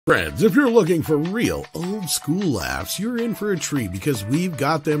Friends, if you're looking for real old school laughs, you're in for a treat because we've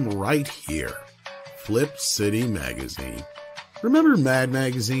got them right here. Flip City Magazine. Remember MEAD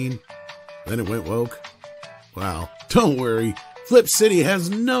magazine? Then it went woke? Well, don't worry. Flip City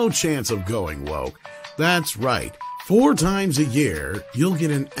has no chance of going woke. That's right. 4 times a year, you'll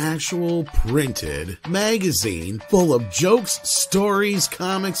get an actual printed magazine full of jokes, stories,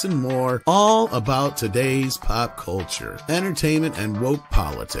 comics, and more, all about today's pop culture, entertainment, and woke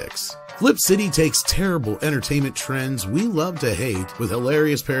politics. Flip City takes terrible entertainment trends we love to hate with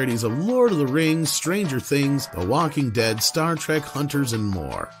hilarious parodies of Lord of the Rings, Stranger Things, The Walking Dead, Star Trek, Hunters, and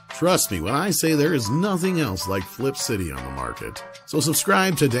more. Trust me when I say there is nothing else like Flip City on the market. So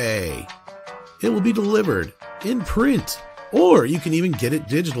subscribe today. It will be delivered in print, or you can even get it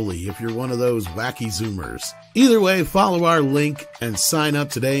digitally if you're one of those wacky Zoomers. Either way, follow our link and sign up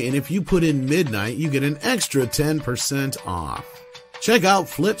today, and if you put in midnight, you get an extra 10% off. Check out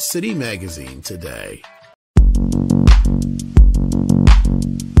Flip City Magazine today.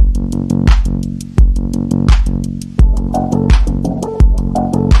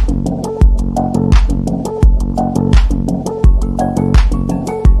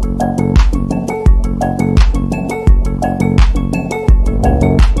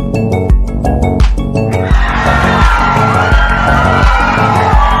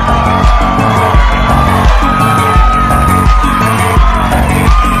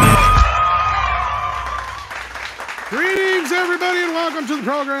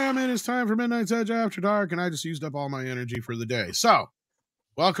 It's time for Midnight's Edge After Dark, and I just used up all my energy for the day. So,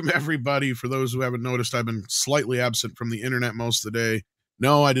 welcome everybody. For those who haven't noticed, I've been slightly absent from the internet most of the day.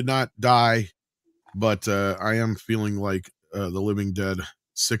 No, I did not die, but I am feeling like the living dead,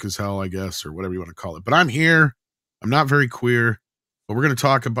 sick as hell, I guess, or whatever you want to call it. But I'm here. I'm not very queer, but we're going to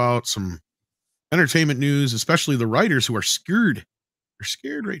talk about some entertainment news, especially the writers who are scared. They're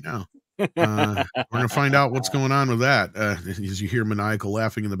scared right now. We're going to find out what's going on with that. As you hear maniacal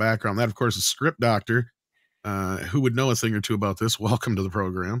laughing in the background, that of course is Script Doctor, who would know a thing or two about this. Welcome to the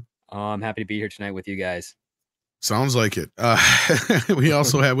program. I'm happy to be here tonight with you guys. Sounds like it. We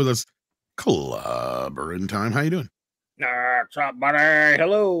also have with us Clubber in Time. How you doing? What's up, buddy?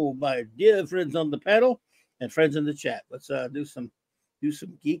 Hello, my dear friends on the panel and friends in the chat. Let's do some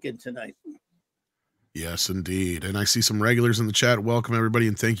geeking tonight. Yes, indeed. And I see some regulars in the chat. Welcome, everybody,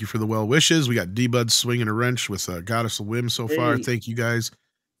 and thank you for the well wishes. We got D-Bud swinging a wrench with Goddess of Whim so far. Thank you, guys.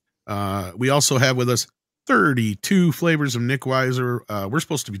 We also have with us 32 flavors of Nick Weiser. We're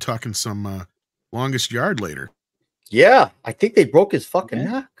supposed to be talking some Longest Yard later. Yeah, I think they broke his fucking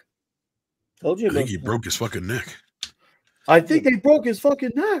neck. Told you. I think he broke his fucking neck. I think they broke his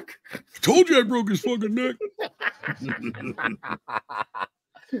fucking neck. Told you I broke his fucking neck.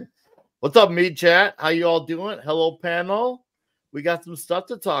 What's up, MEAD chat? How you all doing? Hello, panel. We got some stuff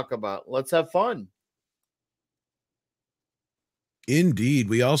to talk about. Let's have fun. Indeed.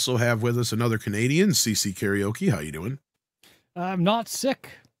 We also have with us another Canadian, CC Karaoke. How you doing? I'm not sick.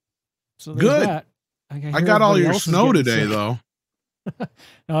 So good. That. I got all your snow today, though.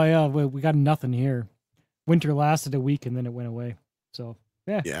 Oh, yeah. We got nothing here. Winter lasted a week and then it went away. So,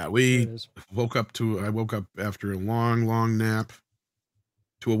 yeah. Yeah, I woke up after a long, long nap.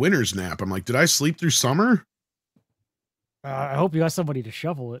 To a winter's nap. I'm like, did I sleep through summer? I hope you got somebody to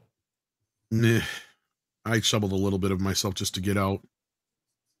shovel it. Nah, I shoveled a little bit of myself just to get out.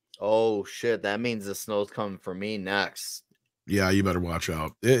 Oh, shit. That means the snow's coming for me next. Yeah, you better watch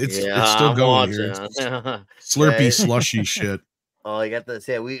out. It's still going here. Slurpy, slushy shit. Oh, you got to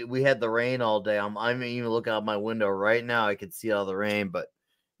say, we had the rain all day. I'm even looking out my window right now. I can see all the rain, but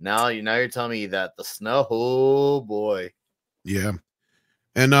now you're telling me that the snow, oh, boy. Yeah.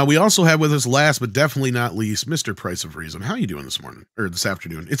 And we also have with us, last but definitely not least, Mr. Price of Reason. How you doing this morning or this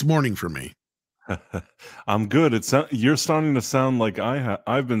afternoon? It's morning for me. I'm good. You're starting to sound like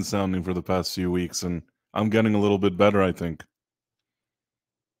I've been sounding for the past few weeks, and I'm getting a little bit better, I think.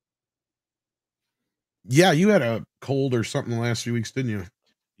 Yeah, you had a cold or something the last few weeks, didn't you?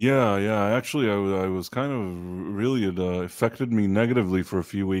 Yeah. Actually, I was kind of really it affected me negatively for a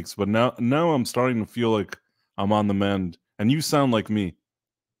few weeks, but now I'm starting to feel like I'm on the mend, and you sound like me.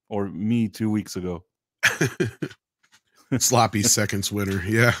 Or me 2 weeks ago. Sloppy seconds winner.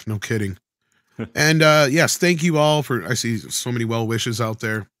 Yeah, no kidding. And yes, thank you all for, I see so many well wishes out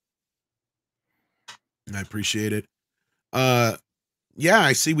there. I appreciate it. Yeah,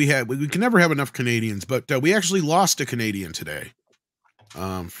 I see we can never have enough Canadians, but we actually lost a Canadian today.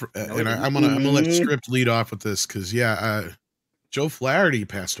 I'm gonna let Script lead off with this because Joe Flaherty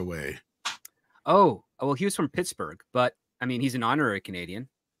passed away. Oh, well, he was from Pittsburgh, but I mean, he's an honorary Canadian.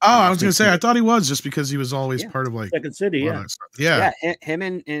 Oh, I was gonna say I thought he was just because he was always Yeah. part of like Second City, a lot yeah. of that stuff. Yeah. Him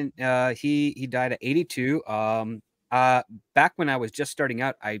and he died at 82. Back when I was just starting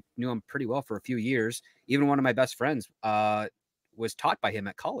out, I knew him pretty well for a few years. Even one of my best friends was taught by him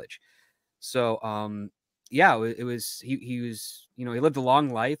at college. So yeah, it was he was, you know, he lived a long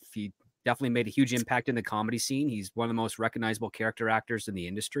life. He definitely made a huge impact in the comedy scene. He's one of the most recognizable character actors in the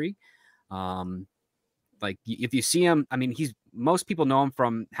industry. Like if you see him, I mean, most people know him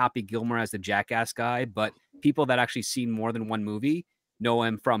from Happy Gilmore as the jackass guy, but people that actually seen more than one movie know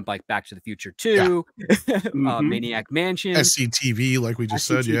him from like Back to the Future 2, Mhm. Maniac Mansion, SCTV, like we just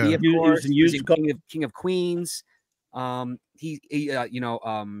said. SCTV, Yeah. of He was course. in He was Used in King of Queens.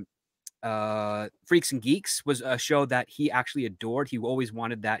 Freaks and Geeks was a show that he actually adored. He always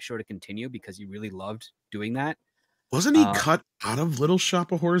wanted that show to continue because he really loved doing that. Wasn't he cut out of Little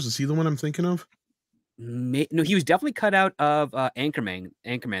Shop of Horrors? Is he the one I'm thinking of? No, he was definitely cut out of Anchorman,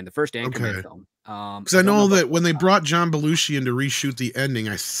 the first Anchorman Okay. film. Because I know that when they brought John Belushi in to reshoot the ending,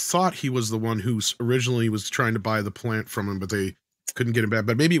 I thought he was the one who originally was trying to buy the plant from him, but they couldn't get him back.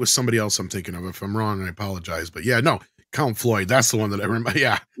 But maybe it was somebody else I'm thinking of. If I'm wrong, I apologize. But yeah, no, Count Floyd. That's the one that I remember.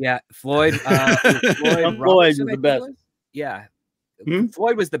 Yeah. Yeah, Floyd. Floyd Floyd was Robertson, I the think best. it was. Yeah, Hmm?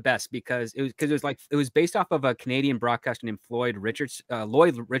 Floyd was the best because it was based off of a Canadian broadcaster named Lloyd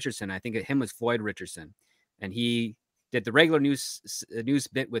Richardson. I think him was Floyd Richardson, and he did the regular news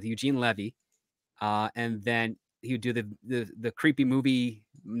bit with Eugene Levy, and then he would do the creepy movie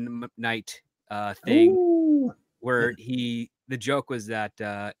night thing Ooh. where the joke was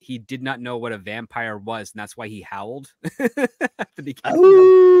that he did not know what a vampire was, and that's why he howled at the beginning.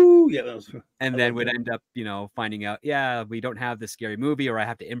 Ooh. Yeah, that was, And I then love would that. end up, finding out, yeah, we don't have the scary movie, or I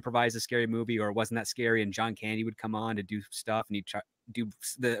have to improvise a scary movie, or it wasn't that scary. And John Candy would come on to do stuff, and he'd do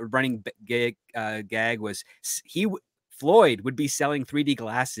the running gag was Floyd would be selling 3D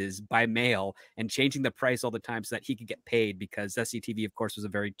glasses by mail and changing the price all the time so that he could get paid, because SCTV, of course, was a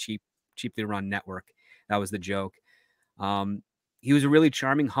very cheaply run network. That was the joke. He was a really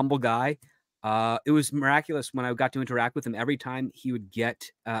charming, humble guy. It was miraculous when I got to interact with him. Every time he would get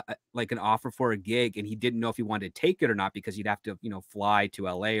like an offer for a gig, and he didn't know if he wanted to take it or not because he'd have to, fly to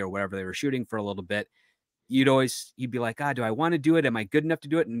LA or wherever they were shooting for a little bit. He'd be like, do I want to do it? Am I good enough to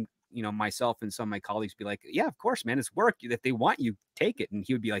do it? And myself and some of my colleagues be like, yeah, of course, man, it's work. If they want you, take it. And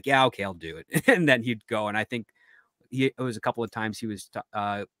he would be like, yeah, okay, I'll do it. And then he'd go. And I think it was a couple of times he was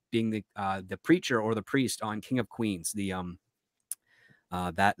being the preacher or the priest on King of Queens, that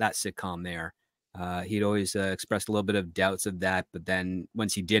sitcom there. He'd always expressed a little bit of doubts of that, but then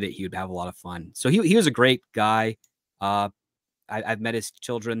once he did it, he would have a lot of fun. So he was a great guy. I've met his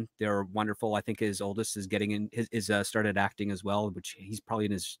children; they're wonderful. I think his oldest is getting in started acting as well, which he's probably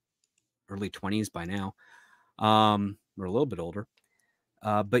in his early 20s by now, or a little bit older.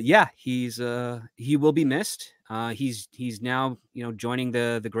 But yeah, he will be missed. He's now joining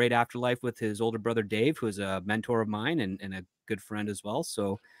the great afterlife with his older brother Dave, who is a mentor of mine and a good friend as well.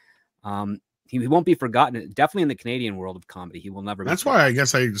 So he won't be forgotten. Definitely in the Canadian world of comedy, he will never. That's why I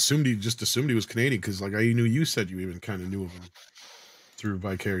guess I assumed he was Canadian, because like I knew you said you even kind of knew of him through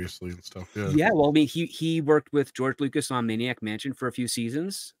vicariously and stuff. Yeah, well, I mean, he worked with George Lucas on Maniac Mansion for a few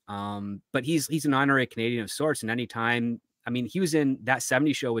seasons. But he's an honorary Canadian of sorts, and anytime, I mean, he was in that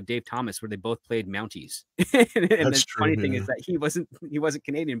 70s show with Dave Thomas where they both played Mounties. And the funny thing is that he wasn't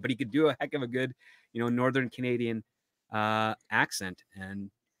Canadian, but he could do a heck of a good, Northern Canadian accent.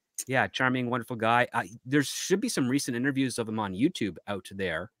 And yeah, charming, wonderful guy. There should be some recent interviews of him on YouTube out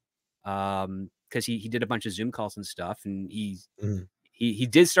there, because he did a bunch of Zoom calls and stuff, and he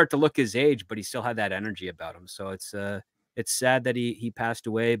did start to look his age, but he still had that energy about him. So it's sad that he passed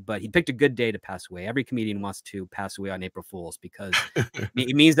away, but he picked a good day to pass away. Every comedian wants to pass away on April Fool's because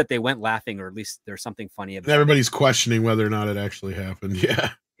it means that they went laughing, or at least there's something funny about it. Everybody's questioning whether or not it actually happened. Yeah.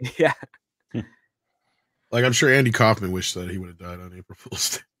 Yeah. Like I'm sure Andy Kaufman wished that he would have died on April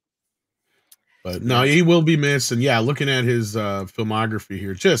Fool's Day. But no, he will be missed. And yeah, looking at his filmography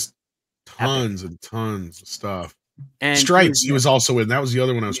here, just tons and tons of stuff. And Stripes, he was also in. That was the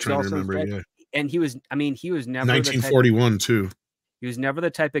other one I was trying to remember. Yeah. And he was never 1941 too. He was never the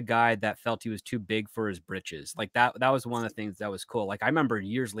type of guy that felt he was too big for his britches. Like that was one of the things that was cool. Like I remember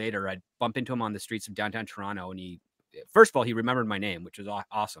years later, I'd bump into him on the streets of downtown Toronto, and first of all, he remembered my name, which was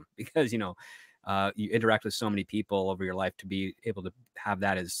awesome because, you interact with so many people over your life, to be able to have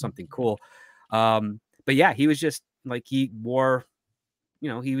that as something cool. But yeah, he was just like, he wore,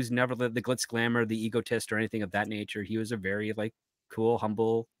 he was never the glitz glamour, the egotist or anything of that nature. He was a very like cool,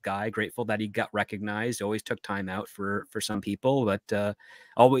 humble guy, grateful that he got recognized, always took time out for some people, but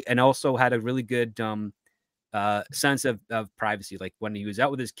also had a really good sense of privacy. Like when he was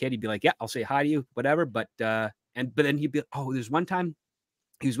out with his kid, he'd be like, "Yeah, I'll say hi to you, whatever." But then he'd be, "Oh, there's one time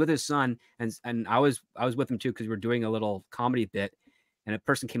he was with his son, and I was with him too because we were doing a little comedy bit, and a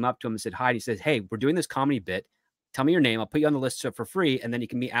person came up to him and said hi. And he says, "Hey, we're doing this comedy bit. Tell me your name. I'll put you on the list for free, and then you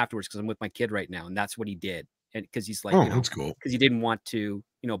can meet afterwards because I'm with my kid right now." And that's what he did, and because he's like, that's cool. because he didn't want to,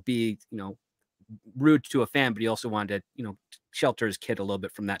 be, rude to a fan, but he also wanted to, shelter his kid a little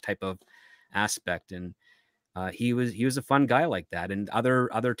bit from that type of aspect. And he was a fun guy like that. And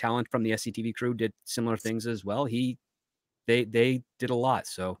other talent from the SCTV crew did similar things as well. They did a lot.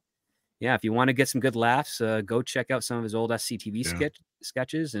 So yeah, if you want to get some good laughs, go check out some of his old SCTV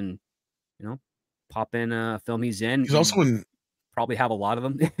sketches, and pop in a film he's in. He's also in. Probably have a lot of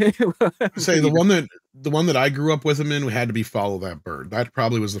them. Say the one that I grew up with him in had to be Follow That Bird. That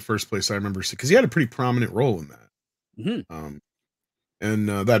probably was the first place I remember seeing, because he had a pretty prominent role in that. And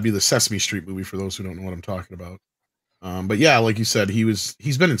that'd be the Sesame Street movie for those who don't know what I'm talking about. But yeah, like you said,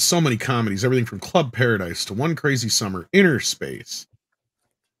 he's been in so many comedies, everything from Club Paradise to One Crazy Summer, Inner Space.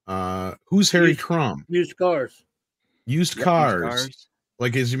 Who's Harry Crumb? Used Cars. Used Cars.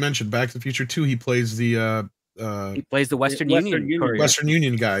 Like as you mentioned, Back to the Future 2, he plays the he plays the Western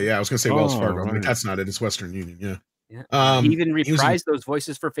Union guy. Yeah, I was gonna say Wells Fargo. Right. That's not it. It's Western Union. Yeah. He even reprised those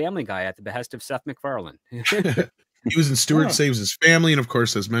voices for Family Guy at the behest of Seth MacFarlane. He was in Stewart Saves His Family, and of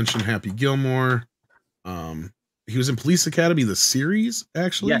course, as mentioned, Happy Gilmore. He was in Police Academy, the series,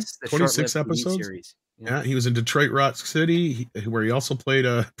 actually. Yes, 26 episodes. Series. Yeah, he was in Detroit Rock City, where he also played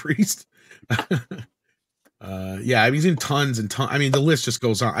a priest. Yeah, he's in tons and tons. I mean, the list just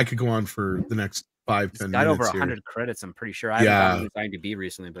goes on. I could go on for the next 5-10 minutes. Got over 100 credits, I'm pretty sure. I haven't gotten IMDb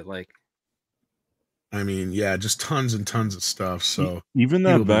recently, but I mean, yeah, just tons and tons of stuff. So even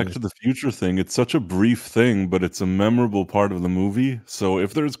that Back to the Future thing, it's such a brief thing, but it's a memorable part of the movie. So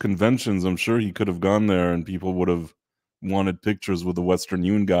if there's conventions, I'm sure he could have gone there and people would have wanted pictures with the Western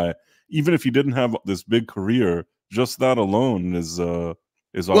Union guy. Even if he didn't have this big career, just that alone is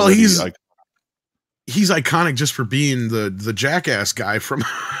already he's iconic just for being the jackass guy from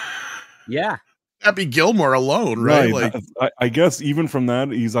Happy Gilmore alone, right? Like I guess even from that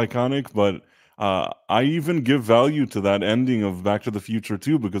he's iconic, but I even give value to that ending of Back to the Future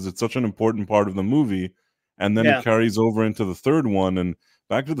too, because it's such an important part of the movie, and then it carries over into the third one. And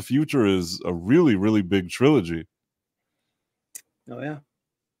Back to the Future is a really, really big trilogy. Oh yeah.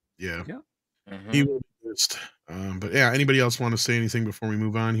 Mm-hmm. He was just, but yeah, anybody else want to say anything before we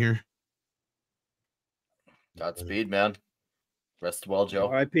move on here? Godspeed, man. Rest well, Joe.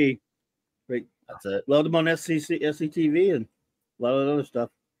 R.I.P. Great. That's it. Loved him on SCTV and a lot of other stuff.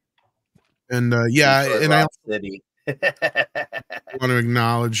 And and I want to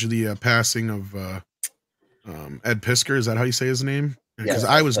acknowledge the passing of Ed Piskor. Is that how you say his name? Because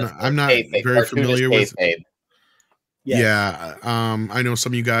I'm not very familiar with. Yeah, I know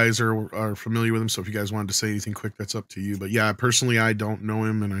some of you guys are familiar with him. So if you guys wanted to say anything quick, that's up to you. But yeah, personally, I don't know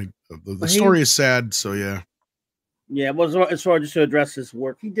him, and the story is sad. So yeah. Yeah, well, as far as just to address his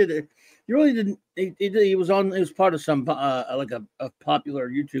work, he did it. He really didn't. He was part of some like a popular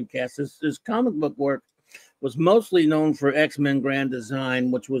YouTube cast. His comic book work was mostly known for X-Men Grand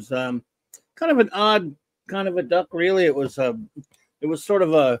Design, which was kind of an odd kind of a duck. Really, it was sort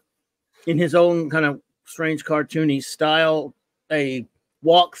of in his own kind of strange cartoony style, a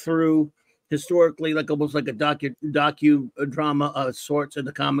walkthrough historically, like almost like a docudrama of sorts in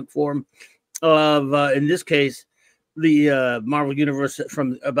the comic form of in this case the Marvel Universe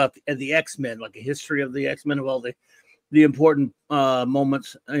about the X-Men, like a history of the X-Men, of all the important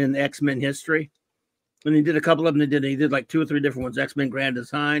moments in X-Men history. And he did a couple of them. He did like 2 or 3 different ones: X-Men Grand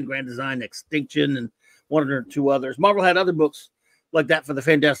Design, Extinction, and 1 or 2 others. Marvel had other books like that for the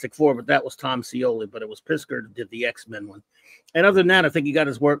Fantastic Four, but that was Tom Scioli. But it was Piskor that did the X-Men one. And other than that, I think he got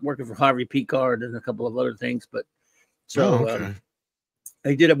his work working for Harvey Picard and a couple of other things. But so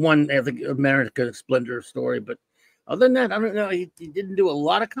he did one, I think, America Splendor story. But other than that, I don't know. He didn't do a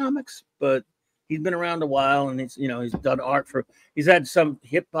lot of comics, but he's been around a while, and he's done art for. He's had some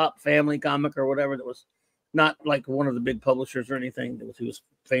hip hop family comic or whatever that was not like one of the big publishers or anything that he was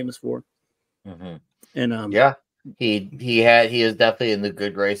famous for. Mm-hmm. And he is definitely in the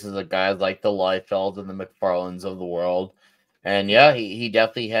good graces of guys like the Liefelds and the McFarlanes of the world. And yeah, he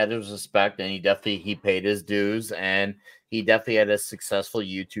definitely had his respect, and he paid his dues, and he definitely had a successful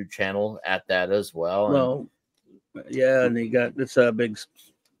YouTube channel at that as well. Well, yeah, and he got this big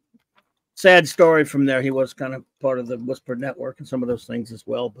sad story from there. He was kind of part of the Whisper Network and some of those things as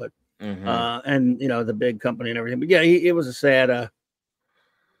well, but and the big company and everything. But yeah, it was a sad.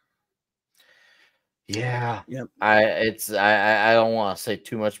 Yeah. Yep. I don't want to say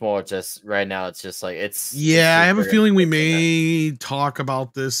too much more. Just right now, it's just like it's. Yeah, I have a just feeling we very may talk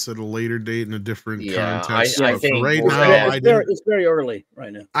about this at a later date in a different Yeah, context. I But for think right we're now, gonna- It's very early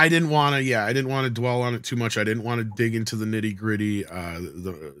right now. I didn't want to. Yeah, I didn't want to dwell on it too much. I didn't want to dig into the nitty gritty.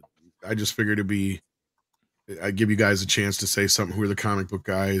 I just figured I'd give you guys a chance to say something. Who are the comic book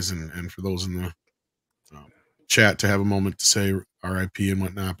guys, and for those in the chat to have a moment to say RIP and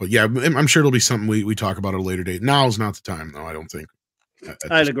whatnot. But yeah, I'm sure it'll be something we talk about at a later date. Now is not the time, though. I don't think.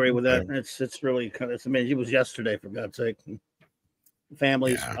 I'd agree with that. It's really kind of. I mean, it was yesterday, for God's sake.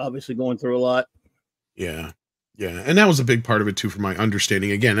 Families obviously going through a lot. Yeah, and that was a big part of it too, from my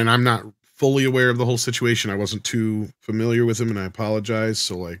understanding. Again, and I'm not fully aware of the whole situation. I wasn't too familiar with him, and I apologize.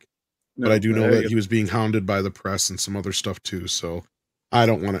 So but I do know that he was being hounded by the press and some other stuff too. So I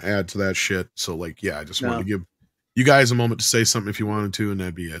don't want to add to that shit. So I just wanted to give you guys a moment to say something if you wanted to, and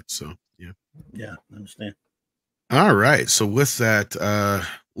that'd be it. So yeah, I understand. All right. So with that,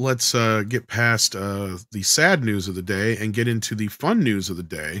 let's get past the sad news of the day and get into the fun news of the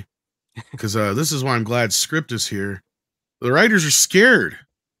day, because this is why I'm glad Script is here. The writers are scared.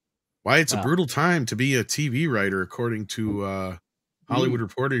 Why it's a brutal time to be a TV writer, according to Hollywood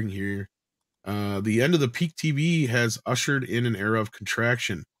Reporting here. The end of the peak TV has ushered in an era of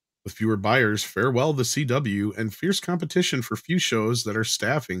contraction. With fewer buyers, farewell the CW, and fierce competition for few shows that are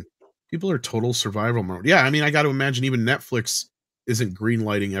staffing. People are total survival mode. Yeah, I mean, I got to imagine even Netflix isn't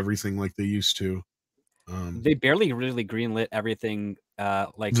greenlighting everything like they used to. They barely really greenlit everything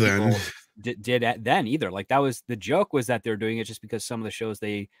like people did then either. Like that was the joke, was that they're doing it just because some of the shows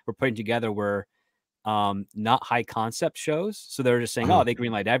they were putting together were not high concept shows. So they were just saying, oh, they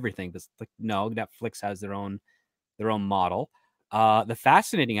greenlight everything. But like, no, Netflix has their own model. The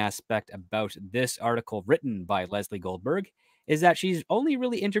fascinating aspect about this article written by Leslie Goldberg is that she's only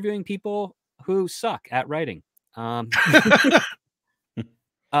really interviewing people who suck at writing. When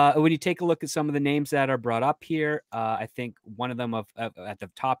you take a look at some of the names that are brought up here, I think one of them at the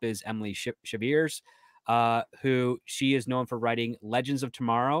top is Emily Shavers, who she is known for writing Legends of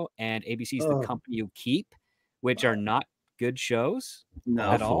Tomorrow and ABC's The Company You Keep, which are not good shows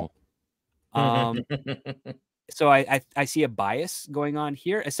at all. So I see a bias going on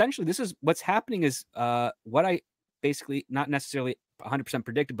here. Essentially, this is what's happening is what I basically not necessarily 100%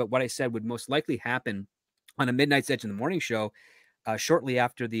 predicted, but what I said would most likely happen on a Midnight's Edge in the Morning show shortly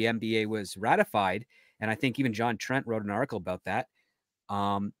after the NBA was ratified. And I think even John Trent wrote an article about that.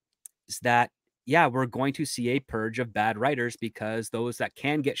 Is that, yeah, we're going to see a purge of bad writers because those that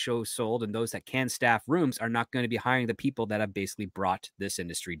can get shows sold and those that can staff rooms are not going to be hiring the people that have basically brought this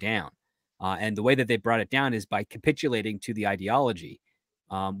industry down. And the way that they brought it down is by capitulating to the ideology,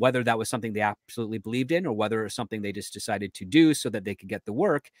 whether that was something they absolutely believed in or whether it was something they just decided to do so that they could get the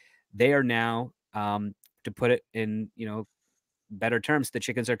work. They are now, to put it in, better terms, the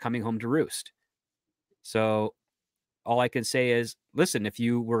chickens are coming home to roost. So all I can say is, listen, if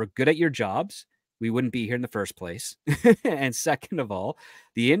you were good at your jobs, we wouldn't be here in the first place. And second of all,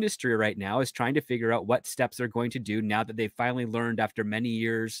 the industry right now is trying to figure out what steps they're going to do now that they've finally learned after many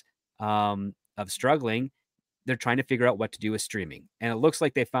years of struggling. They're trying to figure out what to do with streaming. And it looks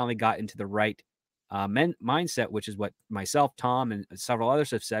like they finally got into the right mindset, which is what myself, Tom, and several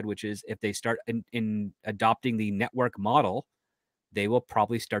others have said, which is if they start in adopting the network model, they will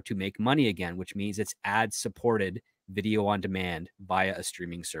probably start to make money again, which means it's ad-supported video on demand via a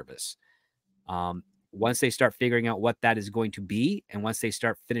streaming service. Once they start figuring out what that is going to be, and once they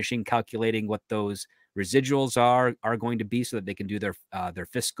start finishing calculating what those residuals are going to be so that they can do their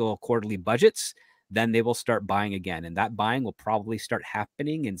fiscal quarterly budgets, then they will start buying again. And that buying will probably start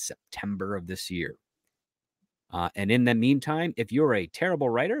happening in September of this year. And in the meantime, if you're a terrible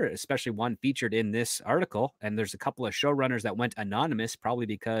writer, especially one featured in this article, and there's a couple of showrunners that went anonymous, probably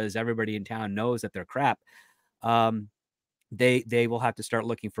because everybody in town knows that they're crap, they will have to start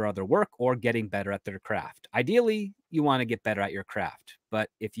looking for other work or getting better at their craft. Ideally, you want to get better at your craft. But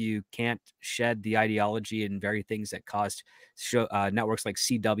if you can't shed the ideology and very things that caused networks like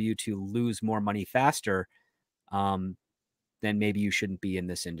CW to lose more money faster, then maybe you shouldn't be in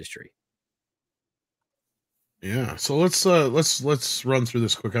this industry. Yeah, so let's run through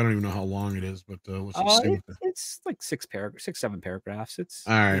this quick. I don't even know how long it is, but let's just see. It's like 6-7 paragraphs. It's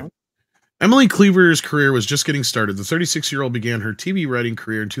all right. Emily Cleaver's career was just getting started. The 36-year-old began her TV writing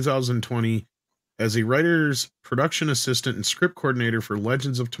career in 2020 as a writer's production assistant and script coordinator for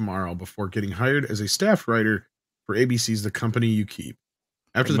Legends of Tomorrow before getting hired as a staff writer for ABC's The Company You Keep.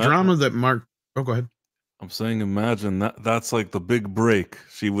 After the drama that marked... Oh, go ahead. I'm saying, imagine that's like the big break.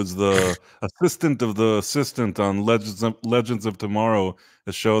 She was the assistant of the assistant on Legends of Tomorrow,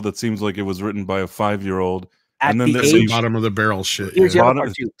 a show that seems like it was written by a 5-year-old. At And then the That's age, some bottom of the barrel shit. here's the Yeah. other bottom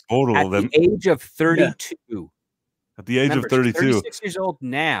part too. total. At Then the age of 32, at the age remember, of she's 32, 36 years old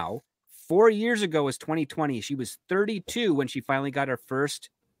now. 4 years ago was 2020. She was 32 when she finally got her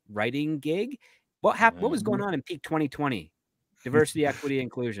first writing gig. What happened? What was going on in peak 2020? Diversity, equity,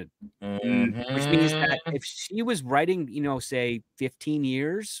 inclusion. Which means that if she was writing, say 15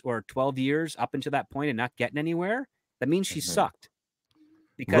 years or 12 years up until that point and not getting anywhere, that means she sucked.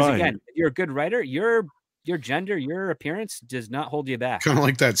 Because Right. again, if you're a good writer, your gender, your appearance does not hold you back. Kind of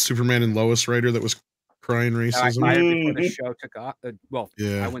like that Superman and Lois writer that was crying I racism. fired before the show took off. Well,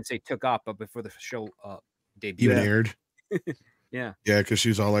 Yeah. I wouldn't say took off, but before the show debuted. Even aired. Yeah. Yeah, because she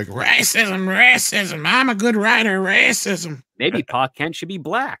was all like, racism. I'm a good writer, racism. Maybe Pa Kent should be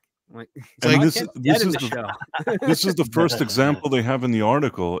black. Like, And Pa this Kent's is dead in the show. this is the first example they have in the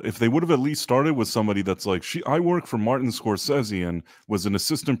article. If they would have at least started with somebody that's like, I work for Martin Scorsese and was an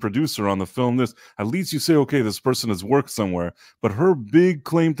assistant producer on the film this, at least you say, okay, this person has worked somewhere. But her big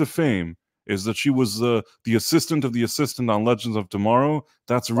claim to fame is that she was the assistant of the assistant on Legends of Tomorrow.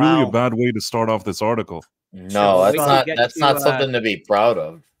 That's really a bad way to start off this article. No, that's not something to be proud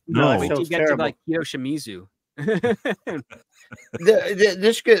of. No, wait till you get terrible. to like Kyo Shimizu.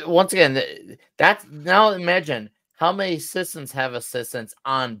 This could, once again, that's now imagine how many assistants have assistants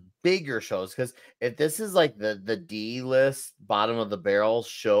on bigger shows, because if this is like the D-list bottom of the barrel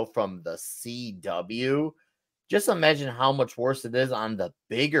show from the CW, just imagine how much worse it is on the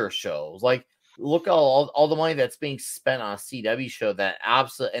bigger shows. Like, look at all the money that's being spent on a CW show that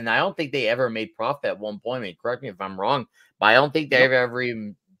absolutely, and I don't think they ever made profit at one point. I mean, correct me if I'm wrong, but I don't think they ever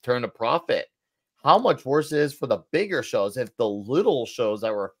even turned a profit. How much worse it is for the bigger shows if the little shows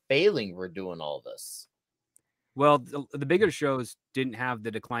that were failing were doing all this. Well, the bigger shows didn't have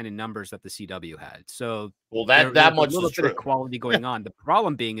the decline in numbers that the CW had. So, well, there that was much a little is bit true. of quality going on. The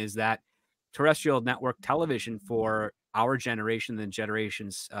problem being is that terrestrial network television for our generation and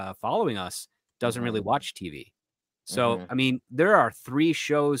generations following us doesn't really watch TV. So, I mean, there are 3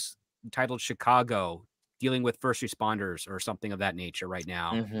 shows titled Chicago dealing with first responders or something of that nature right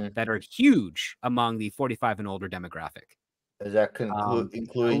now that are huge among the 45 and older demographic. Is that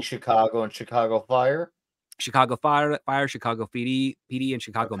including Chicago and Chicago Fire? Chicago Fire, Chicago PD, and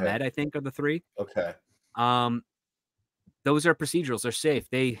Chicago Med, I think, are the 3. Okay. Those are procedurals. They're safe.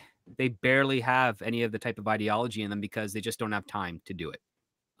 They barely have any of the type of ideology in them because they just don't have time to do it.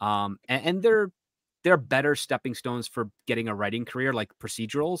 And they're better stepping stones for getting a writing career, like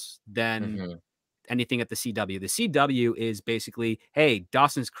procedurals, than anything at the CW. The CW is basically, hey,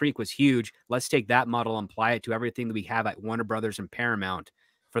 Dawson's Creek was huge. Let's take that model and apply it to everything that we have at Warner Brothers and Paramount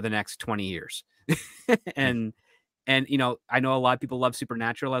for the next 20 years. And I know a lot of people love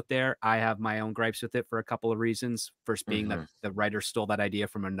Supernatural out there. I have my own gripes with it for a couple of reasons. First being that the writer stole that idea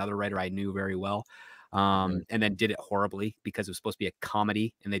from another writer I knew very well, and then did it horribly because it was supposed to be a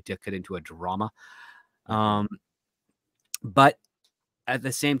comedy and they took it into a drama. But at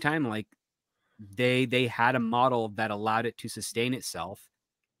the same time, like, they had a model that allowed it to sustain itself.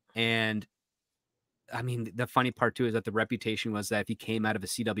 And I mean, the funny part too is that the reputation was that if you came out of a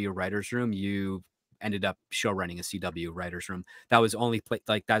CW writer's room, you ended up show running a CW writer's room. That was only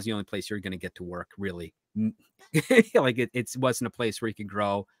that's the only place you're going to get to work, really. Like it wasn't a place where you could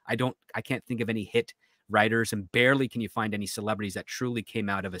grow. I can't think of any hit writers, and barely can you find any celebrities that truly came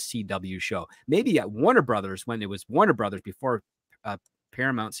out of a CW show. Maybe at Warner Brothers, when it was Warner Brothers before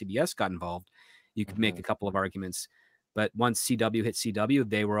Paramount CBS got involved, you could make a couple of arguments. But once CW hit CW,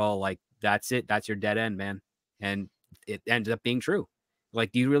 they were all like, that's it. That's your dead end, man. And it ended up being true.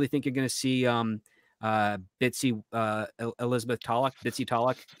 Like, do you really think you're going to see Bitsy Elizabeth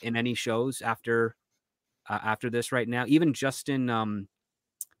Tulloch in any shows after this right now? Even Justin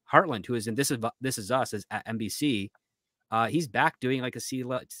Hartland, who is in This Is Us as at NBC, he's back doing like a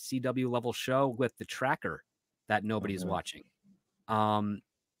CW level show with the Tracker that nobody's watching.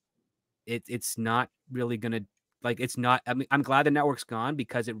 It's not really going to, like, it's not, I mean, I'm glad the network's gone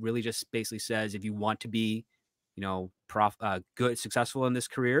because it really just basically says, if you want to be, good, successful in this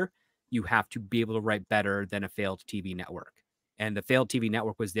career, you have to be able to write better than a failed TV network. And the failed TV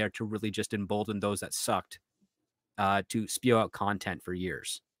network was there to really just embolden those that sucked to spew out content for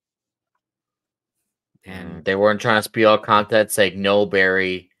years. And they weren't trying to spew out content saying, no,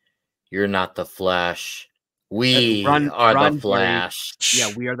 Barry, you're not the Flash. We are the Flash. Barry.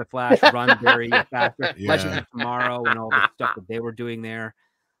 Yeah, we are the Flash. Run, Barry, faster. Legends of Tomorrow and all the stuff that they were doing there.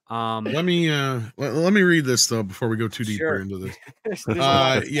 Let me read this though before we go too deeper Sure. into this. There's a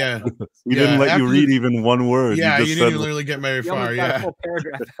lot of Yeah. stuff. We didn't let you after read even one word. Yeah, you you just didn't said, literally get very You far. almost got a Yeah. full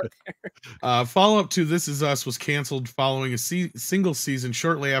paragraph out there. Follow up to This Is Us was canceled following a single season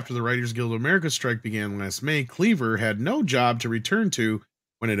shortly after the Writers Guild of America strike began last May. Cleaver had no job to return to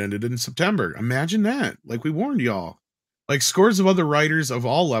when it ended in September. Imagine that. Like we warned y'all. Like scores of other writers of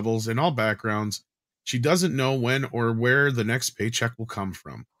all levels and all backgrounds, she doesn't know when or where the next paycheck will come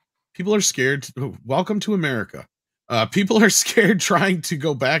from. People are scared. Welcome to America. People are scared trying to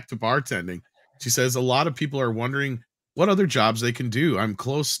go back to bartending. She says a lot of people are wondering what other jobs they can do. I'm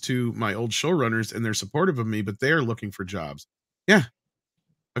close to my old showrunners and they're supportive of me, but they're looking for jobs. Yeah.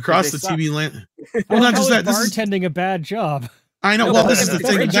 Across the suck. TV land. Well, not just that. Bartending a bad job. I know. No, Well, but this is the it's a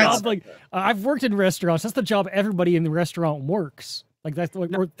thing. great That's, job. Like I've worked in restaurants. That's the job everybody in the restaurant works. Like that's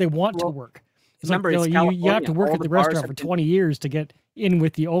what they want to work. It's remember, like, it's you have to California. work All at the the bars restaurant have for been- 20 years to get in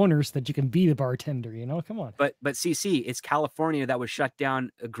with the owners so that you can be the bartender. You know, come on. But CC, it's California that was shut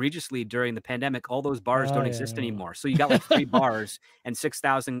down egregiously during the pandemic. All those bars don't exist anymore. So you got like 3 bars and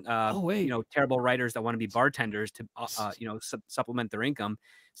 6,000 terrible writers that want to be bartenders to supplement their income.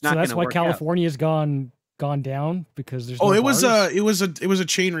 It's not So that's why work California's gone down because there's oh, no it was bars? it was a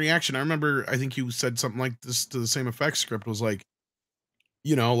chain reaction. I remember. I think you said something like this to the same effect. Script was like,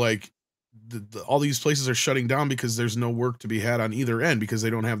 like all these places are shutting down because there's no work to be had on either end because they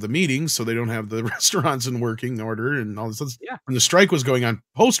don't have the meetings, so they don't have the restaurants in working order and all this. Yeah. And the strike was going on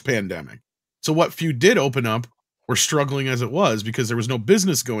post pandemic. So what few did open up were struggling as it was because there was no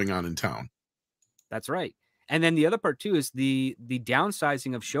business going on in town. That's right. And then the other part too is the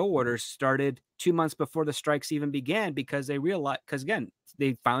downsizing of show orders started 2 months before the strikes even began because they realized, because again,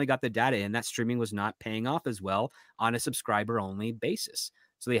 they finally got the data in that streaming was not paying off as well on a subscriber only basis.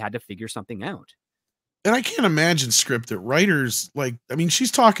 So they had to figure something out. And I can't imagine Script that writers she's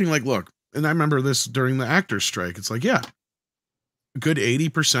talking like, look, and I remember this during the actors strike. It's like, yeah, a good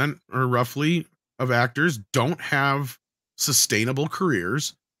 80% or roughly of actors don't have sustainable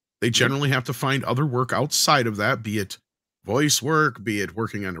careers. They generally have to find other work outside of that, be it voice work, be it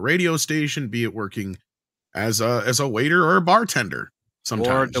working on a radio station, be it working as a waiter or a bartender.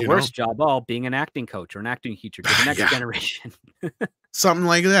 Sometimes, or the worst job all being an acting coach or an acting teacher to the next generation. Something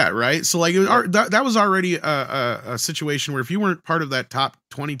like that, right? So like that was already a situation where if you weren't part of that top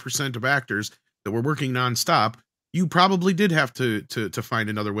 20% of actors that were working nonstop, you probably did have to find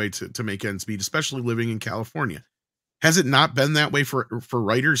another way to make ends meet, especially living in California. Has it not been that way for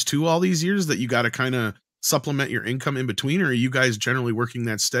writers too all these years that you got to kind of supplement your income in between, or are you guys generally working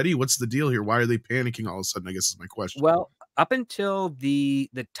that steady? What's the deal here? Why are they panicking all of a sudden, I guess is my question. Well, up until the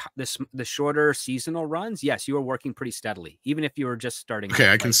shorter seasonal runs, yes, you were working pretty steadily, even if you were just starting.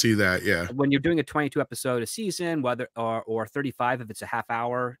 Okay, I can see that. Yeah. When you're doing a 22 episode a season, whether or 35 if it's a half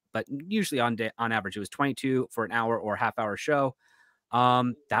hour, but usually on average it was 22 for an hour or half hour show.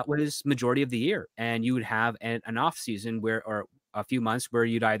 That was majority of the year, and you would have an off season or a few months where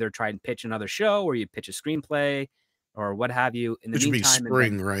you'd either try and pitch another show or you'd pitch a screenplay or what have you. In the Which would be meantime,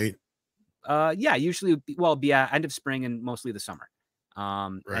 spring, right? Yeah, usually be end of spring and mostly the summer.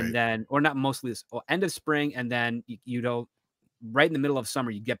 Right. And then, or not mostly end of spring, and then you don't right in the middle of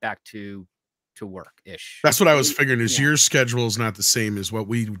summer, you get back to work ish. That's what I was figuring is your schedule is not the same as what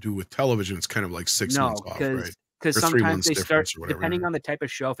we do with television. It's kind of like 6 months off, right? Because Or 3 sometimes months they start, difference or whatever. depending on the type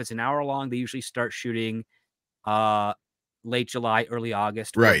of show, if it's an hour long, they usually start shooting late July, early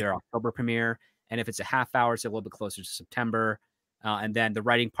August for their October premiere. And if it's a half hour, it's a little bit closer to September. And then the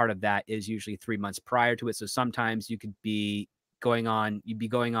writing part of that is usually 3 months prior to it. So sometimes you could be going on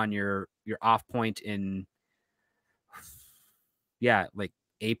your off point in, like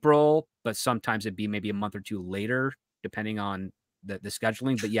April, but sometimes it'd be maybe a month or two later, depending on the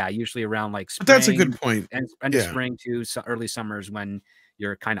scheduling. But yeah, usually around like spring. But that's a good point. And end of spring to early summers when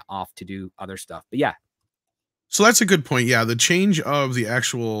you're kind of off to do other stuff. But yeah. So that's a good point. Yeah, the change of the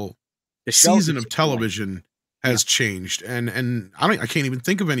actual season of television has changed, and I can't even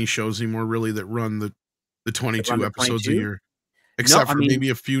think of any shows anymore really that run the 22 episodes a year, except for maybe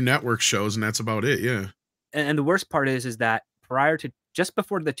a few network shows, and that's about it. Yeah. And the worst part is that prior to just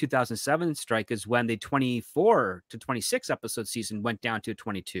before the 2007 strike is when the 24 to 26 episode season went down to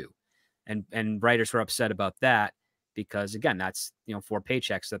 22, and writers were upset about that because again, that's 4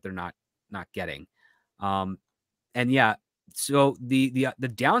 paychecks that they're not getting. And yeah, so the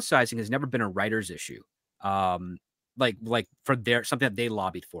downsizing has never been a writer's issue. Like for something that they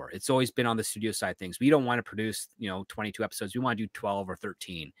lobbied for. It's always been on the studio side of things. We don't want to produce, 22 episodes. We want to do 12 or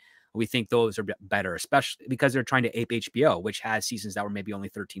 13. We think those are better, especially because they're trying to ape HBO, which has seasons that were maybe only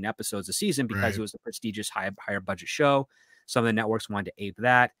 13 episodes a season because it was a prestigious higher budget show. Some of the networks wanted to ape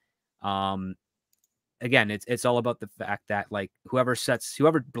that. Again, it's all about the fact that like whoever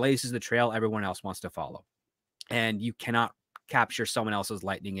blazes the trail, everyone else wants to follow, and you cannot capture someone else's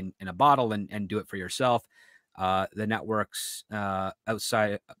lightning in a bottle and do it for yourself. The networks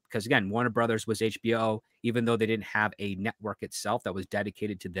outside, because again, Warner Brothers was HBO, even though they didn't have a network itself that was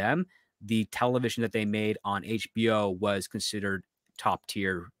dedicated to them, the television that they made on HBO was considered top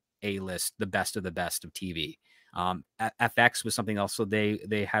tier, A-list, the best of TV. FX was something else. So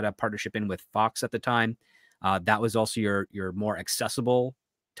they had a partnership in with Fox at the time. That was also your more accessible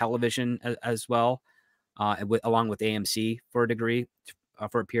television as well, along with AMC for a degree,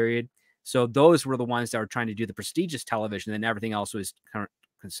 for a period. So those were the ones that were trying to do the prestigious television, and everything else was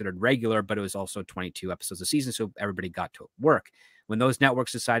considered regular, but it was also 22 episodes a season, so everybody got to work. When those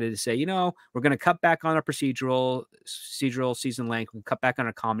networks decided to say, you know, we're going to cut back on our procedural season length, we cut back on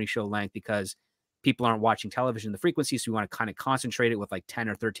our comedy show length because people aren't watching television, the frequency, so we want to kind of concentrate it with like 10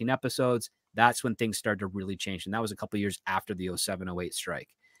 or 13 episodes. That's when things started to really change, and that was a couple of years after the 07-08 strike.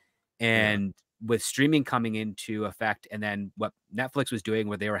 And with streaming coming into effect, and then what Netflix was doing,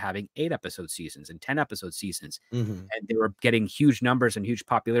 where they were having 8-episode seasons and 10-episode seasons, and they were getting huge numbers and huge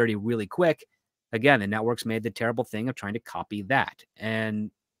popularity really quick. Again, the networks made the terrible thing of trying to copy that.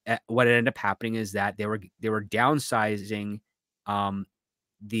 And what ended up happening is that they were downsizing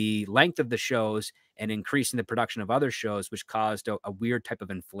the length of the shows and increasing the production of other shows, which caused a weird type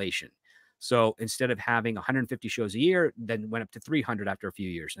of inflation. So instead of having 150 shows a year, then went up to 300 after a few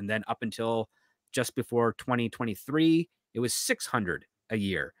years. And then up until just before 2023, it was 600 a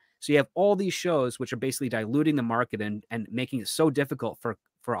year. So you have all these shows, which are basically diluting the market and making it so difficult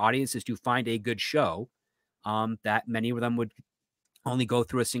for audiences to find a good show, that many of them would only go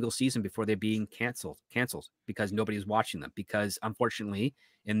through a single season before they're being canceled because nobody's watching them. Because unfortunately,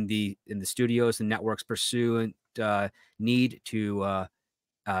 in the studios and networks pursuant need to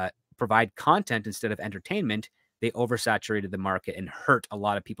provide content instead of entertainment, they oversaturated the market and hurt a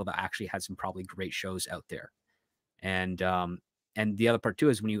lot of people that actually had some probably great shows out there. And the other part too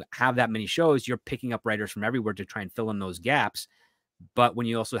is when you have that many shows, you're picking up writers from everywhere to try and fill in those gaps. But when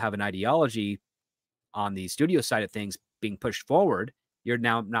you also have an ideology on the studio side of things being pushed forward, you're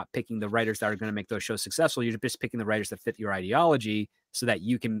now not picking the writers that are going to make those shows successful. You're just picking the writers that fit your ideology so that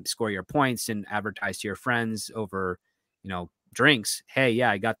you can score your points and advertise to your friends over, drinks. Hey,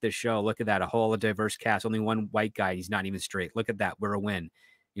 yeah, I got this show. Look at that. A whole diverse cast. Only one white guy. He's not even straight. Look at that. We're a win.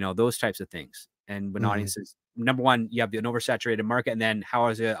 Those types of things. And when audiences, number one, you have an oversaturated market. And then how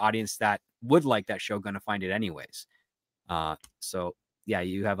is an audience that would like that show going to find it anyways? So yeah,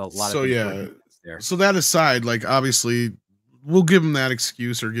 you have a lot of things there. So that aside, like obviously we'll give them that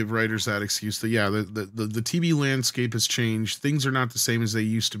excuse or give writers that excuse that, the TV landscape has changed. Things are not the same as they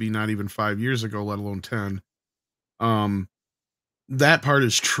used to be, not even 5 years ago, let alone 10. That part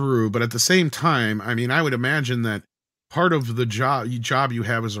is true. But at the same time, I mean, I would imagine that part of the job you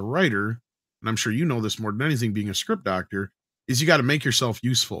have as a writer, and I'm sure you know this more than anything, being a script doctor, is you got to make yourself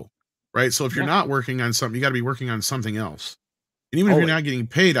useful, right? So if you're not working on something, you got to be working on something else. And even if you're not getting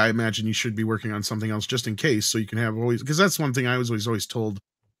paid, I imagine you should be working on something else just in case. So you can have always, because that's one thing I was always told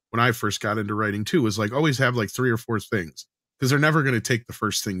when I first got into writing too, was like always have like 3 or 4 things, because they're never going to take the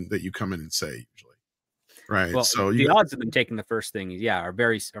first thing that you come in and say usually. Right. Well, so the odds of them taking the first thing, are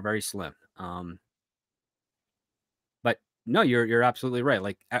very slim. But no, you're absolutely right.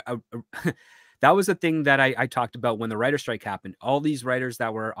 Like that was the thing that I talked about when the writer strike happened. All these writers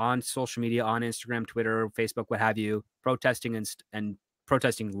that were on social media, on Instagram, Twitter, Facebook, what have you, protesting and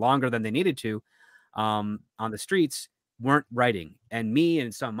protesting longer than they needed to on the streets, weren't writing. And me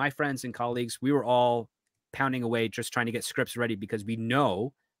and some of my friends and colleagues, we were all pounding away just trying to get scripts ready, because we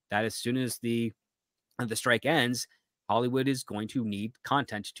know that as soon as the strike ends, Hollywood is going to need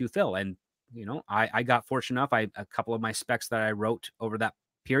content to fill. And I got fortunate enough. A couple of my specs that I wrote over that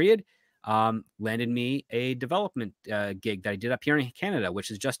period landed me a development gig that I did up here in Canada, which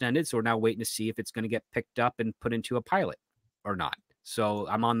has just ended. So we're now waiting to see if it's going to get picked up and put into a pilot or not. So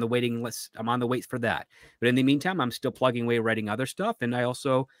I'm on the waiting list. I'm on the wait for that. But in the meantime, I'm still plugging away writing other stuff. And I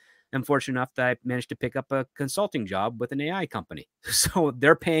also am fortunate enough that I managed to pick up a consulting job with an AI company. So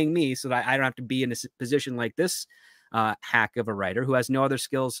they're paying me so that I don't have to be in a position like this hack of a writer who has no other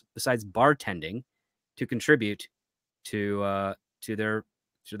skills besides bartending to contribute to their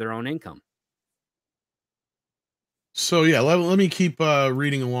own income. So yeah, let me keep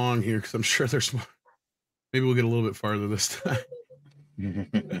reading along here, because I'm sure there's more. Maybe we'll get a little bit farther this time. You're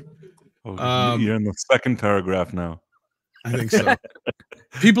in the second paragraph now. I think so.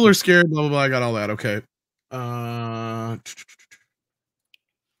 People are scared, blah blah blah. I got all that. Okay.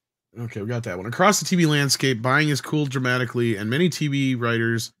 Okay, we got that one. Across the TV landscape, buying has cooled dramatically, and many TV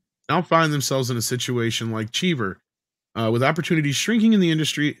writers now find themselves in a situation like Cheever, with opportunities shrinking in the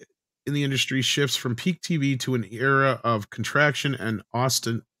industry. Shifts from peak TV to an era of contraction and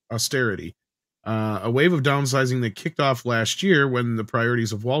austerity. A wave of downsizing that kicked off last year when the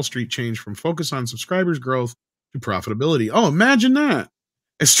priorities of Wall Street changed from focus on subscribers growth to profitability. Oh, imagine that!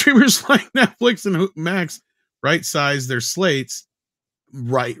 As streamers like Netflix and Max right size their slates,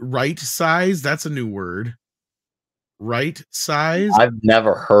 right size. That's a new word. Right size. I've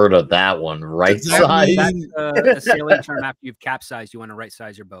never heard of that one. Right Does that size. mean- That's a sailing term after you've capsized. You want to right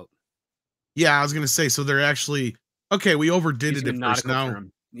size your boat. Yeah, I was gonna say. So they're actually okay. We overdid Using it a at first. nautical Now,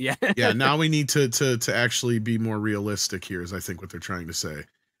 term. Yeah. yeah. Now we need to actually be more realistic here. Is I think what they're trying to say.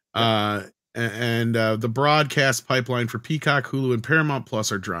 The broadcast pipeline for Peacock, Hulu, and Paramount Plus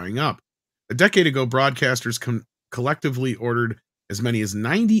are drying up. A decade ago, broadcasters collectively ordered as many as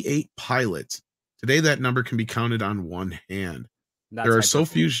 98 pilots. Today, that number can be counted on one hand. That's There are so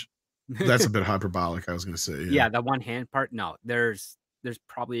hyperbole. few. That's a bit hyperbolic. I was going to say. Yeah, the one hand part. No, there's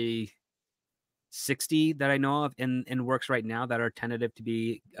probably 60 that I know of in works right now that are tentative to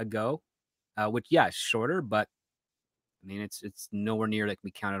be a go. Which is shorter, but I mean it's nowhere near that can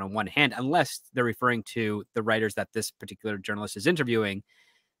be counted on one hand, unless they're referring to the writers that this particular journalist is interviewing.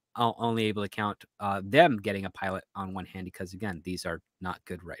 I'll only able to count them getting a pilot on one hand, because again, these are not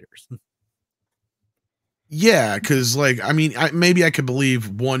good writers. Yeah, because maybe I could believe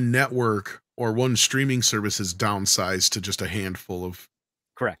one network or one streaming service is downsized to just a handful of,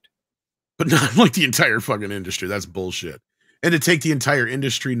 Correct. but not like the entire fucking industry. That's bullshit. And to take the entire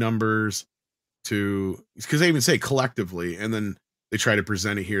industry numbers because they even say collectively, and then they try to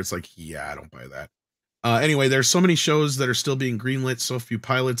present it here. It's like, yeah, I don't buy that. Anyway, there's so many shows that are still being greenlit, so few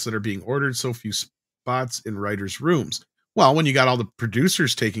pilots that are being ordered, so few spots in writers' rooms. Well, when you got all the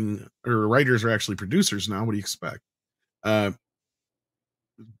producers or writers are actually producers now, what do you expect? Alex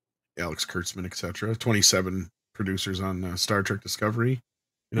Kurtzman, etc. 27 producers on Star Trek Discovery.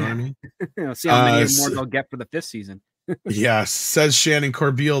 You know what I mean? See how many more they'll get for the 5th season. Yeah, says Shannon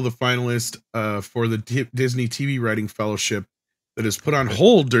Corbeil, the finalist for the Disney TV Writing Fellowship that is put on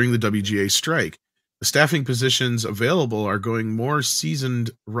hold during the WGA strike. The staffing positions available are going more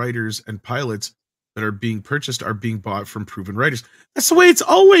seasoned writers, and pilots that are being purchased are being bought from proven writers. That's the way it's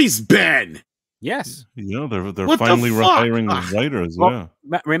always been. Yes. Yeah, they're What the finally fuck? rehiring writers. Well,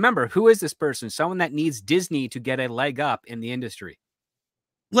 Yeah. remember, who is this person? Someone that needs Disney to get a leg up in the industry.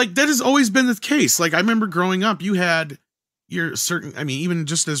 Like, that has always been the case. Like, I remember growing up, you had your certain, even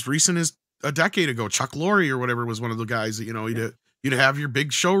just as recent as a decade ago, Chuck Lorre or whatever was one of the guys that, you'd have your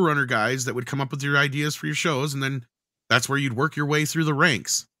big showrunner guys that would come up with your ideas for your shows. And then that's where you'd work your way through the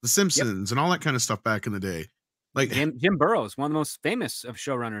ranks, The Simpsons and all that kind of stuff back in the day. Like Jim Burrows, one of the most famous of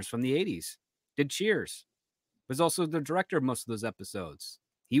showrunners from the 80s, did Cheers, was also the director of most of those episodes.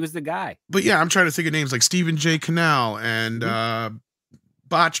 He was the guy. But yeah, I'm trying to think of names like Stephen J. Cannell and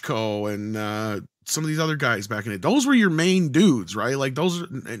Botchko and some of these other guys back in it. Those were your main dudes, right? Like those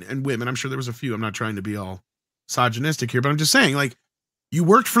and women. I'm sure there was a few. I'm not trying to be all misogynistic here, but I'm just saying, like, you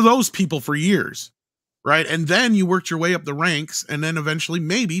worked for those people for years, right? And then you worked your way up the ranks, and then eventually,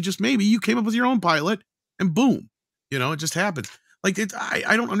 maybe, just maybe, you came up with your own pilot, and boom, it just happened. Like,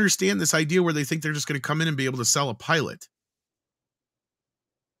 I don't understand this idea where they think they're just going to come in and be able to sell a pilot.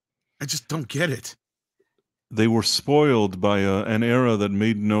 I just don't get it. They were spoiled by an era that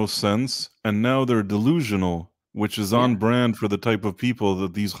made no sense, and now they're delusional, which is on brand for the type of people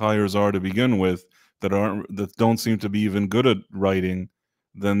that these hires are to begin with, that don't seem to be even good at writing.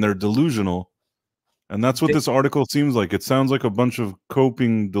 Then they're delusional, and that's what this article seems like. It sounds like a bunch of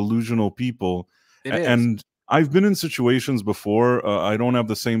coping, delusional people. And I've been in situations before. I don't have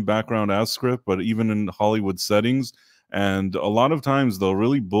the same background as Script, but even in Hollywood settings, and a lot of times they'll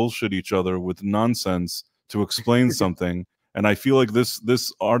really bullshit each other with nonsense to explain something. And I feel like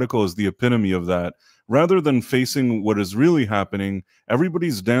this article is the epitome of that. Rather than facing what is really happening,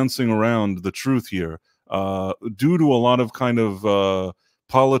 everybody's dancing around the truth here, due to a lot of kind of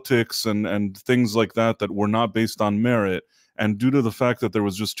politics and things like that were not based on merit. And due to the fact that there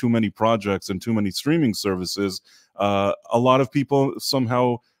was just too many projects and too many streaming services, a lot of people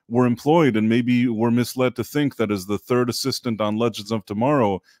somehow were employed and maybe were misled to think that as the third assistant on Legends of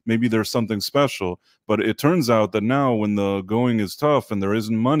Tomorrow, maybe there's something special. But it turns out that now when the going is tough and there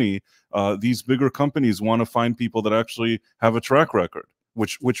isn't money, these bigger companies want to find people that actually have a track record,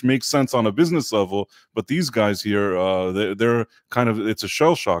 which makes sense on a business level. But these guys here, they're kind of, it's a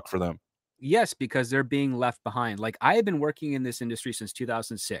shell shock for them. Yes, because they're being left behind. Like, I have been working in this industry since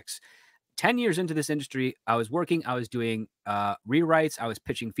 2006. 10 years into this industry, I was working, I was doing rewrites, I was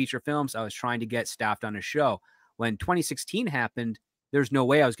pitching feature films, I was trying to get staffed on a show. When 2016 happened, there's no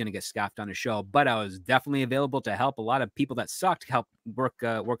way I was going to get staffed on a show, but I was definitely available to help a lot of people that sucked, help work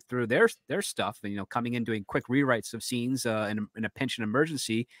through their stuff, and, you know, coming in doing quick rewrites of scenes in a pinch and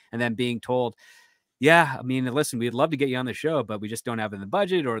emergency, and then being told, yeah, I mean, listen, we'd love to get you on the show, but we just don't have it in the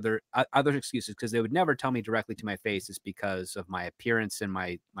budget, or there are other excuses, because they would never tell me directly to my face it's because of my appearance and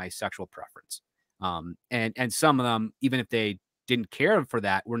my sexual preference. And some of them, even if they didn't care for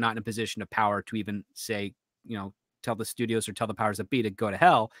that, were not in a position of power to even say, you know, tell the studios or tell the powers that be to go to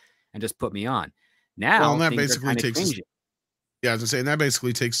hell and just put me on. Now, well, and that things basically takes us, changing. yeah, as I say, and that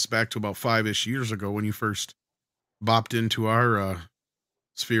basically takes us back to about 5-ish years ago when you first bopped into our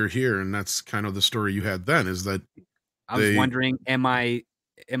sphere here, and that's kind of the story you had then. Is that I was wondering, am I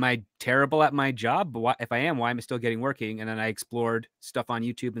terrible at my job? But if I am, why am I still getting working? And then I explored stuff on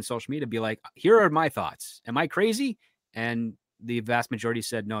YouTube and social media to be like, here are my thoughts. Am I crazy? And the vast majority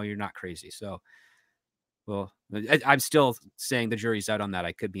said, no, you're not crazy. So, well, I'm still saying the jury's out on that.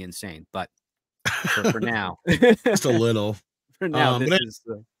 I could be insane, but for now, just a little. For now, this is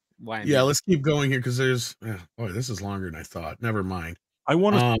why. Yeah, let's keep going here, because there's boy, this is longer than I thought. Never mind. I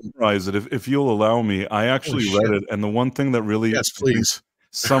want to summarize it if you'll allow me. I actually read it, and the one thing that really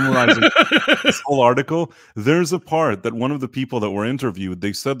summarizes this whole article, there's a part that one of the people that were interviewed,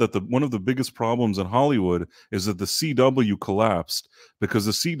 they said that one of the biggest problems in Hollywood is that the CW collapsed, because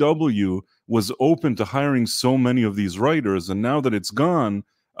the CW was open to hiring so many of these writers, and now that it's gone,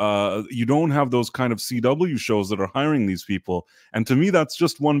 you don't have those kind of CW shows that are hiring these people. And to me, that's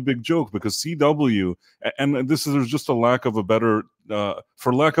just one big joke, because CW, and there's just a lack of a better,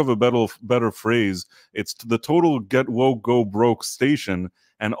 for lack of a better phrase, it's the total get woke, go broke station.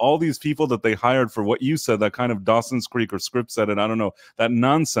 And all these people that they hired for what you said, that kind of Dawson's Creek or Script said it, I don't know, that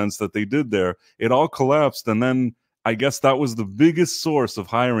nonsense that they did there, it all collapsed. And then I guess that was the biggest source of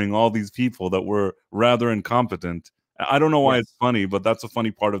hiring all these people that were rather incompetent. I don't know why it's funny, but that's a funny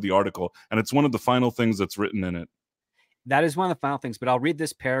part of the article. And it's one of the final things that's written in it. That is one of the final things, but I'll read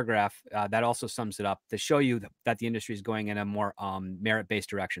this paragraph that also sums it up to show you that the industry is going in a more merit-based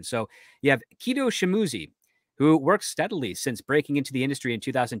direction. So you have Kido Shimuzi, who works steadily since breaking into the industry in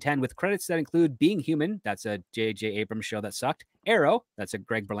 2010 with credits that include Being Human, that's a J.J. Abrams show that sucked, Arrow, that's a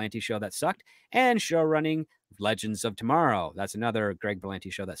Greg Berlanti show that sucked, and showrunning Legends of Tomorrow, that's another Greg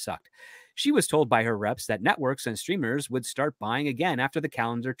Berlanti show that sucked. She was told by her reps that networks and streamers would start buying again after the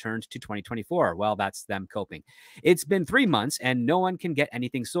calendar turned to 2024. Well, that's them coping. It's been 3 months and no one can get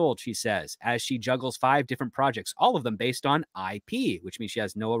anything sold, she says, as she juggles 5 different projects, all of them based on IP, which means she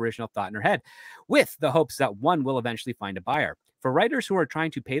has no original thought in her head, with the hopes that one will eventually find a buyer. For writers who are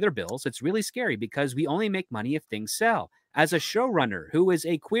trying to pay their bills, it's really scary because we only make money if things sell. As a showrunner who is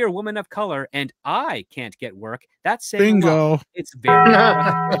a queer woman of color and I can't get work, that's saying bingo. It's very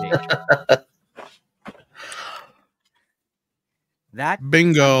frustrating.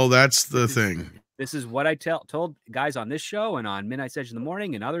 Bingo, that's the thing. This is what I told guys on this show and on Midnight Edge in the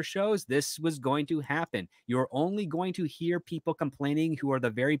Morning and other shows. This was going to happen. You're only going to hear people complaining who are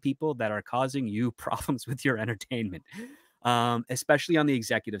the very people that are causing you problems with your entertainment, especially on the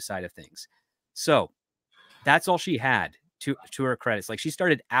executive side of things. So that's all she had to her credits. Like, she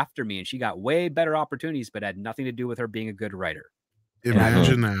started after me and she got way better opportunities, but had nothing to do with her being a good writer.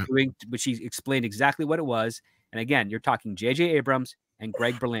 Imagine that. But she explained exactly what it was. And again, you're talking J.J. Abrams and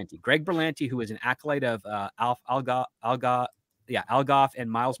Greg Berlanti. Greg Berlanti, who is an acolyte of Algoff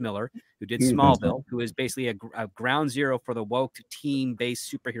and Miles Miller, who did Smallville, who is basically a ground zero for the woke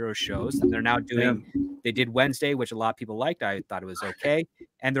team-based superhero shows. And they're now doing, they did Wednesday, which a lot of people liked. I thought it was okay.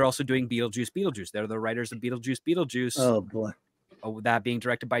 And they're also doing Beetlejuice. They're the writers of Beetlejuice. Oh, boy. That being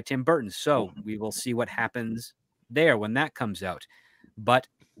directed by Tim Burton. So we will see what happens there when that comes out. But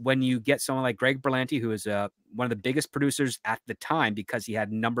when you get someone like Greg Berlanti, who is one of the biggest producers at the time because he had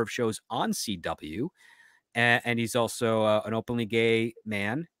a number of shows on CW, and he's also an openly gay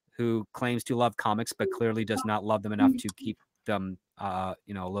man who claims to love comics but clearly does not love them enough to keep them, a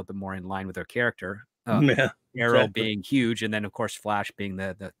little bit more in line with their character. Arrow being huge, and then of course Flash being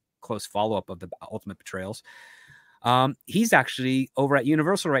the close follow-up of the Ultimate Betrayals. He's actually over at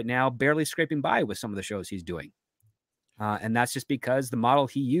Universal right now, barely scraping by with some of the shows he's doing. And that's just because the model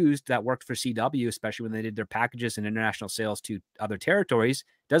he used that worked for CW, especially when they did their packages and international sales to other territories,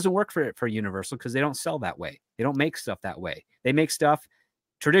 doesn't work for Universal because they don't sell that way. They don't make stuff that way. They make stuff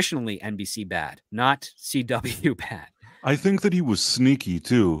traditionally NBC bad, not CW bad. I think that he was sneaky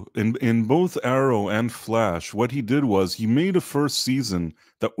too. In both Arrow and Flash, what he did was he made a first season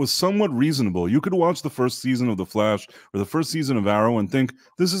that was somewhat reasonable. You could watch the first season of The Flash or the first season of Arrow and think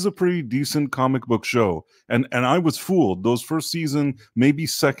this is a pretty decent comic book show. And I was fooled. Those first season, maybe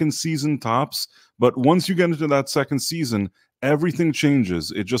second season tops, but once you get into that second season, everything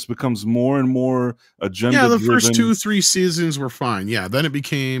changes. It just becomes more and more agenda. Yeah, the first 2-3 seasons were fine. Yeah, then it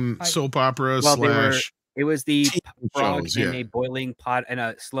became soap opera slash. It was the TV frog shows, in yeah. a boiling pot, in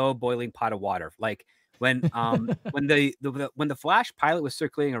a slow boiling pot of water. Like when when the Flash pilot was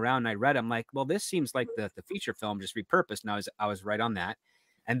circulating around and I read, I'm like, well, this seems like the feature film just repurposed. And I was right on that.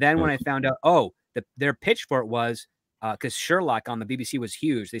 And then when I found out, their pitch for it was because Sherlock on the BBC was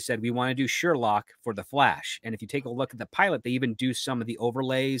huge. They said we want to do Sherlock for the Flash. And if you take a look at the pilot, they even do some of the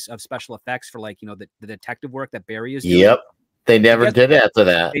overlays of special effects for like the detective work that Barry is doing. Yep. They never did it after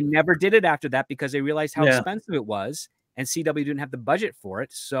that. They never did it after that because they realized how expensive it was, and CW didn't have the budget for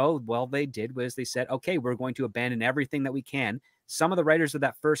it. So, they did was they said, okay, we're going to abandon everything that we can. Some of the writers of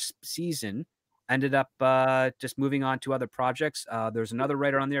that first season ended up just moving on to other projects. There's another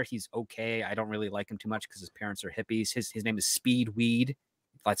writer on there. He's okay. I don't really like him too much because his parents are hippies. His name is Speed Weed.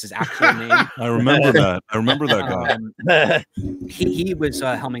 That's his actual name. I remember that. I remember that guy. He was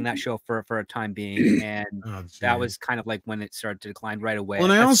helming that show for a time being, and that was kind of like when it started to decline right away.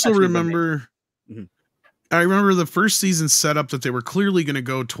 Well, and I also remember, I remember the first season set up that they were clearly going to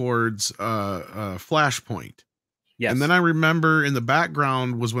go towards Flashpoint. Yes. And then I remember in the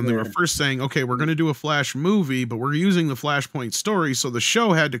background was when they were first saying, okay, we're going to do a Flash movie, but we're using the Flashpoint story. So the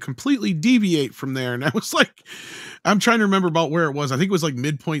show had to completely deviate from there. And I was like, I'm trying to remember about where it was. I think it was like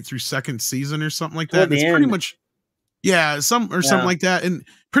midpoint through second season or something like that. And it's pretty much, something like that. And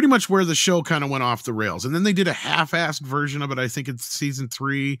pretty much where the show kind of went off the rails. And then they did a half-assed version of it. I think it's season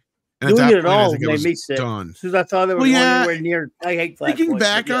 3. And doing at that it point, all I think it made was me sick. done. As soon as I thought they were going anywhere near, I hate Flashpoint. Thinking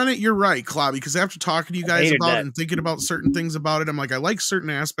back on it, you're right, Clobby, because after talking to you guys about it and thinking about certain things about it, I'm like, I like certain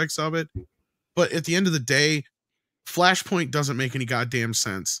aspects of it, but at the end of the day, Flashpoint doesn't make any goddamn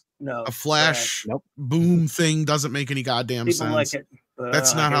sense. No. A Flash boom thing doesn't make any goddamn People sense. like it,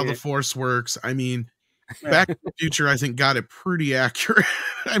 That's not how the Force works. I mean, Back to the Future, I think, got it pretty accurate.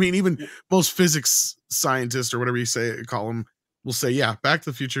 I mean, even most physics scientists or whatever you call them will say, yeah, Back to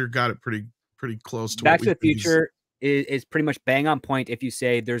the Future got it pretty close to Back to the Future is pretty much bang on point if you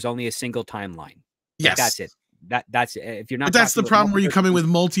say there's only a single timeline. Yes. That's it. That's it. If you're not, but that's the problem where you come in with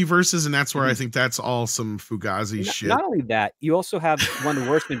multiverses, and that's where I think that's all some Fugazi shit. Not only that, you also have one of the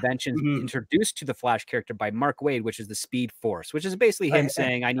worst inventions introduced to the Flash character by Mark Waid, which is the Speed Force, which is basically him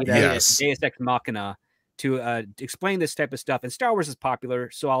saying, I need a Deus Ex Machina to explain this type of stuff. And Star Wars is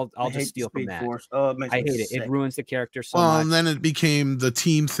popular, so I'll just steal from that. I hate it. It ruins the character so much. And then it became the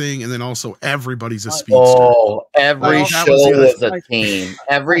team thing, and then also everybody's a speedster. Oh, every show was a team.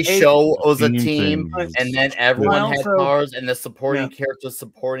 Every show was a team, and then everyone had powers, and the supporting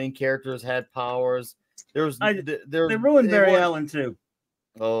characters had powers. They ruined Barry Allen too.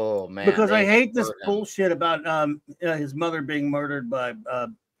 Oh man! Because I hate this bullshit about his mother being murdered by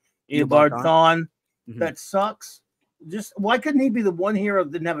Eobard Thawne. That sucks. Just why couldn't he be the one hero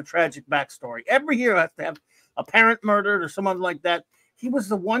that didn't have a tragic backstory? Every hero has to have a parent murdered or someone like that. He was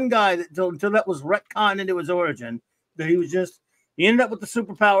the one guy that until that was retconned into his origin, that he ended up with the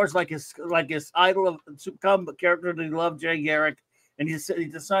superpowers like his idol of comic character that he loved, Jay Garrick, and he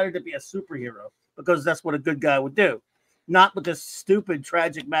decided to be a superhero because that's what a good guy would do, not with this stupid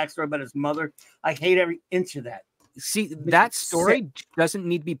tragic backstory about his mother. I hate every inch of that. See, that story doesn't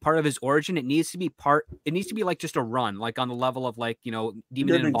need to be part of his origin. It needs to be like just a run, like on the level of like, Demon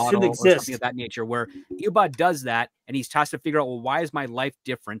in a Bottle or something of that nature, where Eobard does that and he's tasked to figure out, well, why is my life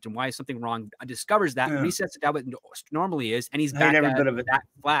different and why is something wrong? Discovers that, resets it down what it normally is, and he's back at that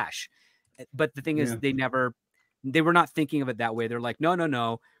Flash. But the thing is, they were not thinking of it that way. They're like,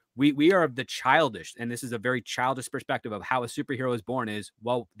 no. We are the childish, and this is a very childish perspective of how a superhero is born is,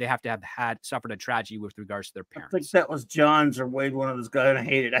 well, they have to have suffered a tragedy with regards to their parents. I think that was John's or Wade, one of those guys, and I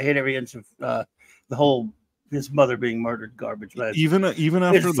hate it. I hate every inch of the whole his mother being murdered garbage. Even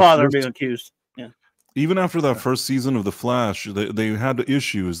after his father being accused. Yeah. Even after that first season of The Flash, they had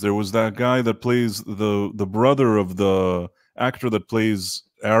issues. There was that guy that plays the brother of the actor that plays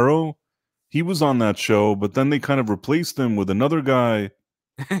Arrow. He was on that show, but then they kind of replaced him with another guy.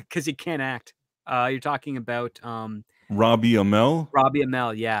 Because he can't act. You're talking about Robbie Amell. Robbie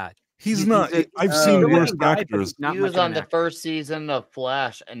Amell, yeah. He's not. I've seen worse actors. He was on the first season of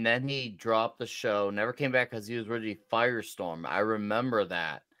Flash, and then he dropped the show. Never came back because he was ready to Firestorm. I remember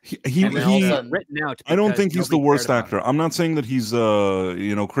that. And then all of a he sudden written out. I don't because think he's the nobody worst cared about actor. I'm not saying that he's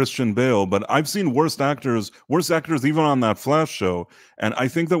Christian Bale, but I've seen worst actors even on that Flash show. And I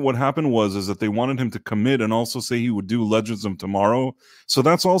think that what happened is that they wanted him to commit and also say he would do Legends of Tomorrow. So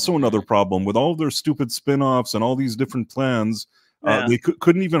that's also another problem with all their stupid spin-offs and all these different plans. Yeah. They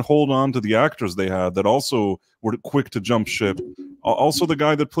couldn't even hold on to the actors they had that also were quick to jump ship. Also, the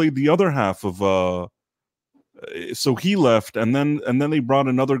guy that played the other half of so he left, and then they brought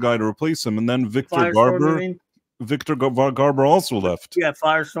another guy to replace him, and then Victor Garber also left. Yeah,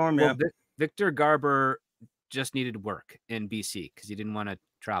 Firestorm. Yeah. Well, Victor Garber just needed work in BC because he didn't want to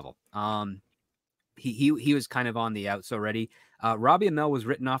travel. He was kind of on the outs already. Robbie Amell was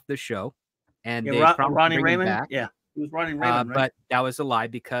written off the show, and they promised Ronnie to bring him Raymond. back. Yeah, he was Ronnie Raymond, right? But that was a lie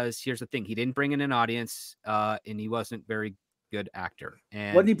because here's the thing: he didn't bring in an audience, and he wasn't very good actor.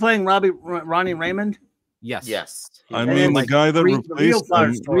 And wasn't he playing Ronnie Raymond? Yes. Yes. I mean, the guy that replaced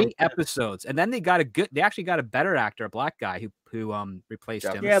him. 3 episodes, and then they actually got a better actor, a black guy who replaced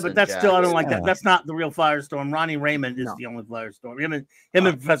him. Yeah, but that's still, I don't like that. That's not the real Firestorm. Ronnie Raymond is the only Firestorm. Him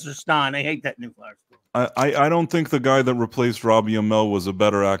and Professor Stein. I hate that new Firestorm. I don't think the guy that replaced Robbie Amell was a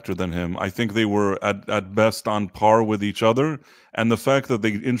better actor than him. I think they were at best on par with each other. And the fact that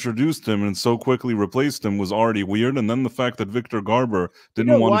they introduced him and so quickly replaced him was already weird. And then the fact that Victor Garber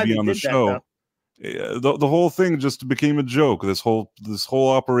didn't want to be on the show. The whole thing just became a joke. This whole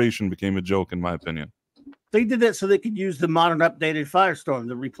operation became a joke, in my opinion. They did that so they could use the modern, updated Firestorm,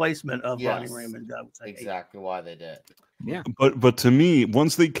 the replacement of Ronnie Raymond. Exactly why they did. Yeah, but to me,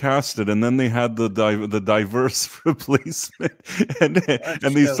 once they cast it and then they had the diverse replacement, and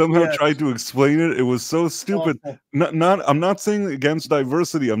they somehow tried to explain it, it was so stupid. I'm not saying against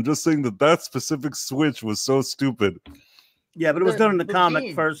diversity. I'm just saying that specific switch was so stupid. Yeah, but it was done in the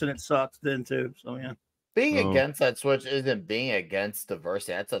comic first, and it sucks then too. So yeah, being against that switch isn't being against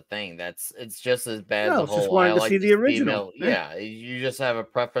diversity. That's a thing. It's just as bad as the whole. Just wanting to see the original. Yeah, you just have a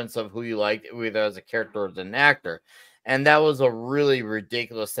preference of who you like, either as a character or as an actor, and that was a really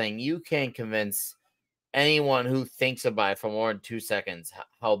ridiculous thing. You can't convince anyone who thinks about it for more than 2 seconds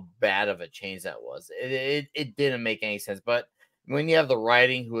how bad of a change that was. It didn't make any sense, but. When you have the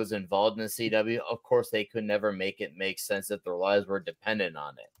writing who was involved in the CW, of course, they could never make it make sense if their lives were dependent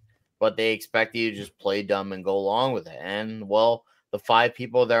on it. But they expect you to just play dumb and go along with it. And, well, the 5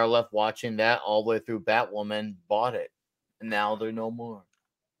 people that are left watching that all the way through Batwoman bought it. And now they're no more.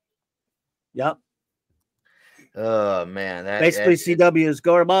 Yep. Oh, man. Basically, CW is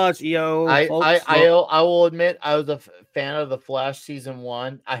garbage, yo. I will admit, I was a fan of The Flash season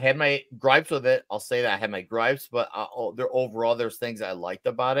 1. I had my gripes with it. I'll say that I had my gripes, but overall, there's things I liked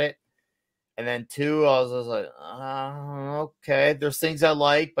about it. And then 2, I was just like, okay, there's things I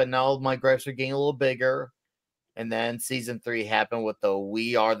like, but now my gripes are getting a little bigger. And then season 3 happened with the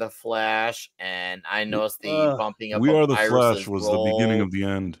We Are the Flash, and I noticed the bumping up. We Are the Flash was the beginning of the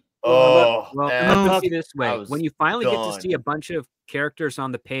end. Oh, well, see this way: when you finally get to see a bunch of characters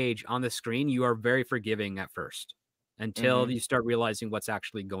on the page on the screen, you are very forgiving at first until you start realizing what's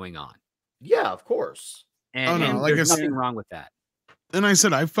actually going on. Yeah, of course. And there's nothing wrong with that. And I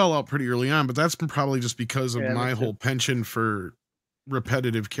said I fell out pretty early on, but that's probably just because of my whole penchant for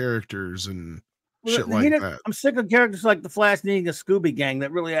repetitive characters and shit like that. I'm sick of characters like the Flash needing a Scooby gang.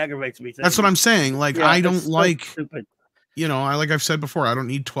 That really aggravates me. That's what I'm saying. Like, I don't like. Stupid. Like I've said before, I don't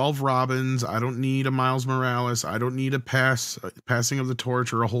need 12 Robins. I don't need a Miles Morales. I don't need a passing of the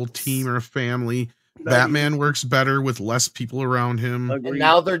torch or a whole team or a family. Batman works better with less people around him. And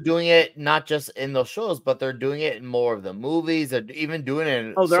now they're doing it not just in those shows, but they're doing it in more of the movies. They're even doing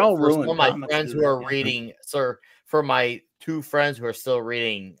it. They're all ruined. Some of my friends who are reading, for my 2 friends who are still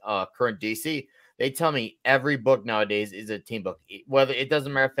reading current DC, they tell me every book nowadays is a team book. Whether it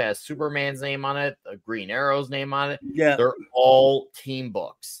doesn't matter if it has Superman's name on it, a Green Arrow's name on it. Yeah, they're all team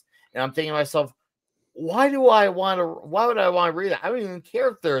books. And I'm thinking to myself, why would I want to read it? I don't even care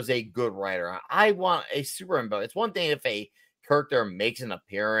if there's a good writer. I want a Superman book. It's one thing if a character makes an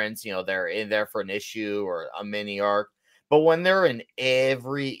appearance, they're in there for an issue or a mini arc. But when they're in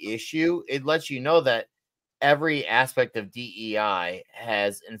every issue, it lets you know that every aspect of DEI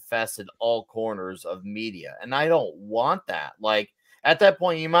has infested all corners of media. And I don't want that. Like, at that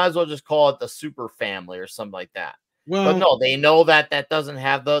point, you might as well just call it the super family or something like that. Well, but no, they know that doesn't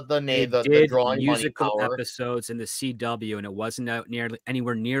have the name, the drawing musical money power. Episodes in the CW, and it wasn't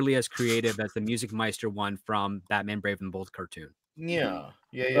anywhere nearly as creative as the Music Meister one from Batman Brave and the Bold cartoon. Yeah.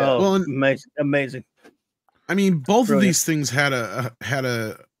 Oh, well, amazing. I mean, both of these things had a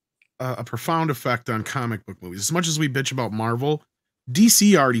profound effect on comic book movies. As much as we bitch about Marvel,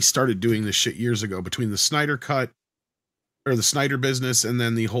 DC already started doing this shit years ago between the Snyder Cut or the Snyder business, and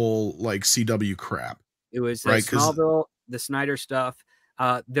then the whole like CW crap. It was Right, 'cause- Smallville, the Snyder stuff.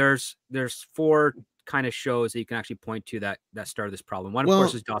 There's 4 kind of shows that you can actually point to that started this problem. One, of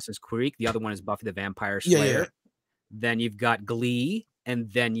course, Well- is Dawson's Creek. The other one is Buffy the Vampire Yeah, Slayer. yeah. Then you've got Glee,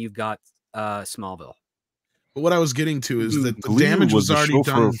 and then you've got Smallville. But what I was getting to is that the Glee damage was a already show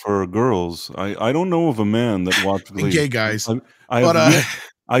done. for girls. I don't know of a man that watched Glee. Gay guys. I've But, yet,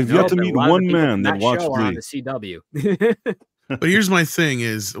 I've No, yet to but a meet lot of the one people man from that watched show are on Glee. the CW. But here's my thing: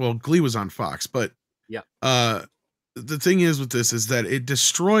 is well, Glee was on Fox, but Yeah. The thing is with this is that it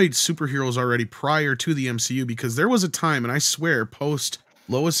destroyed superheroes already prior to the MCU, because there was a time, and I swear, post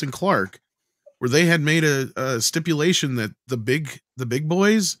Lois and Clark, where they had made a stipulation that the big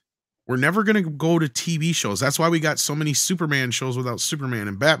boys were never going to go to TV shows. That's why we got so many Superman shows without Superman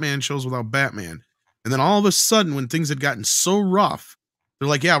and Batman shows without Batman. And then all of a sudden, when things had gotten so rough, they're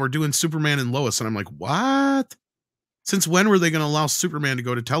like, yeah, we're doing Superman and Lois. And I'm like, what? Since when were they going to allow Superman to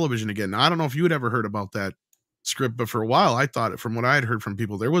go to television again? Now, I don't know if you had ever heard about that script, but for a while, I thought, from what I had heard from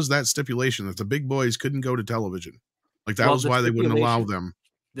people, there was that stipulation that the big boys couldn't go to television. Like, that was why they wouldn't allow them.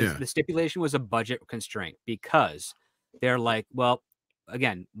 The stipulation was a budget constraint, because they're like, well,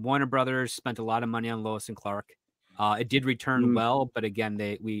 again, Warner Brothers spent a lot of money on Lois and Clark. It did return well, but again,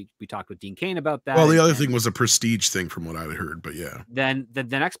 we talked with Dean Cain about that. Well, the other thing was a prestige thing from what I had heard, but yeah. Then the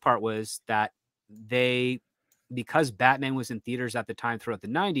next part was that because Batman was in theaters at the time throughout the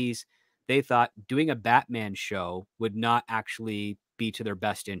 90s, they thought doing a Batman show would not actually be to their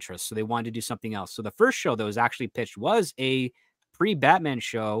best interest. So they wanted to do something else. So the first show that was actually pitched was a pre-Batman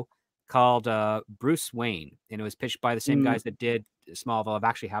show called Bruce Wayne, and it was pitched by the same guys that did Smallville. I've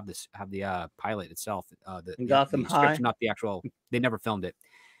actually have the pilot itself. Gotham High. Not the actual. They never filmed it.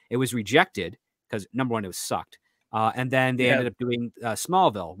 It was rejected because, number one, it was sucked. And then they ended up doing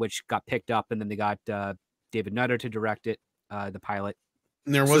Smallville, which got picked up, and then they got David Nutter to direct it, the pilot.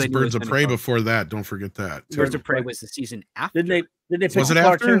 And there was Birds of Prey before that. Don't forget that. Birds of Prey was the season after. Did they pitch Was it a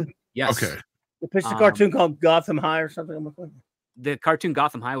cartoon? after? Yes. Okay. They pitched a cartoon called Gotham High or something. The cartoon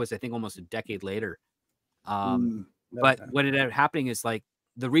Gotham High was, I think, almost a decade later. But what ended up happening is, like,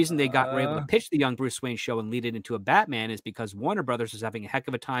 the reason they were able to pitch the young Bruce Wayne show and lead it into a Batman is because Warner Brothers was having a heck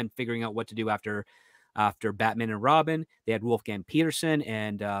of a time figuring out what to do after Batman and Robin. They had Wolfgang Peterson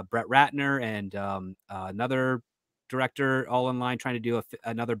and Brett Ratner and another director all in line trying to do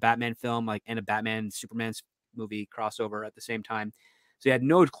another Batman film, like, and a Batman Superman movie crossover at the same time. So they had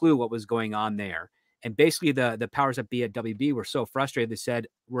no clue what was going on there. And basically the powers that be at WB were so frustrated. They said,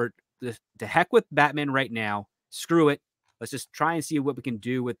 we're the heck with Batman right now. Screw it. Let's just try and see what we can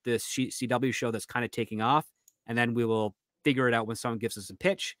do with this CW show that's kind of taking off. And then we will figure it out when someone gives us a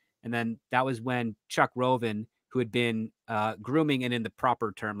pitch. And then that was when Chuck Roven, who had been grooming and in the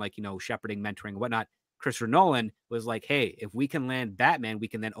proper term, like, shepherding, mentoring, and whatnot, Christopher Nolan was like, hey, if we can land Batman, we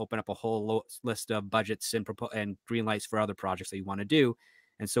can then open up a whole list of budgets and green lights for other projects that you want to do.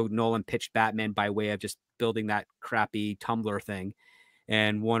 And so Nolan pitched Batman by way of just building that crappy Tumblr thing.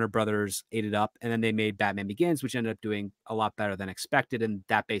 And Warner Brothers ate it up. And then they made Batman Begins, which ended up doing a lot better than expected. And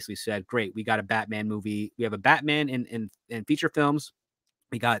that basically said, great, we got a Batman movie. We have a Batman in feature films.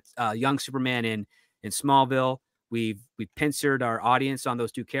 We got young Superman in Smallville. We've pincered our audience on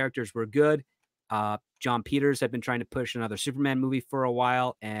those two characters. We're good. John Peters had been trying to push another Superman movie for a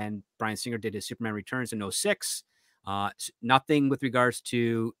while, and Bryan Singer did his Superman Returns in 2006. Nothing with regards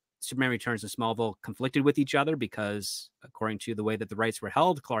to Superman Returns and Smallville conflicted with each other, because according to the way that the rights were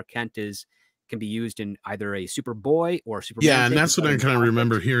held, Clark Kent can be used in either a Superboy or Superman. Yeah, and that's what I kind of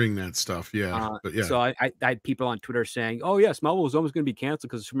remember hearing that stuff. Yeah, but yeah. So I had people on Twitter saying, "Oh yeah, Smallville was almost going to be canceled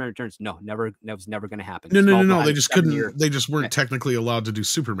because Superman Returns." No, that was never going to happen. No. They just couldn't. They just weren't technically allowed to do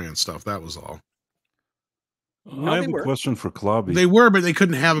Superman stuff. That was all. No, I have a question for Klobby. They were, but they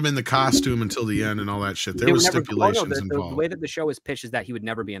couldn't have him in the costume until the end and all that shit. There was stipulations involved. The way that the show was pitched is that he would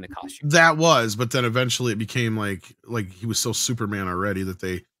never be in the costume. That was, but then eventually it became like he was so Superman already that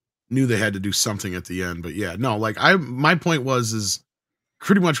they knew they had to do something at the end. But yeah, no, my point is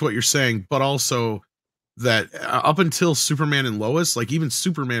pretty much what you're saying, but also that up until Superman and Lois, like, even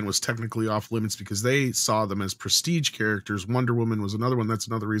Superman was technically off limits because they saw them as prestige characters. Wonder Woman was another one. That's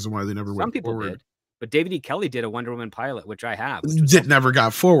another reason why they never went forward. Did. But David E. Kelly did a Wonder Woman pilot, which I have. It never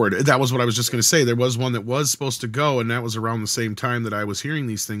got forward. That was what I was just going to say. There was one that was supposed to go, and that was around the same time that I was hearing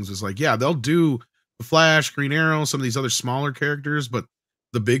these things. Was like, yeah, they'll do the Flash, Green Arrow, some of these other smaller characters, but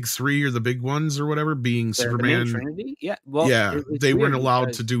the big three or the big ones or whatever, being Superman, Trinity, yeah, well, yeah, they weren't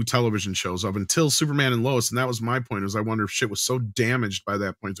allowed to do television shows up until Superman and Lois, and that was my point. Was I wonder if shit was so damaged by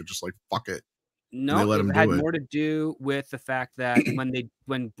that point they're just like, fuck it. No, it had more to do with the fact that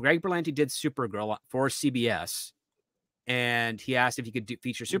when Greg Berlanti did Supergirl for CBS, and he asked if he could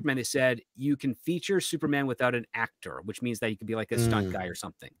feature Superman. They said you can feature Superman without an actor, which means that he could be like a stunt guy or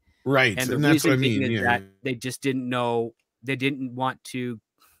something. Right. And the that's what I reason being mean. is that they just didn't know, they didn't want to.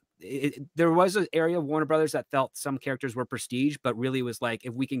 There was an area of Warner Brothers that felt some characters were prestige, but really was like,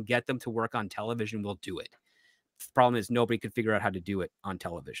 if we can get them to work on television, we'll do it. The problem is nobody could figure out how to do it on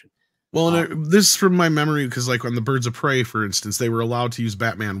television. Well, and this is from my memory, because like on the Birds of Prey, for instance, they were allowed to use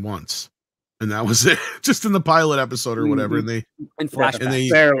Batman once, and that was it, just in the pilot episode or whatever. And they in flashbacks, and they,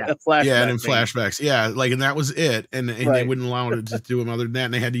 flashback, and in flashbacks, like, and that was it. And they wouldn't allow it to do them other than that.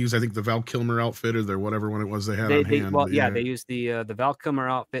 And they had to use, I think, the Val Kilmer outfit or whatever one it was they had on hand. Well, they used the Val Kilmer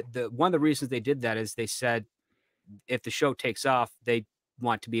outfit. One of the reasons they did that is they said if the show takes off, they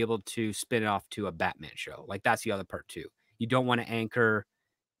want to be able to spin it off to a Batman show. Like, that's the other part too. You don't want to anchor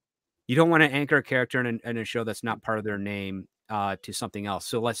a character in a show that's not part of their name to something else.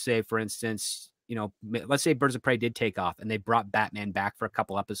 So let's say, for instance, let's say Birds of Prey did take off and they brought Batman back for a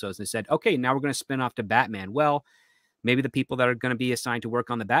couple episodes and they said, okay, now we're going to spin off to Batman. Well, maybe the people that are going to be assigned to work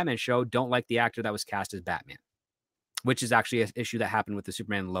on the Batman show don't like the actor that was cast as Batman, which is actually an issue that happened with the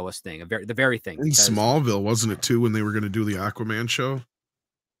Superman and Lois thing, the very thing. In Smallville, wasn't it too, when they were going to do the Aquaman show?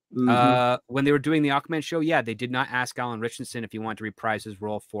 When they were doing the Aquaman show, they did not ask Alan Richardson if he wanted to reprise his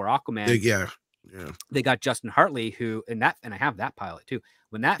role for Aquaman. They got Justin Hartley, who and I have that pilot too.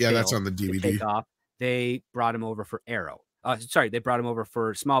 When that that's on the DVD. Take off, they brought him over for Arrow. They brought him over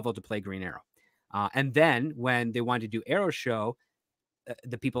for Smallville to play Green Arrow. And then when they wanted to do Arrow show,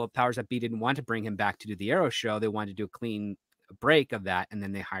 the people of Powers That Be didn't want to bring him back to do the Arrow show. They wanted to do a clean break of that, and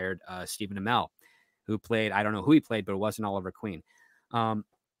then they hired Stephen Amell, who played, I don't know who he played, but it wasn't Oliver Queen.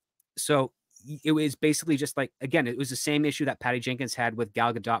 So it was basically just like, again, it was the same issue that Patty Jenkins had with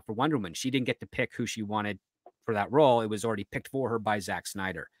Gal Gadot for Wonder Woman. She didn't get to pick who she wanted for that role. It was already picked for her by Zack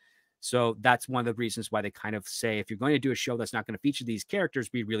Snyder. So that's one of the reasons why they kind of say, if you're going to do a show that's not going to feature these characters,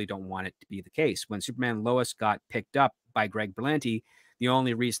 we really don't want it to be the case. When Superman and Lois got picked up by Greg Berlanti, the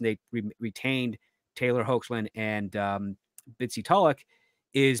only reason they retained Taylor Hoechlin and Bitsy Tulloch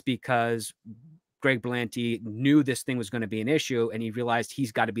is because Greg Berlanti knew this thing was going to be an issue, and he realized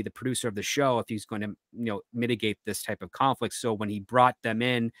he's got to be the producer of the show if he's going to, mitigate this type of conflict. So when he brought them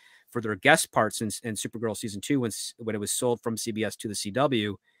in for their guest parts in Supergirl season 2, when it was sold from CBS to the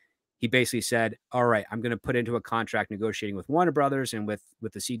CW, he basically said, all right, I'm going to put into a contract negotiating with Warner Brothers and with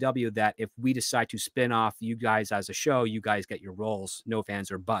the CW that if we decide to spin off you guys as a show, you guys get your roles, no fans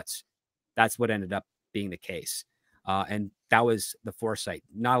or buts. That's what ended up being the case. And that was the foresight.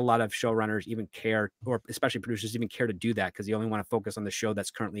 Not a lot of showrunners even care, or especially producers even care to do that, because they only want to focus on the show that's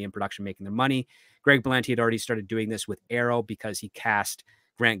currently in production, making their money. Greg Berlanti had already started doing this with Arrow because he cast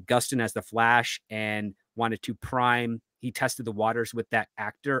Grant Gustin as the Flash and wanted to prime. He tested the waters with that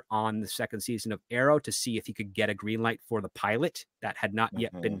actor on the second season of Arrow to see if he could get a green light for the pilot that had not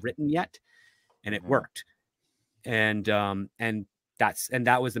yet been written yet. And it worked. And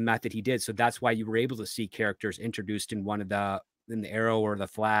that was the method he did. So that's why you were able to see characters introduced in in the Arrow or the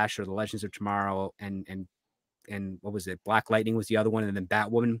Flash or the Legends of Tomorrow and what was it? Black Lightning was the other one, and then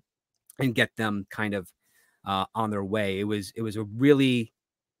Batwoman, and get them kind of on their way. It was a really,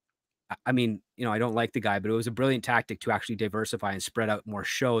 I mean, I don't like the guy, but it was a brilliant tactic to actually diversify and spread out more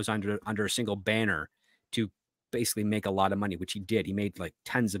shows under a single banner to basically make a lot of money, which he did. He made like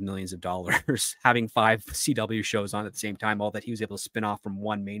tens of millions of dollars having 5 CW shows on at the same time, all that he was able to spin off from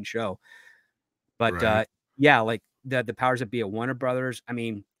one main show. But like the powers that be at Warner Brothers, I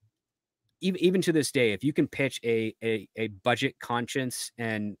mean, even to this day, if you can pitch a budget conscious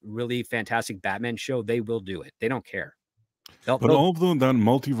and really fantastic Batman show, they will do it. They don't care. But although that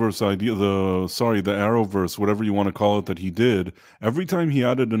multiverse idea, the Arrowverse, whatever you want to call it, that he did, every time he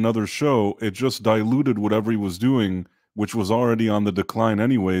added another show, it just diluted whatever he was doing, which was already on the decline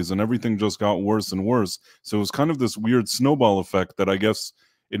anyways, and everything just got worse and worse. So it was kind of this weird snowball effect that I guess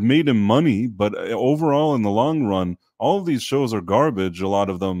it made him money, but overall, in the long run, all of these shows are garbage, a lot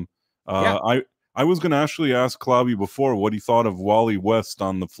of them. I was going to actually ask Clobby before what he thought of Wally West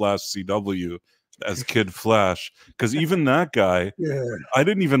on the Flash CW as Kid Flash, because even that guy, I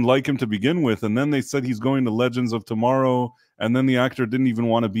didn't even like him to begin with, and then they said he's going to Legends of Tomorrow, and then the actor didn't even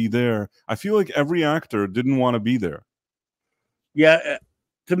want to be there. I feel like every actor didn't want to be there.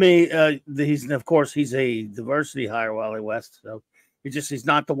 To me, he's a diversity hire, Wally West, so he's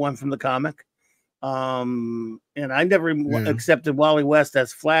not the one from the comic. And I never accepted Wally West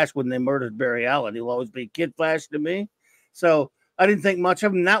as Flash when they murdered Barry Allen. He'll always be Kid Flash to me. So I didn't think much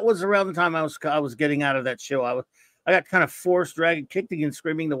of him. That was around the time I was getting out of that show. I got kind of forced, dragged, kicking and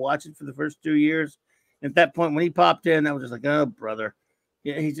screaming to watch it for the first 2 years. And at that point, when he popped in, I was just like, oh, brother.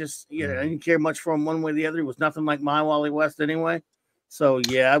 Yeah, he just I didn't care much for him one way or the other. He was nothing like my Wally West anyway. So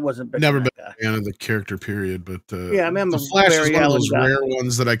yeah, I wasn't big Never on been that guy. a fan of the character period, but Yeah, I mean, I'm the a Flash is Barry one of Allen those guy. rare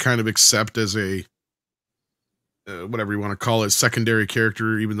ones that I kind of accept as a whatever you want to call it, secondary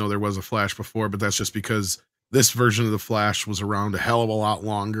character, even though there was a Flash before. But that's just because this version of the Flash was around a hell of a lot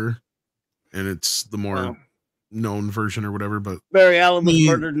longer, and it's the more known version or whatever. But Barry Allen was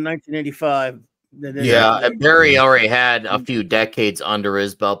murdered in 1985. Yeah, and Barry already had a few decades under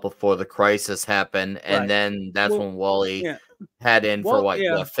his belt before the crisis happened, and then that's when Wally had in for what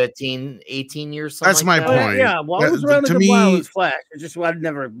 15, 18 years. That's my that. point. Yeah, Wally was around a good while as Flash. It's just I'd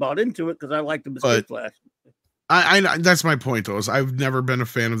never bought into it because I liked him as Kid Flash. I that's my point though, is I've never been a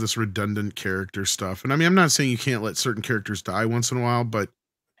fan of this redundant character stuff. And I mean, I'm not saying you can't let certain characters die once in a while, but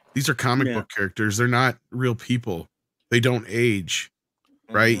these are comic book characters. They're not real people. They don't age.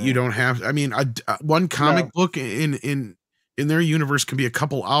 Right? You don't have. I mean, one comic book in their universe can be a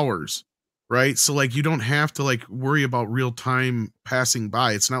couple hours, right? So like, you don't have to like worry about real time passing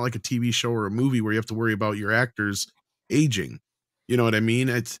by. It's not like a TV show or a movie where you have to worry about your actors aging. You know what I mean?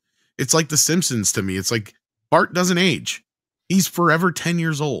 It's like The Simpsons to me. It's like Bart doesn't age. He's forever 10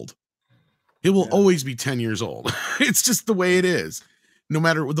 years old. He will always be 10 years old. It's just the way it is. No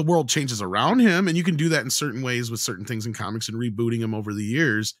matter what, the world changes around him, and you can do that in certain ways with certain things in comics and rebooting them over the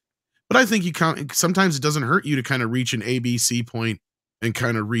years. But I think sometimes it doesn't hurt you to kind of reach an ABC point and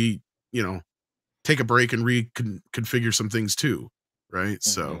kind of take a break and reconfigure some things too. Right.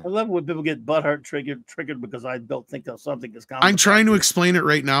 So I love when people get butthurt triggered because I don't think that something is comic. I'm trying to explain it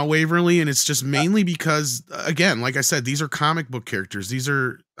right now, Waverly, and it's just mainly because, again, like I said, these are comic book characters. These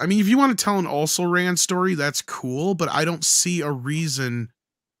are, I mean, if you want to tell an Also Ran story, that's cool, but I don't see a reason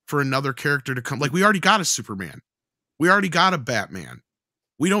for another character to come. Like, we already got a Superman. We already got a Batman.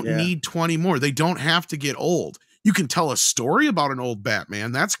 We don't need 20 more. They don't have to get old. You can tell a story about an old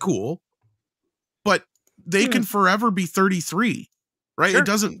Batman. That's cool. But they can forever be 33. Right? Sure. It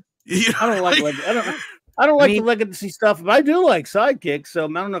doesn't. I don't like. I don't like the legacy stuff, but I do like sidekicks. So I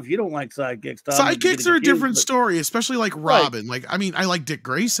don't know if you don't like sidekicks. Tom, sidekicks are a different story, especially like Robin. Like, I mean, I like Dick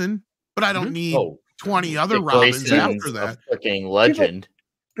Grayson, but I don't need 20 other Dick Robins Grayson's after that. A fucking legend.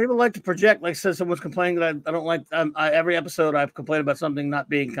 People like to project. Like I said, someone's complaining that I don't like. Every episode I've complained about something not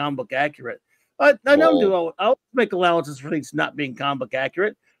being comic book accurate. I don't do. I'll make allowances for things not being comic book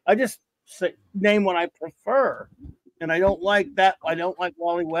accurate. I just name what I prefer. And I don't like that. I don't like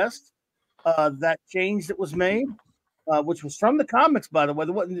Wally West. That change that was made, which was from the comics, by the way.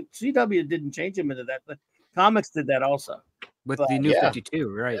 The CW didn't change him into that. The comics did that also. With the new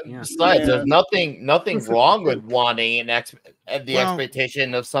 52, right? Yeah. Besides, there's nothing wrong with wanting the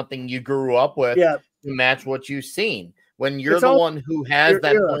expectation of something you grew up with to match what you've seen. When you're the one who has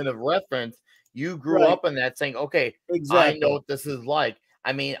that point of reference, you grew up in that saying, okay, I know what this is like.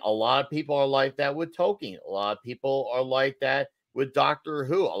 I mean, a lot of people are like that with Tolkien. A lot of people are like that with Doctor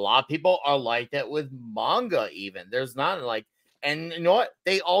Who. A lot of people are like that with manga even. There's not like, and you know what?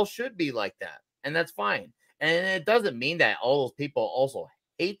 They all should be like that. And that's fine. And it doesn't mean that all those people also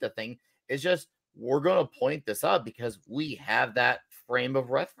hate the thing. It's just, we're going to point this out because we have that frame of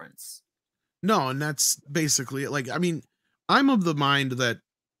reference. No, and that's basically it. Like, I mean, I'm of the mind that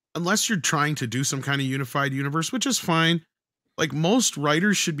unless you're trying to do some kind of unified universe, which is fine, like most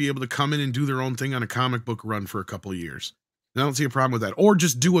writers should be able to come in and do their own thing on a comic book run for a couple of years. And I don't see a problem with that. Or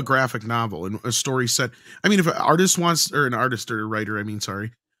just do a graphic novel and a story set. I mean, if an artist wants, or an artist or a writer,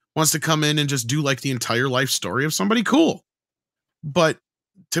 wants to come in and just do like the entire life story of somebody, cool. But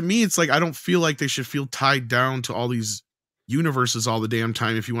to me, it's like, I don't feel like they should feel tied down to all these universes all the damn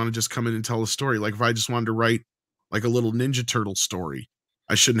time if you want to just come in and tell a story. Like if I just wanted to write like a little Ninja Turtle story,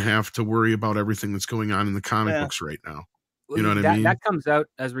 I shouldn't have to worry about everything that's going on in the comic books right now. You know what I mean? That comes out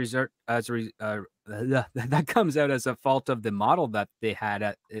as that comes out as a fault of the model that they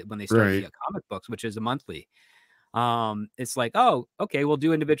had when they started the comic books, which is a monthly. It's like, oh, okay, we'll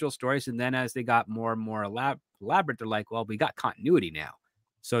do individual stories, and then as they got more and more elaborate, they're like, well, we got continuity now,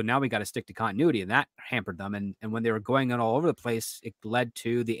 so now we got to stick to continuity, and that hampered them. And when they were going on all over the place, it led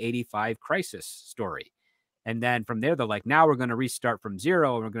to the 85 Crisis story. And then from there, they're like, now we're going to restart from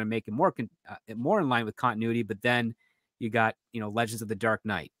zero, and we're going to make it more in line with continuity. But then you got, Legends of the Dark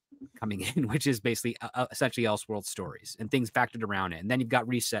Knight coming in, which is basically essentially Elseworld stories and things factored around it. And then you've got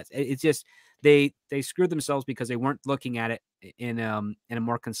resets. It's just they screwed themselves because they weren't looking at it in a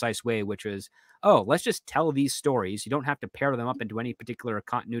more concise way, which is, oh, let's just tell these stories. You don't have to pair them up into any particular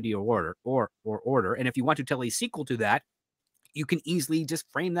continuity or order. And if you want to tell a sequel to that, you can easily just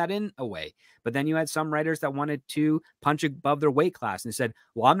frame that in a way. But then you had some writers that wanted to punch above their weight class and said,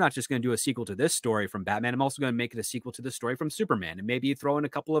 well, I'm not just going to do a sequel to this story from Batman. I'm also going to make it a sequel to the story from Superman, and maybe throw in a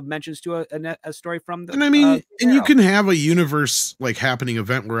couple of mentions to a story from the. And I mean, and you can have a universe like happening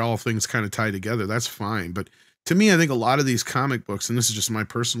event where all things kind of tie together. That's fine. But to me, I think a lot of these comic books, and this is just my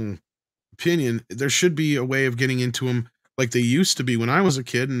personal opinion, there should be a way of getting into them like they used to be when I was a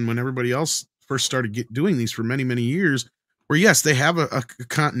kid and when everybody else first started doing these for many, many years, where yes, they have a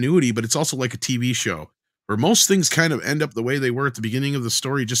continuity, but it's also like a TV show where most things kind of end up the way they were at the beginning of the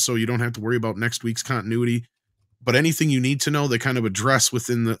story, just so you don't have to worry about next week's continuity. But anything you need to know, they kind of address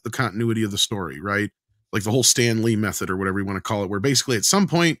within the continuity of the story, right? Like the whole Stan Lee method or whatever you want to call it, where basically at some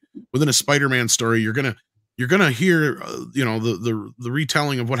point within a Spider-Man story, you're gonna hear the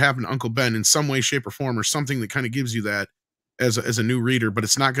retelling of what happened to Uncle Ben in some way, shape, or form, or something that kind of gives you that as a new reader, but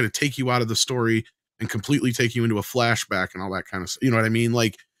it's not going to take you out of the story and completely take you into a flashback and all that kind of stuff. You know what I mean?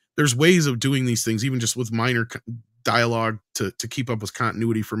 Like there's ways of doing these things, even just with minor dialogue to keep up with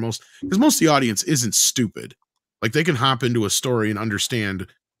continuity for most, because most of the audience isn't stupid. Like they can hop into a story and understand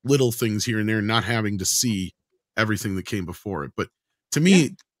little things here and there, not having to see everything that came before it. But to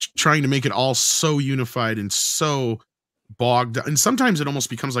me, trying to make it all so unified and so bogged down, and sometimes it almost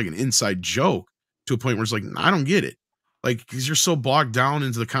becomes like an inside joke to a point where it's like, I don't get it. Like, because you're so bogged down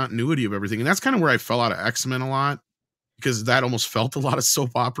into the continuity of everything. And that's kind of where I fell out of X-Men a lot, because that almost felt a lot of soap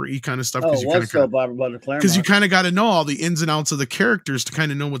opera-y kind of stuff. Oh, what's soap opera about the Claremont? Because you kind of got to know all the ins and outs of the characters to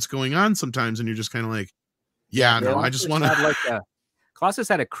kind of know what's going on sometimes. And you're just kind of like, I just want to. Colossus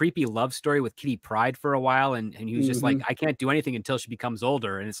had a creepy love story with Kitty Pryde for a while, and he was just like, I can't do anything until she becomes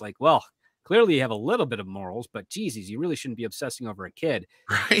older. And it's like, well, clearly you have a little bit of morals, but Jesus, you really shouldn't be obsessing over a kid.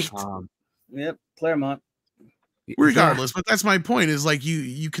 Right. Yep. Claremont. Regardless, but that's my point, is like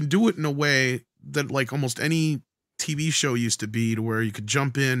you can do it in a way that like almost any TV show used to be, to where you could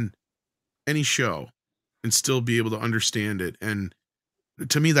jump in any show and still be able to understand it. And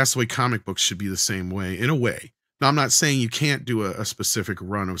to me, that's the way comic books should be, the same way, in a way. Now, I'm not saying you can't do a specific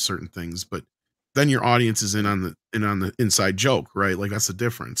run of certain things, but then your audience is in on the inside joke, right? Like that's the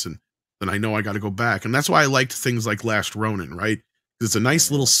difference. And then I know I got to go back. And that's why I liked things like Last Ronin, right? It's a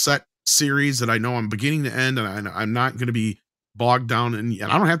nice little set series that I know I'm beginning to end, and I'm not going to be bogged down, and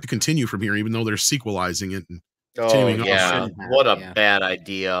I don't have to continue from here, even though they're sequelizing it. And what a bad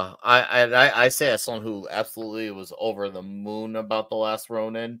idea. I say, as someone who absolutely was over the moon about The Last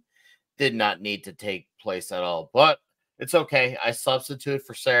Ronin, did not need to take place at all, but it's okay. I substitute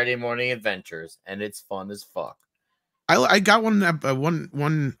for Saturday Morning Adventures, and it's fun as fuck. I got one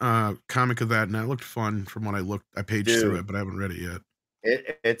comic of that, and that looked fun from what I looked. I paged through it, but I haven't read it yet.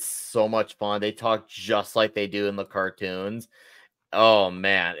 It's so much fun. They talk just like they do in the cartoons. Oh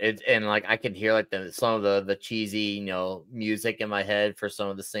man, and like I can hear like some of the cheesy music in my head for some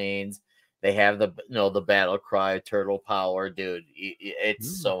of the scenes. They have the battle cry, turtle power, dude.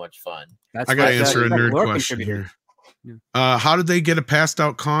 It's so much fun. I gotta answer a nerd question here. How did they get a passed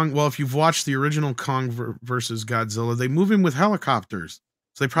out Kong? Well, if you've watched the original Kong versus Godzilla, they move him with helicopters,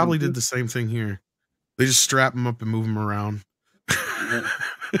 so they probably did the same thing here. They just strap him up and move him around.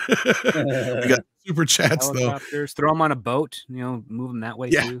 We got super chats though. Throw him on a boat, move him that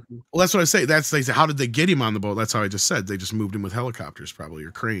way too. Well, that's what I say. They say, how did they get him on the boat? That's how I just said. They just moved him with helicopters, probably,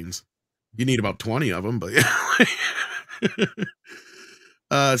 or cranes. You need about 20 of them, but yeah.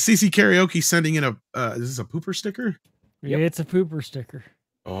 CC Karaoke sending in is this a pooper sticker? Yeah, it's a pooper sticker.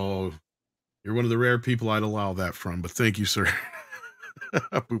 Oh, you're one of the rare people I'd allow that from, but thank you, sir.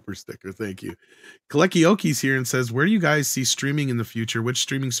 A pooper sticker, thank you. Kalekioki's here and says, where do you guys see streaming in the future? Which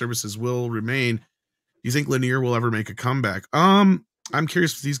streaming services will remain? Do you think linear will ever make a comeback? I'm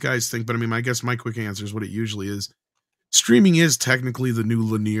curious what these guys think, but I mean, I guess my quick answer is what it usually is. Streaming is technically the new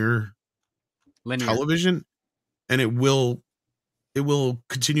linear television, and it will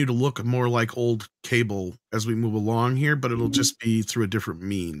continue to look more like old cable as we move along here, but it'll just be through a different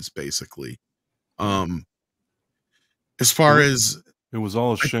means, basically. As far as it was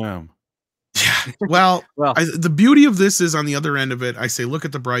all a sham. Yeah. Well, the beauty of this is, on the other end of it, I say, look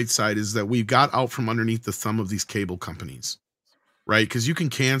at the bright side, is that we got out from underneath the thumb of these cable companies, right? Because you can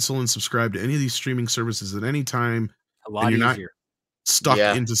cancel and subscribe to any of these streaming services at any time. A lot easier. Not stuck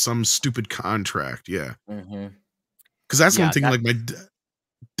into some stupid contract. Yeah. Mm-hmm. Because that's one thing, like my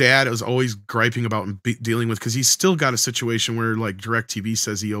dad was always griping about and dealing with, because he's still got a situation where like DirecTV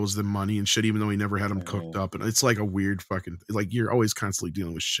says he owes them money and shit, even though he never had them cooked up. And it's like a weird fucking, like, you're always constantly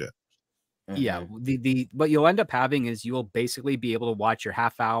dealing with shit. Yeah. What you'll end up having is you'll basically be able to watch your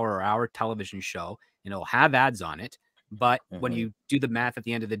half-hour or hour television show, and it'll have ads on it. But when you do the math at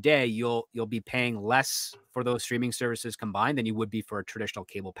the end of the day, you'll be paying less for those streaming services combined than you would be for a traditional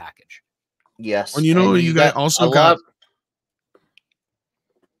cable package. Yes. And you know, you guys also got.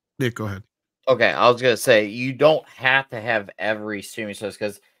 Nick, go ahead. Okay, I was gonna say you don't have to have every streaming service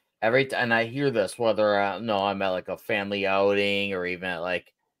because and I hear this whether no, I'm at like a family outing or even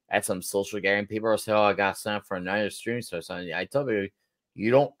at some social gathering, people are saying, "Oh, I got to sign up for another streaming service." And I tell you, you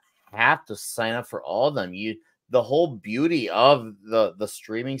don't have to sign up for all of them. The whole beauty of the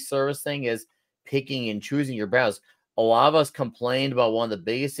streaming service thing is picking and choosing your battles. A lot of us complained about one of the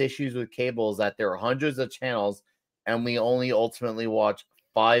biggest issues with cable is that there are hundreds of channels and we only ultimately watch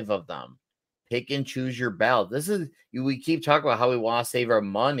 5 of them. Pick and choose your battle. We keep talking about how we want to save our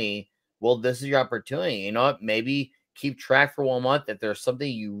money. Well, this is your opportunity. You know what? Maybe keep track for 1 month. If there's something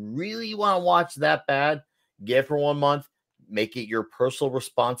you really want to watch that bad, get it for 1 month. Make it your personal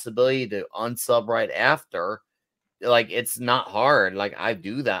responsibility to unsub right after. It's not hard. I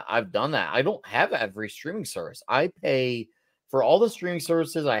do that. I've done that. I don't have every streaming service. I pay for all the streaming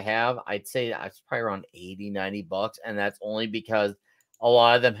services I have. I'd say that's probably around $80-$90, and that's only because a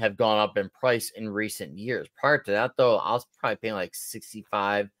lot of them have gone up in price in recent years. Prior to that, though, I was probably paying like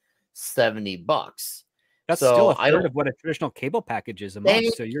 $65-$70. That's still a third of what a traditional cable package is a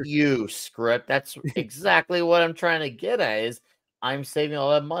month. So you script. That's exactly what I'm trying to get at. Is I'm saving all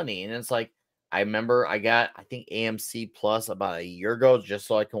that money, and it's like I remember I think AMC Plus about a year ago just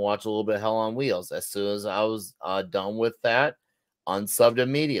so I can watch a little bit of Hell on Wheels. As soon as I was done with that, unsubbed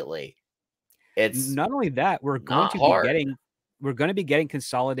immediately. It's not only that, we're going to be getting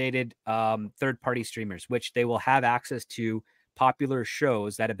consolidated third-party streamers, which they will have access to popular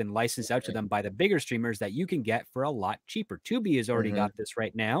shows that have been licensed out to them by the bigger streamers that you can get for a lot cheaper. Tubi has already got this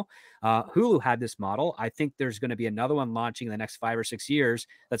right now. Hulu had this model. I think there's going to be another one launching in the next 5 or 6 years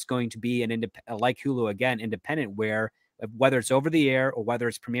that's going to be like Hulu again, independent, where whether it's over the air or whether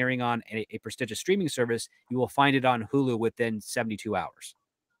it's premiering on a prestigious streaming service, you will find it on Hulu within 72 hours.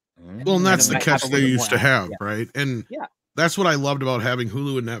 Well, and that's the catch they used to have, right? And that's what I loved about having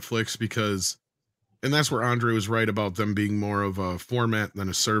Hulu and Netflix and that's where Andre was right about them being more of a format than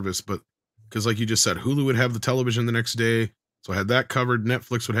a service. But because like you just said, Hulu would have the television the next day. So I had that covered.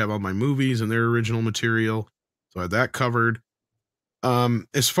 Netflix would have all my movies and their original material. So I had that covered.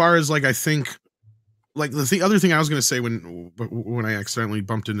 As far as I think the other thing I was going to say when I accidentally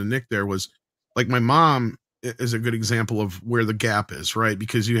bumped into Nick there was my mom is a good example of where the gap is, right?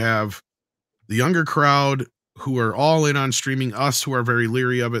 Because you have the younger crowd who are all in on streaming, us who are very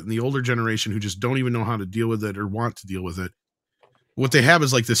leery of it, and the older generation who just don't even know how to deal with it or want to deal with it. What they have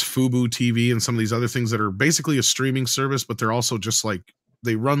is this Fubo TV and some of these other things that are basically a streaming service, but they're also just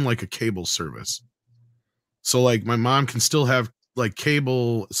they run like a cable service. So my mom can still have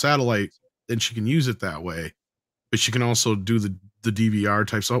cable satellite and she can use it that way, but she can also do the DVR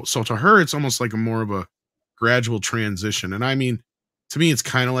type. So to her, it's almost like a more of a gradual transition. And I mean, to me, it's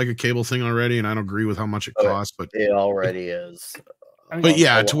kind of like a cable thing already, and I don't agree with how much it costs, but it already is. But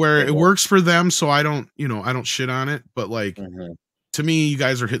yeah, to where it works for them, so I don't shit on it. But to me, you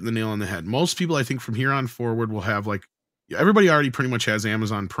guys are hitting the nail on the head. Most people, I think, from here on forward will have everybody already pretty much has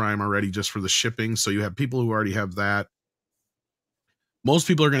Amazon Prime already just for the shipping. So you have people who already have that. Most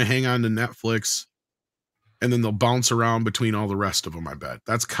people are going to hang on to Netflix, and then they'll bounce around between all the rest of them. I bet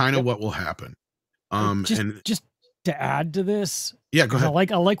that's kind of what will happen. Just to add to this, yeah, go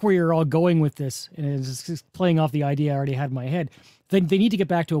ahead. I like where you're all going with this, and it's just playing off the idea I already had in my head. They need to get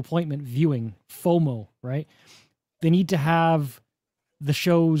back to appointment viewing, FOMO, right? They need to have the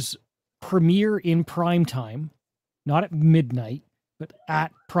shows premiere in prime time, not at midnight, but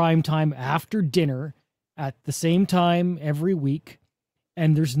at prime time after dinner at the same time every week.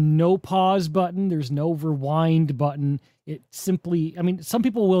 And there's no pause button. There's no rewind button. It simply, I mean, some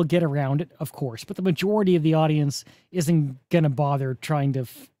people will get around it, of course, but the majority of the audience isn't going to bother trying to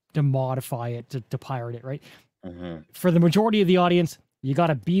modify it, to pirate it, right? For the majority of the audience, you got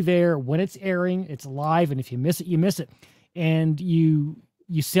to be there when it's airing. It's live. And if you miss it, you miss it. And you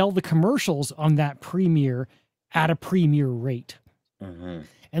sell the commercials on that premiere at a premiere rate.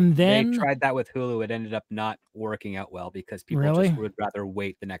 And then they tried that with Hulu. It ended up not working out well because people just would rather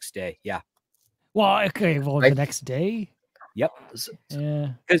wait the next day. Yeah. Well, okay. Well, the next day. Yep.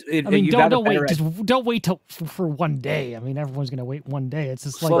 Yeah. Don't wait. Just don't wait for one day. I mean, everyone's going to wait one day. It's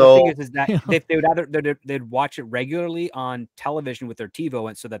just like the thing is that if they would they'd watch it regularly on television with their TiVo,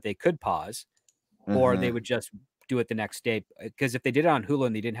 and so that they could pause, or they would just do it the next day. Because if they did it on Hulu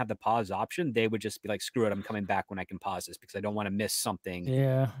and they didn't have the pause option, they would just be like, screw it, I'm coming back when I can pause this because I don't want to miss something.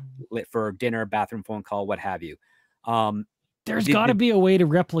 Yeah. For dinner, bathroom, phone call, what have you. There's got to be a way to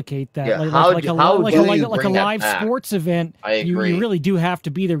replicate that, Yeah, like how like do- a how like do a like, you like a bring that live back? sports event. I You agree. really do have to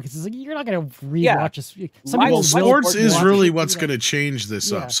be there because it's like you're not going to Yeah. rewatch us. Some Live people Well, sports will sports is watch really it, what's you know. going to change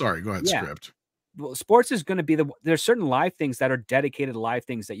this Yeah. up. Sorry, go ahead, Yeah. Script. Well, sports is going to be there's certain live things that are dedicated live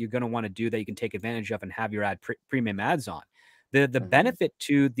things that you're going to want to do that you can take advantage of and have your premium ads on. The benefit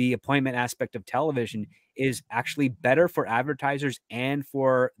to the appointment aspect of television is actually better for advertisers and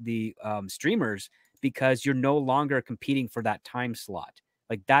for the streamers because you're no longer competing for that time slot.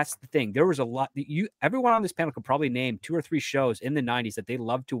 Like that's the thing. There was a lot. Everyone on this panel could probably name 2 or 3 shows in the 90s that they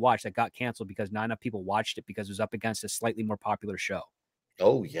loved to watch that got canceled because not enough people watched it because it was up against a slightly more popular show.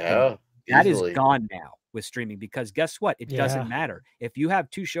 Oh yeah, That is easily. gone now with streaming because guess what? It Yeah. doesn't matter. If you have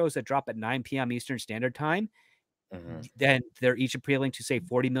 2 shows that drop at 9 p.m. Eastern Standard Time, Mhm. then they're each appealing to say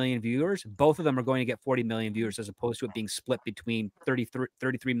 40 million viewers. Both of them are going to get 40 million viewers as opposed to it being split between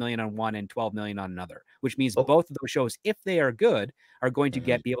 33 million on one and 12 million on another, which means Oh. both of those shows, if they are good, are going to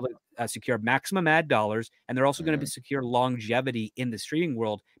be able to secure maximum ad dollars. And they're also going to secure longevity in the streaming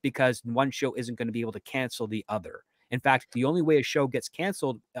world because one show isn't going to be able to cancel the other. In fact, the only way a show gets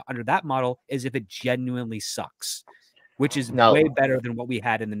canceled under that model is if it genuinely sucks, which is No. way better than what we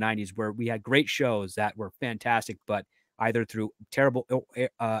had in the 90s, where we had great shows that were fantastic, but either through terrible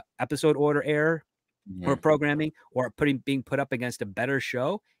episode order error or programming or being put up against a better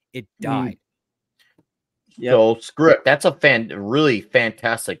show, it died. Yep. So Script, that's a really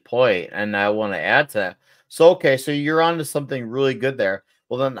fantastic point, and I want to add to that. So okay, so you're onto something really good there.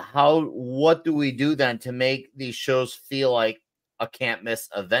 Well, then what do we do then to make these shows feel like a can't miss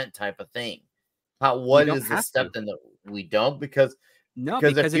event type of thing? What don't is the have step to. in that we don't? Because No, it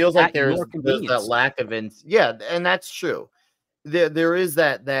because feels it's like at there's your that convenience. lack of yeah, and that's true. There is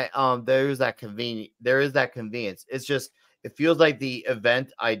that convenience. It's just it feels like the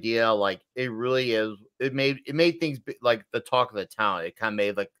event idea, like it really is. It made things like the talk of the town. It kind of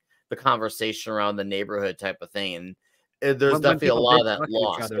made like the conversation around the neighborhood type of thing, and there's When definitely a people lot did of that talk to each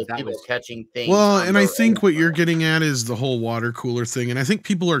lost. other, With that people was catching things. Well, on and I their think own what you're time. getting at is the whole water cooler thing, and I think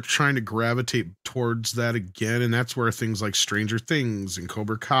people are trying to gravitate towards that again, and that's where things like Stranger Things and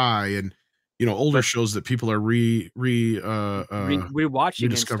Cobra Kai and older But- shows that people are rewatching and stuff.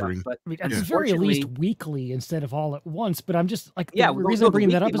 rediscovering. But I mean, at Yeah. the very least unfortunately, weekly instead of all at once. But I'm just like, yeah, the reason I'm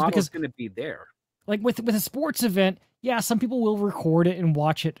bringing that up is because going to be there. like with a sports event, yeah, some people will record it and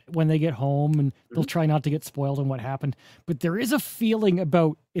watch it when they get home and they'll try not to get spoiled on what happened. But there is a feeling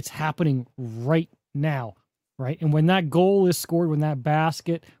about it's happening right now, right? And when that goal is scored, when that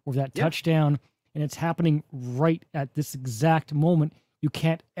basket or that Yeah. touchdown, and it's happening right at this exact moment, you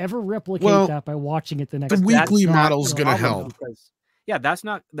can't ever replicate Well, that by watching it the next the day. weekly That's not model's the gonna problem help. because- yeah, that's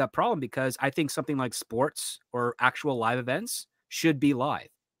not the problem because I think something like sports or actual live events should be live.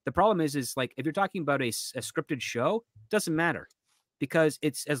 The problem is like if you're talking about a scripted show, it doesn't matter because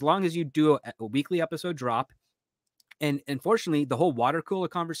it's as long as you do a weekly episode drop. And unfortunately, the whole water cooler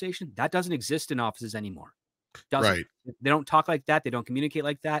conversation that doesn't exist in offices anymore. Doesn't. Right. They don't talk like that. They don't communicate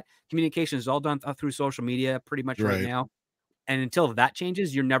like that. Communication is all done through social media pretty much right Right. now. And until that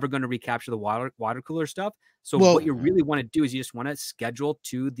changes, you're never going to recapture the water cooler stuff. So Well- what you really want to do is you just want to schedule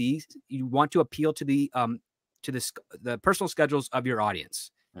you want to appeal to the personal schedules of your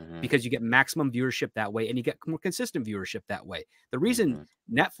audience because you get maximum viewership that way and you get more consistent viewership that way. The reason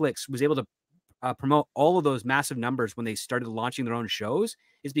Netflix was able to promote all of those massive numbers when they started launching their own shows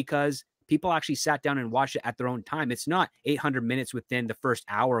is because people actually sat down and watched it at their own time. It's not 800 minutes within the first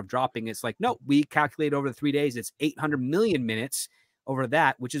hour of dropping. It's like, no, we calculate over the 3 days. It's 800 million minutes over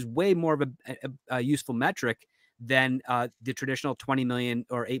that, which is way more of a useful metric than the traditional 20 million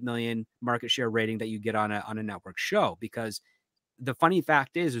or 8 million market share rating that you get on a network show. Because the funny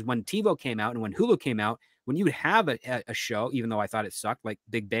fact is when TiVo came out and when Hulu came out, when you would have a show, even though I thought it sucked, like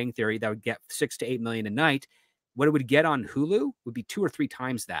Big Bang Theory, that would get 6 to 8 million a night, what it would get on Hulu would be 2 or 3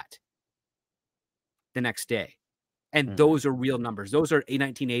 times that the next day. And those are real numbers. Those are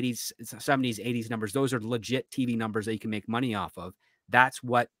 1980s, 70s, 80s numbers. Those are legit TV numbers that you can make money off of. That's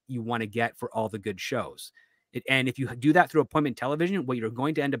what you want to get for all the good shows. And if you do that through appointment television, what you're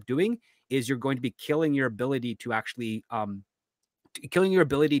going to end up doing is you're going to be killing your ability to actually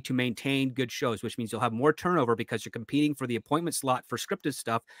maintain good shows, which means you'll have more turnover because you're competing for the appointment slot for scripted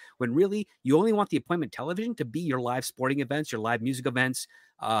stuff when really you only want the appointment television to be your live sporting events, your live music events,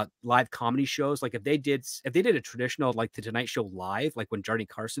 live comedy shows. Like if they did a traditional, like the Tonight Show live, like when Johnny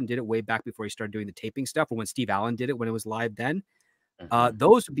Carson did it way back before he started doing the taping stuff, or when Steve Allen did it when it was live then,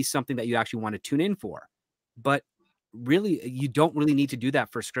 those would be something that you actually want to tune in for. But really, you don't really need to do that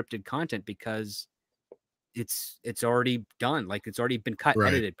for scripted content because it's already done. Like it's already been cut,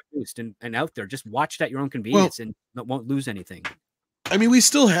 Right. edited, produced, and out there. Just watch it at your own convenience and won't lose anything. I mean, we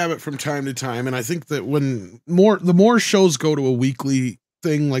still have it from time to time, and I think that when the more shows go to a weekly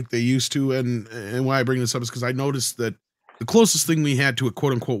thing like they used to, and why I bring this up is because I noticed that the closest thing we had to a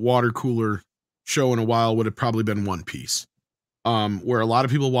quote unquote water cooler show in a while would have probably been One Piece, where a lot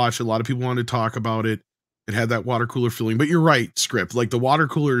of people watched it, a lot of people wanted to talk about it. It had that water cooler feeling, but you're right, Script. Like the water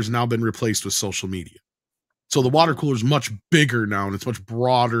cooler has now been replaced with social media, so the water cooler is much bigger now, and it's much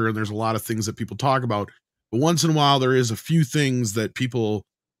broader, and there's a lot of things that people talk about. But once in a while, there is a few things that people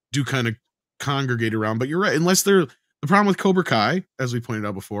do kind of congregate around. But you're right. Unless the problem with Cobra Kai, as we pointed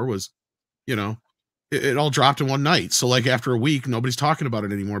out before, was, it all dropped in one night. So like after a week, nobody's talking about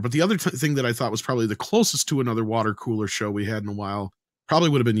it anymore. But the other thing that I thought was probably the closest to another water cooler show we had in a while probably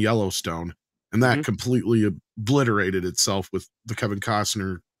would have been Yellowstone. And that completely obliterated itself with the Kevin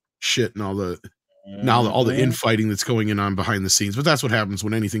Costner shit and all the infighting that's going on behind the scenes. But that's what happens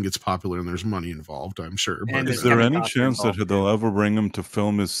when anything gets popular and there's money involved, I'm sure. But is there any chance that they'll ever bring him to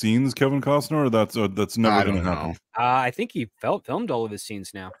film his scenes, Kevin Costner, or that's never going to happen? I think he filmed all of his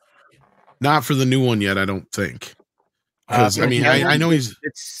scenes now. Not for the new one yet, I don't think. Because I mean, I know it's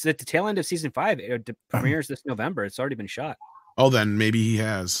at the tail end of season 5. It premieres this November. It's already been shot. Oh, then maybe he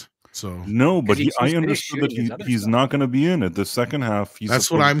has. So no, but I understood that he's not going to be in it the second half.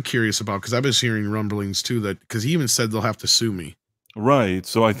 That's what I'm curious about, because I was hearing rumblings too that because he even said they'll have to sue me. Right.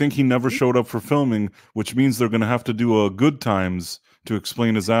 So I think he never showed up for filming, which means they're going to have to do a Good Times to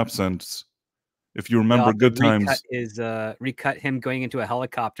explain his absence. If you remember Good Times, recut him going into a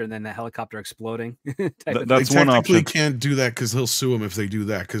helicopter and then the helicopter exploding. That's one option. They can't do that because he'll sue him if they do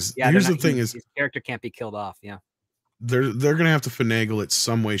that. Because here's the thing: his character can't be killed off. Yeah. They're gonna have to finagle it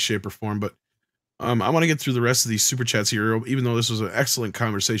some way, shape, or form. But I want to get through the rest of these super chats here, even though this was an excellent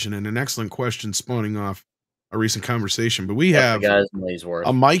conversation and an excellent question spawning off a recent conversation. But we have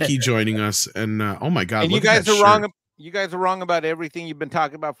a Mikey joining us, and oh my god, and you guys are wrong. You guys are wrong about everything you've been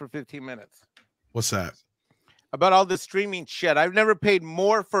talking about for 15 minutes. What's that? About all this streaming shit. I've never paid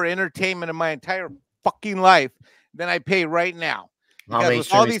more for entertainment in my entire fucking life than I pay right now. How many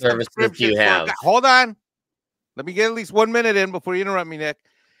streaming services do you have? Hold on. Let me get at least 1 minute in before you interrupt me, Nick.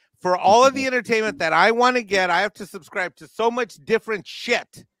 For all of the entertainment that I want to get, I have to subscribe to so much different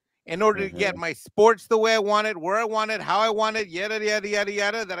shit in order to get my sports the way I want it, where I want it, how I want it, yada, yada, yada,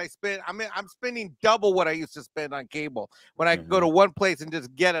 yada, that I spend. I'm spending double what I used to spend on cable when I could go to one place and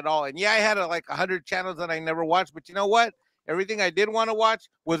just get it all. And yeah, I had like 100 channels that I never watched, but you know what? Everything I did want to watch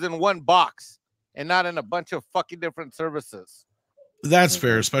was in one box and not in a bunch of fucking different services. That's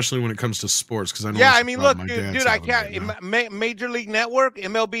fair, especially when it comes to sports. Because I know. Yeah, I mean, look, dude, I can't. Major League Network,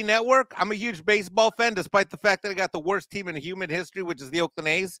 MLB Network. I'm a huge baseball fan, despite the fact that I got the worst team in human history, which is the Oakland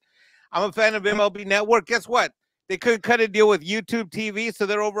A's. I'm a fan of MLB Network. Guess what? They couldn't cut a deal with YouTube TV, so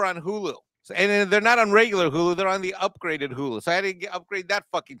they're over on Hulu. And they're not on regular Hulu; they're on the upgraded Hulu. So I had to upgrade that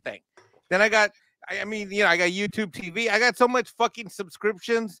fucking thing. Then I got YouTube TV. I got so much fucking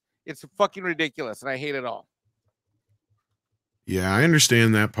subscriptions. It's fucking ridiculous, and I hate it all. Yeah, I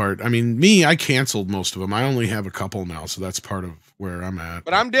understand that part. I mean, I canceled most of them. I only have a couple now, so that's part of where I'm at.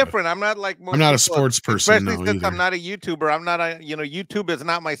 But I'm different. I'm not like most I'm not a sports person, especially since I'm not a YouTuber. I'm not a YouTube is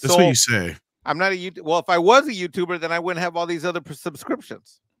not my soul. That's what you say. I'm not a YouTube. Well, if I was a YouTuber, then I wouldn't have all these other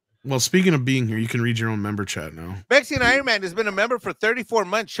subscriptions. Well, speaking of being here, you can read your own member chat now. Mexican Iron Man has been a member for 34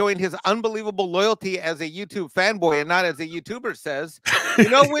 months, showing his unbelievable loyalty as a YouTube fanboy and not as a YouTuber says. You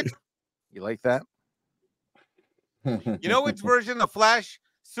know which? You like that? You know which version of Flash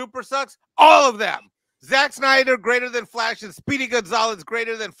super sucks? All of them. Zack Snyder greater than Flash and Speedy Gonzalez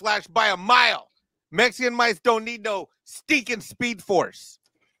greater than Flash by a mile. Mexican mice don't need no stinking Speed Force.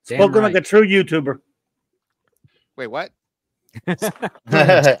 Spoken like a true YouTuber. Wait, what?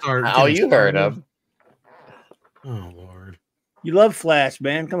 How you heard him? Oh Lord, you love Flash,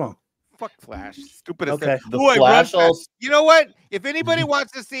 man. Come on. Fuck Flash. Stupid as okay. Flash. You know what? If anybody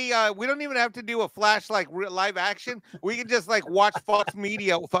wants to see, we don't even have to do a Flash like live action. We can just like watch Fox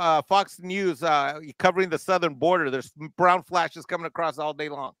Media, Fox News covering the southern border. There's brown flashes coming across all day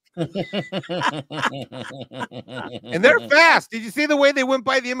long. And they're fast. Did you see the way they went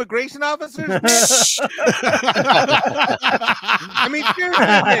by the immigration officers? I mean, seriously,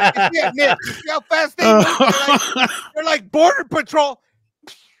 Nick, you see how fast they move? They're like border patrol.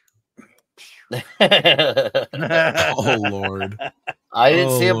 Oh Lord, I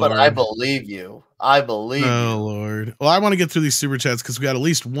didn't see it, but I believe you. I believe you. Oh Lord. Well, I want to get through these super chats because we got at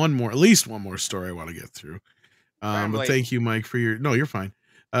least one more story I want to get through. But thank you, Mike, for your. No, you're fine.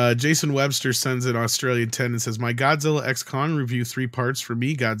 Jason Webster sends in Australian 10 and says, "My Godzilla X Kong review 3 parts for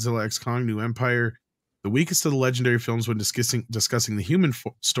me. Godzilla X Kong New Empire The weakest of the legendary films when discussing the human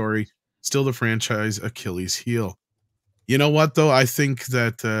story, still the franchise Achilles heel. You know what, though? I think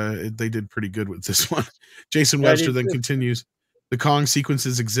that they did pretty good with this one. Jason Webster then continues. The Kong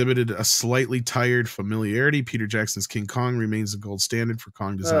sequences exhibited a slightly tired familiarity. Peter Jackson's King Kong remains the gold standard for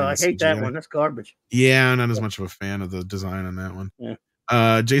Kong design. I hate that one. That's garbage. Yeah, I'm not as much of a fan of the design on that one.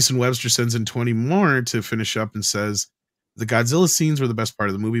 Yeah. Jason Webster sends in 20 more to finish up and says, the Godzilla scenes were the best part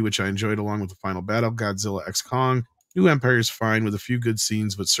of the movie, which I enjoyed along with the final battle. Godzilla x Kong. New Empire is fine with a few good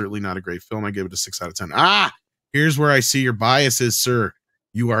scenes, but certainly not a great film. I give it a 6 out of 10. Ah, here's where I see your biases, sir.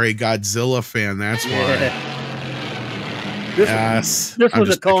 You are a Godzilla fan. That's why. This was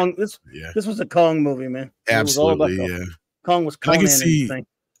a Kong. This was a Kong movie, man. Absolutely, yeah. Kong was Kong.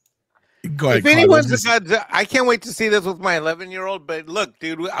 Go ahead. If anyone's a Godzilla, I can't wait to see this with my 11-year-old. But look,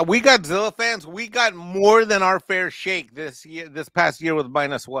 dude, we Godzilla fans. We got more than our fair shake this past year with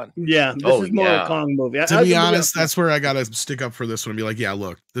 -1. Yeah, this is more a Kong movie. To be honest, that's where I gotta stick up for this one and be like, yeah,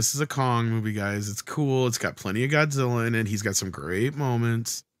 look, this is a Kong movie, guys. It's cool. It's got plenty of Godzilla in it. He's got some great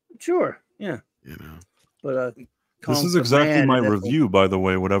moments. Sure, yeah. You know, but this is exactly my review, by the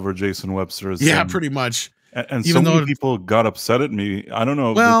way. Whatever Jason Webster is. Yeah, pretty much. And so many people got upset at me. I don't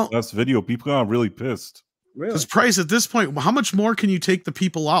know. Well, this last video, people got really pissed. Because Price, at this point, how much more can you take the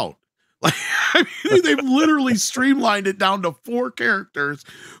people out? Like, I mean, they've literally streamlined it down to 4 characters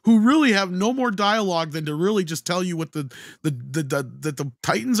who really have no more dialogue than to really just tell you what the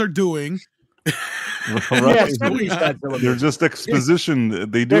Titans are doing. Right. They're just exposition.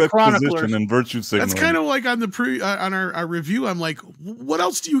 They do exposition and virtue signaling. That's kind of like on the on our review. I'm like, what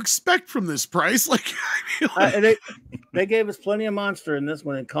else do you expect from this, Price? Like, I mean, they gave us plenty of monster in this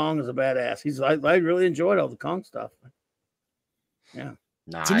one, and Kong is a badass. I really enjoyed all the Kong stuff. Yeah.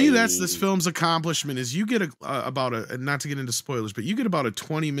 Nice. To me, that's this film's accomplishment is you get about not to get into spoilers, but you get about a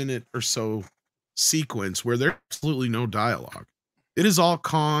 20-minute or so sequence where there's absolutely no dialogue. It is all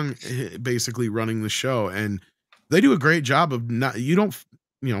Kong basically running the show, and they do a great job of you don't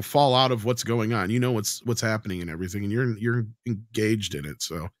fall out of what's going on. You know what's happening and everything, and you're engaged in it.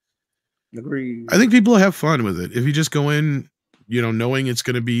 So, agreed. I think people have fun with it if you just go in, knowing it's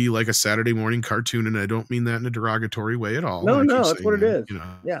going to be like a Saturday morning cartoon, and I don't mean that in a derogatory way at all. No, that's what it is.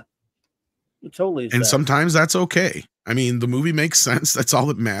 Yeah, it totally is. And sometimes that's okay. I mean, the movie makes sense. That's all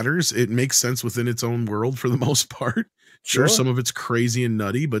that matters. It makes sense within its own world for the most part. Sure, some of it's crazy and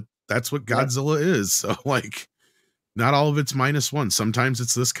nutty, but that's what Godzilla is. So, like, not all of it's -1. Sometimes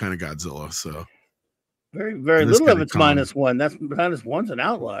it's this kind of Godzilla. So, very, very little of it's -1. That's -1's an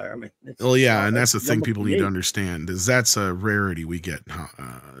outlier. I mean, and that's the thing people need to understand is that's a rarity we get.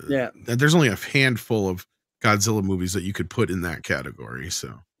 There's only a handful of Godzilla movies that you could put in that category.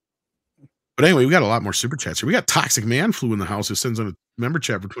 So, but anyway, we got a lot more super chats here. We got Toxic Man Flew in the house who sends on a member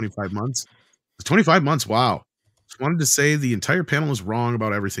chat for 25 months. It's 25 months. Wow. Just wanted to say the entire panel is wrong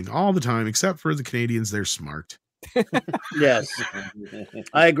about everything all the time, except for the Canadians. They're smart. Yes,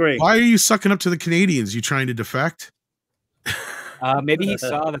 I agree. Why are you sucking up to the Canadians? You trying to defect? Maybe he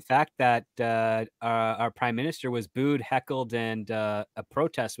saw the fact that our prime minister was booed, heckled, and a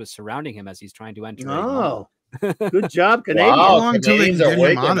protest was surrounding him as he's trying to enter. Oh, good job, Canadians. How long until they get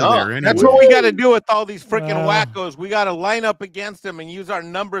him out of there? Anyway? That's what we got to do with all these freaking wackos. We got to line up against them and use our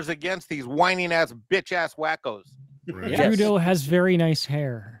numbers against these whining ass, bitch ass wackos. Right. Trudeau has very nice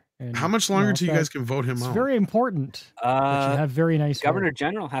hair. And, how much longer till you guys can vote him out? It's very important that you have very nice Governor hair.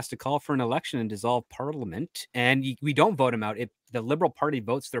 General has to call for an election and dissolve Parliament, and we don't vote him out. The Liberal Party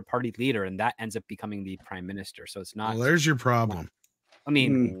votes their party leader, and that ends up becoming the prime minister. So it's not. Well, there's your problem. I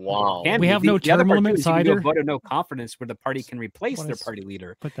mean, wow. We have no term limits either. Vote of no confidence where the party can replace their party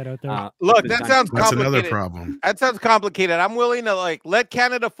leader. Put that out there. Look, that sounds complicated. That's another problem. That sounds complicated. I'm willing to let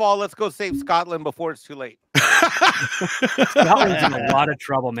Canada fall. Let's go save Scotland before it's too late. Scotland's in a lot of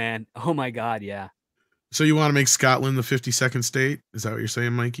trouble, man. Oh my God, yeah. So you want to make Scotland the 52nd state? Is that what you're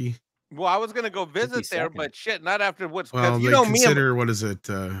saying, Mikey? Well, I was gonna go visit there, but shit, not after what's. Well, they consider what is it?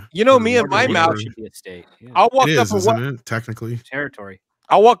 Me and my mouth should be a state. Yeah. I'll walk it is, up, isn't it? Technically, territory.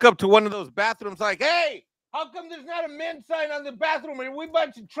 I'll walk up to one of those bathrooms like, hey, how come there's not a men's sign on the bathroom? Are we a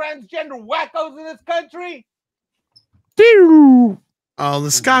bunch of transgender wackos in this country? Oh,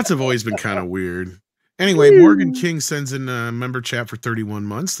 the Scots have always been kind of weird. Anyway, Morgan King sends in a member chat for 31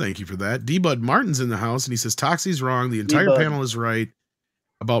 months. Thank you for that. D-Bud Martin's in the house, and he says, Toxie's wrong. The entire panel is right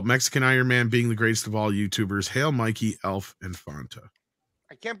about Mexican Iron Man being the greatest of all YouTubers. Hail Mikey, Elf, and Fanta.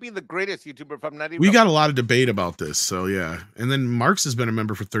 I can't be the greatest YouTuber if I'm not even. We got a lot of debate about this, so yeah. And then Marks has been a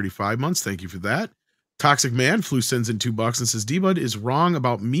member for 35 months. Thank you for that. Toxic Man Flu sends in $2 and says, D-Bud is wrong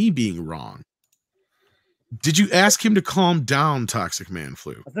about me being wrong. Did you ask him to calm down, Toxic Man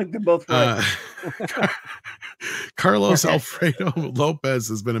Flu? I think they're both right. Carlos Alfredo Lopez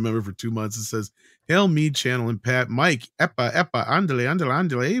has been a member for 2 months and says, Hail Mead Channel and Pat Mike, epa, andale,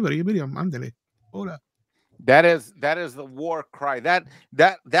 andale. Hola. That is the war cry. That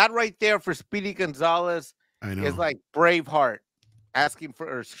right there for Speedy Gonzalez is like Braveheart asking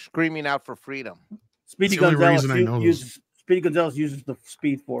for or screaming out for freedom. Speedy Gonzalez uses the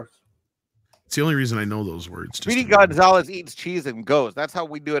Speed Force. It's the only reason I know those words. Speedy Gonzalez eats cheese and goes. That's how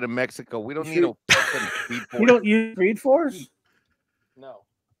we do it in Mexico. We don't need a fucking Speed Force. You don't use Speed Force? No.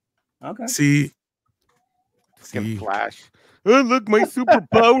 Okay. See. Flash. Oh, look, my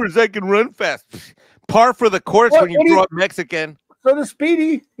superpowers. I can run fast. Par for the course when you grow up Mexican. So does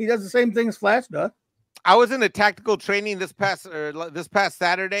Speedy. He does the same thing as Flash does. I was in a tactical training this past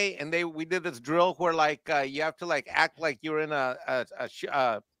Saturday, and we did this drill where you have to like act like you're in a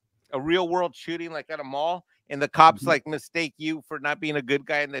real world shooting, like at a mall, and the cops like mistake you for not being a good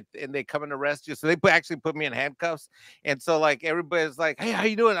guy, and they come and arrest you. So they actually put me in handcuffs, and so like everybody's like, "Hey, how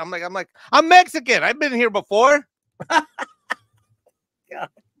you doing?" I'm like, I'm Mexican. I've been here before.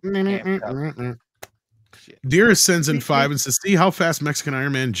 Dearest sends in 5 and says, see how fast Mexican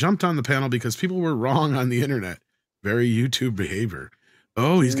Iron Man jumped on the panel because people were wrong on the internet. Very YouTube behavior.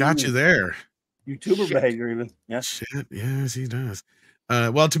 Oh, he's got you there. YouTuber behavior, even. Yes. Shit. Yes, he does.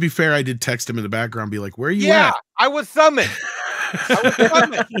 Well, to be fair, I did text him in the background, be like, where are you at? Yeah, I was summoned.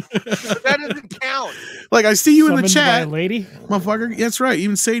 That doesn't count. Like, I see you in the Summoned chat. by a lady? Motherfucker. That's right.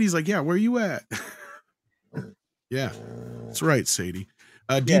 Even Sadie's like, yeah, where are you at? Yeah, that's right, Sadie.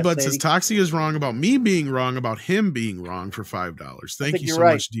 D-Bud says, Toxie is wrong about me being wrong about him being wrong for $5. Thank you so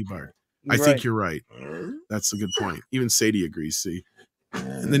much, D-Bud. I think you're right. That's a good point. Even Sadie agrees, see.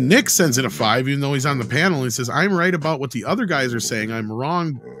 And then Nick sends in a 5, even though he's on the panel, and he says, I'm right about what the other guys are saying. I'm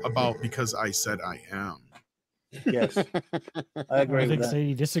wrong about because I said I am. Yes. I agree. I think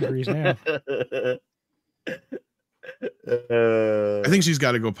Sadie disagrees now. I think she's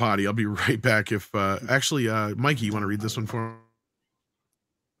got to go potty. I'll be right back. If actually, Mikey, you want to read this one for me?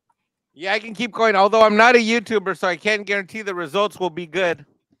 Yeah, I can keep going. Although I'm not a YouTuber, so I can't guarantee the results will be good.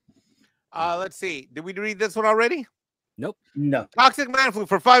 Let's see. Did we read this one already? Nope. No. Toxic Man Flu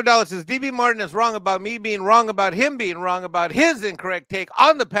for $5 says DB Martin is wrong about me being wrong about him being wrong about his incorrect take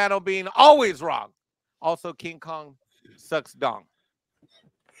on the panel being always wrong. Also, King Kong sucks dong.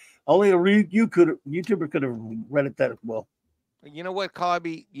 Only a YouTuber could have read it that well. You know what,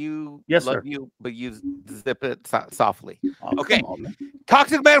 Calabi? Yes, love sir. you, but you zip it softly. Oh, okay. on,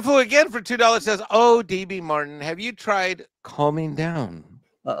 Toxic Man Flu again for $2 says, oh, DB Martin, have you tried calming down?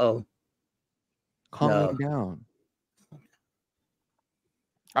 Uh-oh. Calming down.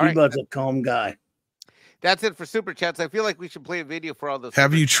 All right. D-Bud's a calm guy. That's it for Super Chats. I feel like we should play a video for all those.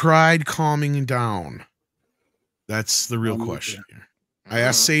 Have you tried calming down? That's the real question here. I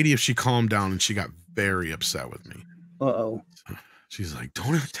asked Sadie if she calmed down, and she got very upset with me. Uh-oh. She's like,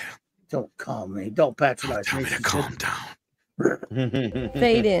 don't calm me. Don't patronize me. Tell me to calm down.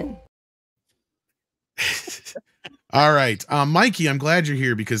 Fade in. All right. Mikey, I'm glad you're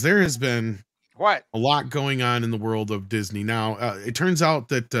here because there has been a lot going on in the world of Disney. Now, it turns out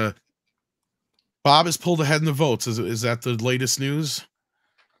that Bob has pulled ahead in the votes. Is that the latest news?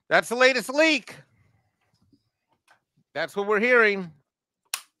 That's the latest leak. That's what we're hearing.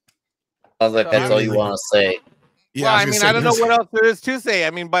 Sounds like that's all you want to say. Yeah, well, I mean, I don't know what else there is to say.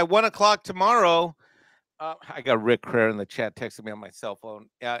 I mean, by 1 o'clock tomorrow, I got Rick Crair in the chat texting me on my cell phone.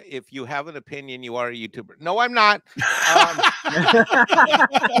 If you have an opinion, you are a YouTuber. No, I'm not. He's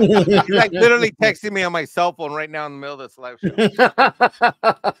like literally texting me on my cell phone right now in the middle of this live show.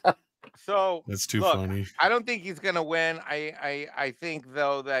 So that's too funny. I don't think he's gonna win. I think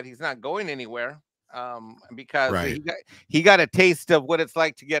though that he's not going anywhere. Because he got a taste of what it's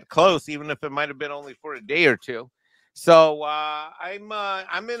like to get close, even if it might have been only for a day or two. So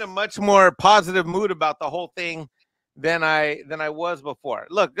I'm in a much more positive mood about the whole thing than I was before.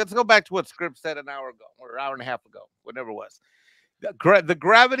 Look, let's go back to what Script said an hour ago or an hour and a half ago, whatever it was. The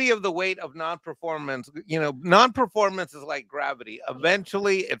gravity of the weight of non-performance. Non-performance is like gravity.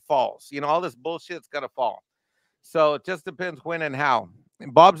 Eventually, it falls. All this bullshit's gonna fall. So it just depends when and how.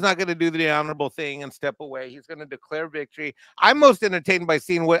 Bob's not going to do the honorable thing and step away. He's going to declare victory. I'm most entertained by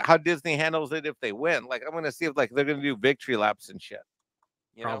seeing how Disney handles it if they win. Like, I'm going to see if they're going to do victory laps and shit.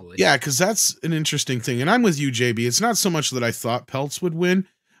 Probably. Yeah, because that's an interesting thing. And I'm with you, JB. It's not so much that I thought Peltz would win.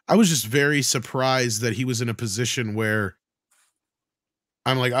 I was just very surprised that he was in a position where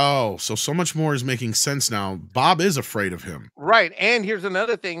I'm like, oh, so much more is making sense now. Bob is afraid of him. Right. And here's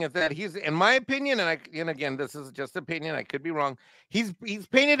another thing is that he's, in my opinion, and again, this is just opinion, I could be wrong. He's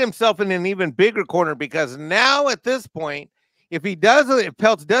painted himself in an even bigger corner, because now at this point, if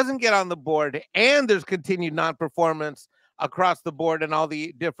Peltz doesn't get on the board and there's continued non-performance across the board in all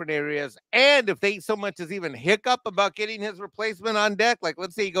the different areas, and if they so much as even hiccup about getting his replacement on deck, like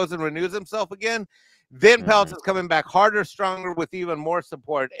let's say he goes and renews himself again, then Peltz is coming back harder, stronger, with even more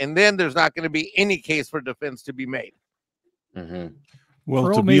support, and then there's not going to be any case for defense to be made. Well,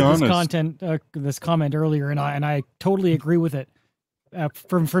 Pearl to be made honest, this comment earlier, and I totally agree with it.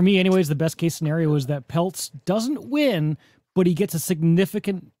 For me, anyways, the best case scenario is that Peltz doesn't win, but he gets a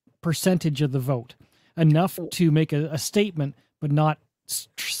significant percentage of the vote, enough to make a statement, but not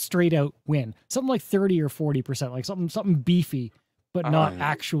straight out win. Something like 30 or 40%, like something beefy, but not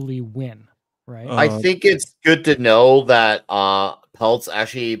actually win. Right. I think it's good to know that Peltz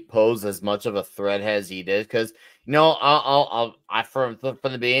actually posed as much of a threat as he did, because from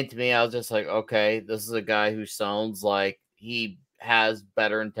the beginning, to me, I was just like, okay, this is a guy who sounds like he has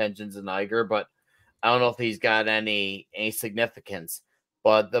better intentions than Iger, but I don't know if he's got any significance.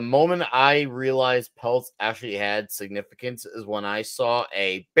 But the moment I realized Peltz actually had significance is when I saw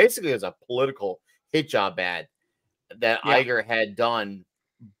basically it was a political hit job ad that Iger had done,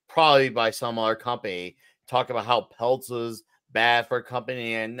 probably by some other company, talking about how Peltz was bad for a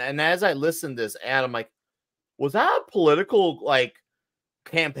company. And as I listened to this ad, I'm like, was that a political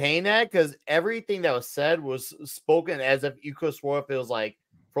campaign ad? Because everything that was said was spoken as if you could swear if it was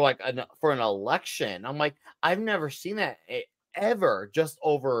for an election. I'm like, I've never seen that ever, just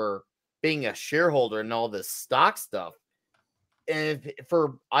over being a shareholder and all this stock stuff. And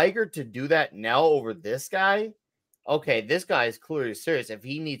for Iger to do that now over this guy, okay, this guy is clearly serious if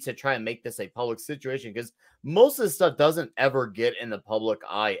he needs to try and make this a public situation, because most of this stuff doesn't ever get in the public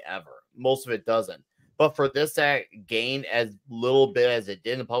eye ever. Most of it doesn't. But for this to gain as little bit as it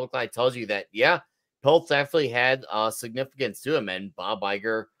did in the public eye tells you that, yeah, Peltz actually had significance to him, and Bob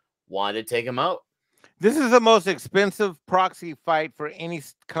Iger wanted to take him out. This is the most expensive proxy fight for any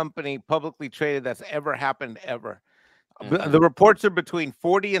company publicly traded that's ever happened ever. The reports are between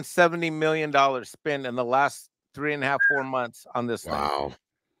 $40 and $70 million spent in the last 3.5, 4 months on this Wow. thing.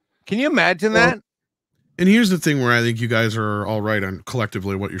 Can you imagine that? And here's the thing where I think you guys are all right on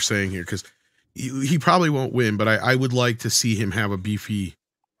collectively what you're saying here, because he probably won't win, but I would like to see him have a beefy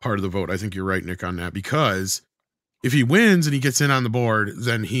part of the vote. I think you're right, Nick, on that, because if he wins and he gets in on the board,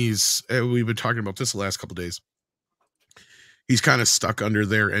 then we've been talking about this the last couple of days, he's kind of stuck under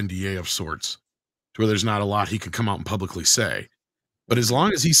their NDA of sorts, to where there's not a lot he can come out and publicly say. But as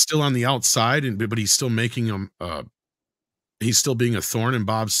long as he's still on the outside, but he's still making him, he's still being a thorn in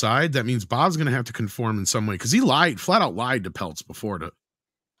Bob's side, that means Bob's going to have to conform in some way, because he flat out lied to Peltz before.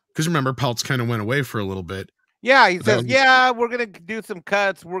 Because remember, Peltz kind of went away for a little bit. Yeah, he says, yeah, we're going to do some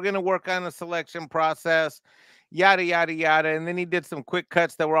cuts. We're going to work on a selection process, yada, yada, yada. And then he did some quick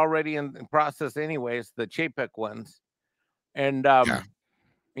cuts that were already in process anyways, the Chapek ones. And,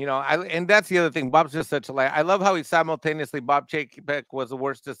 and that's the other thing. Bob's just such a lie. I love how he simultaneously, Bob Chapek was the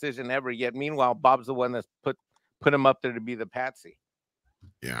worst decision ever, yet meanwhile, Bob's the one that's put him up there to be the patsy.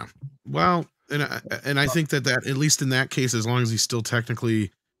 Yeah. Well, and I think that at least in that case, as long as he's still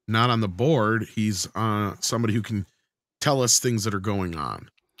technically not on the board, he's somebody who can tell us things that are going on,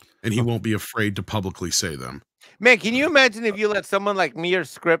 and he won't be afraid to publicly say them. Man, can you imagine if you let someone like me or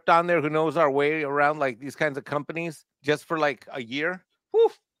Script on there who knows our way around like these kinds of companies just for like a year?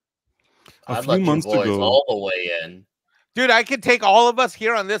 Whew. A few months ago, all the way in. Dude, I could take all of us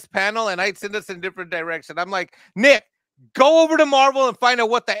here on this panel and I'd send us in a different direction. I'm like, Nick, go over to Marvel and find out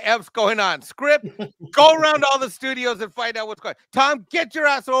what the F's going on. Script, go around all the studios and find out what's going on. Tom, get your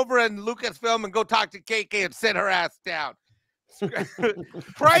ass over in Lucasfilm and go talk to KK and sit her ass down.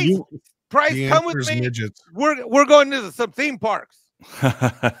 Price, come with me. Midgets. We're going to some theme parks.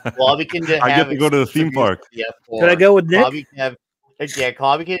 Bobby can I get to go to the theme park. Can I go with Nick? Bobby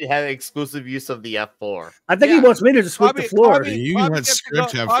can have exclusive use of the F4. I think he wants me to sweep the floor. You let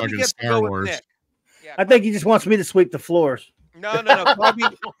Script have fucking Star Wars. Yeah, I think he just wants me to sweep the floors. No. Clobby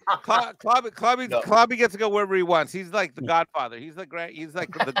gets to go wherever he wants. He's like the Godfather. He's the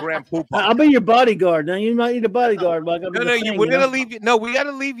grand poop. I'll be your bodyguard. Now you might need a bodyguard. We're gonna leave you. No, we got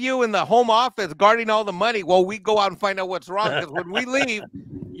to leave you in the home office guarding all the money while we go out and find out what's wrong. Because when we leave,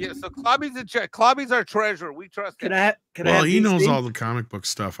 so Clobby's our treasurer. We trust him. He knows all the comic book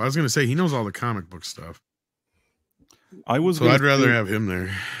stuff. I was gonna say he knows all the comic book stuff. I'd rather have him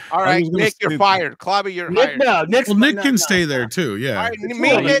there. All right, Nick, you're fired. Clobby, you're hired. No, Nick can stay there too. Yeah. All right, Nick,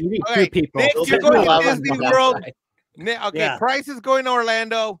 you're going to Disney World. Okay, Yeah. Price is going to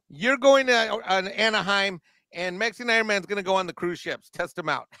Orlando. You're going to Anaheim, and Mexican Iron Man's going to go on the cruise ships. Test them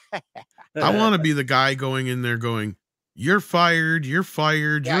out. I want to be the guy going in there going, "You're fired. You're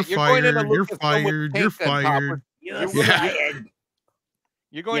fired. Yeah, You're going into fired. You're Lucasfilm with fired. You're paint gun fired." topper. You're Yeah. fired.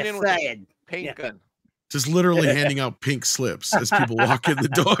 You're going You're in with a fired. paint Yeah. gun. Just literally handing out pink slips as people walk in the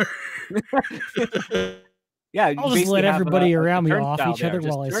door. Yeah, you I'll just basically let have everybody a around me turnstile off each there. other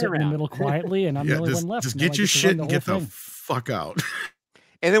Just while I turn sit in the around. middle quietly, and I'm Yeah, the only one left. just Now I get your to run shit and whole get the thing. fuck out.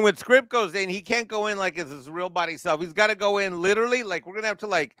 And then when Script goes in, he can't go in like it's his real body self. He's got to go in literally, like we're gonna have to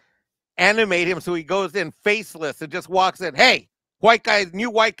like animate him so he goes in faceless and just walks in. Hey, new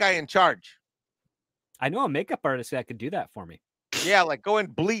white guy in charge. I know a makeup artist that could do that for me. Yeah, like go in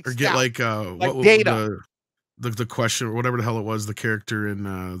bleach. Or get like Like what Data. the question or whatever the hell it was, the character in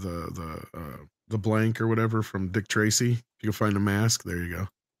the blank or whatever from Dick Tracy. If you can find a mask, there you go.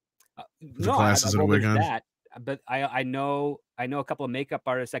 The glasses and a wig on. That, but I know a couple of makeup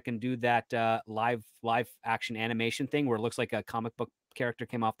artists that can do that live action animation thing where it looks like a comic book character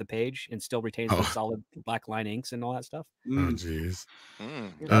came off the page and still retains the solid black line inks and all that stuff. Oh jeez.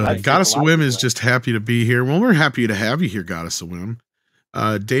 I've Goddess seen of a lot of Whim is people. just happy to be here. Well, we're happy to have you here, Goddess of Whim.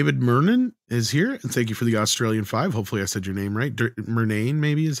 David Mernan is here, and thank you for the Australian 5. Hopefully I said your name right. Murnane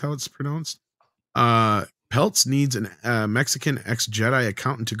maybe is how it's pronounced. Peltz needs a Mexican ex-Jedi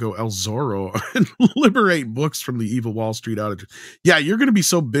accountant to go El Zorro and liberate books from the evil Wall Street auditor. Yeah, you're going to be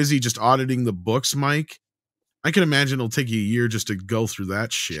so busy just auditing the books, Mike. I can imagine it'll take you a year just to go through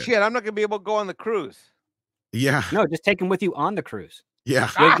that shit. Shit, I'm not gonna be able to go on the cruise. Yeah. No, just take him with you on the cruise. Yeah.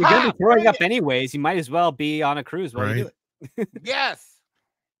 You're going to be throwing up anyways. You might as well be on a cruise while you do it. Yes.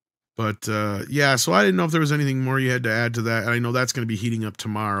 But yeah, so I didn't know if there was anything more you had to add to that. And I know that's going to be heating up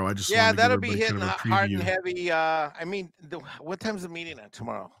tomorrow. I just wanted to that'll give be everybody hitting kind of a hard and preview. heavy. I mean, what time's the meeting at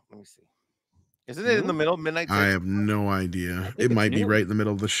tomorrow? Let me see. Isn't it in the middle, midnight? I have no idea. It might be right in the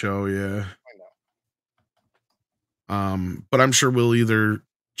middle of the show, yeah. But I'm sure we'll either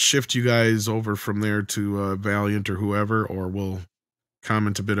shift you guys over from there to Valiant or whoever, or we'll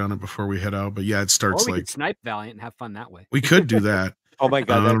comment a bit on it before we head out. But yeah, it starts Or we like could snipe Valiant and have fun that way. we could do that. Oh my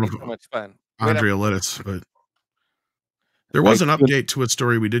god, I that'd don't be know so if much fun. Andrea let us, but there was an update to a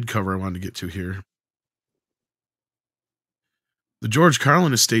story we did cover I wanted to get to here. The George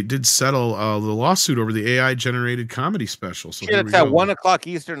Carlin estate did settle the lawsuit over the AI generated comedy special. So it's at 1 o'clock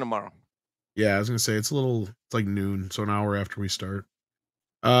Eastern tomorrow. Yeah, I was gonna say it's like noon, so an hour after we start.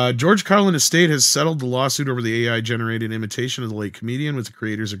 George Carlin estate has settled the lawsuit over the AI generated imitation of the late comedian, with the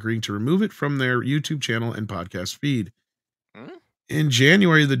creators agreeing to remove it from their YouTube channel and podcast feed. In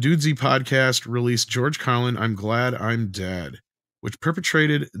January, the Dudesy podcast released George Carlin, I'm Glad I'm Dead, which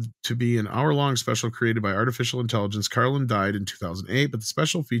perpetrated to be an hour-long special created by artificial intelligence. Carlin died in 2008, but the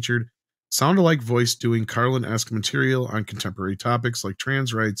special featured sound-alike voice doing Carlin-esque material on contemporary topics like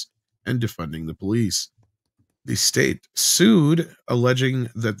trans rights and defunding the police. The estate sued, alleging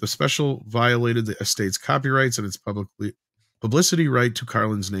that the special violated the estate's copyrights and its publicity right to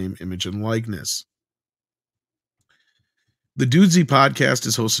Carlin's name, image, and likeness. The Dudesy podcast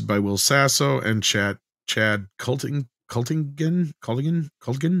is hosted by Will Sasso and Chad Cultigan. I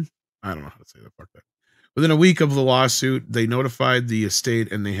don't know how to say that. Fuck that. Within a week of the lawsuit, they notified the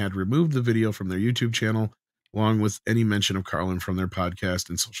estate and they had removed the video from their YouTube channel, along with any mention of Carlin from their podcast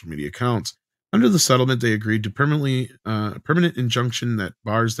and social media accounts. Under the settlement, they agreed to permanent injunction that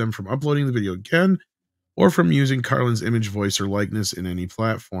bars them from uploading the video again or from using Carlin's image, voice, or likeness in any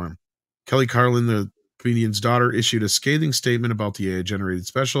platform. Kelly Carlin, the comedian's daughter, issued a scathing statement about the AI-generated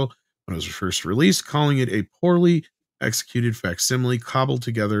special when it was first released, calling it a poorly executed facsimile cobbled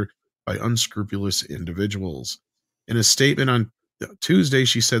together by unscrupulous individuals. In a statement on Tuesday,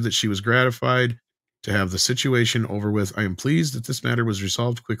 she said that she was gratified to have the situation over with. I am pleased that this matter was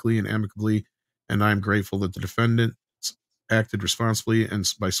resolved quickly and amicably, and I am grateful that the defendants acted responsibly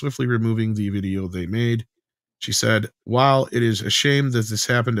and by swiftly removing the video they made. She said, while it is a shame that this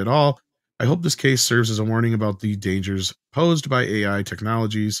happened at all, I hope this case serves as a warning about the dangers posed by AI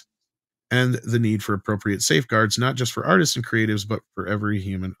technologies and the need for appropriate safeguards, not just for artists and creatives, but for every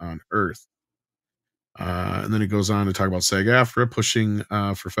human on Earth. And then it goes on to talk about SAG-AFTRA pushing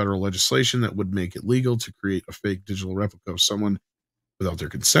for federal legislation that would make it legal to create a fake digital replica of someone without their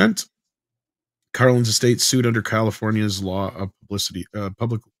consent. Carlin's estate sued under California's law of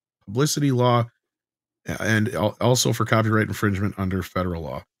public publicity law, and also for copyright infringement under federal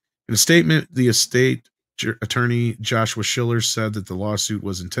law. In a statement, the estate attorney Joshua Schiller said that the lawsuit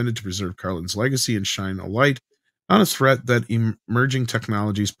was intended to preserve Carlin's legacy and shine a light on a threat that emerging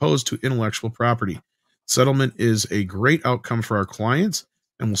technologies pose to intellectual property. Settlement is a great outcome for our clients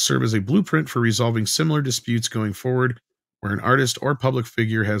and will serve as a blueprint for resolving similar disputes going forward where an artist or public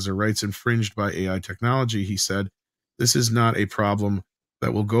figure has their rights infringed by AI technology. He said, "This is not a problem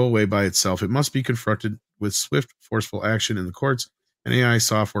that will go away by itself. It must be confronted with swift, forceful action in the courts, and AI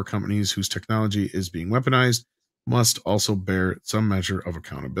software companies whose technology is being weaponized must also bear some measure of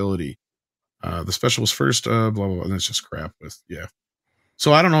accountability." The special was first, blah, blah, blah. And that's just crap. Yeah.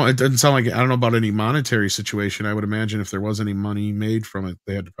 So I don't know. It doesn't sound like, I don't know about any monetary situation. I would imagine if there was any money made from it,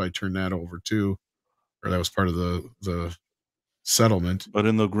 they had to probably turn that over too, or that was part of the settlement. But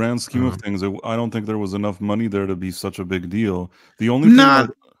in the grand scheme of things, I don't think there was enough money there to be such a big deal. The only not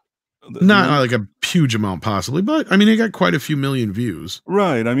thing not like a huge amount possibly, but I mean, it got quite a few million views.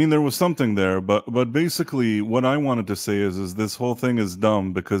 Right. I mean, there was something there, but basically what I wanted to say is this whole thing is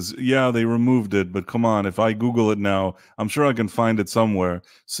dumb because yeah, they removed it, but come on, if I Google it now, I'm sure I can find it somewhere.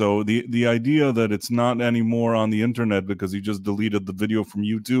 So the idea that it's not anymore on the internet because he just deleted the video from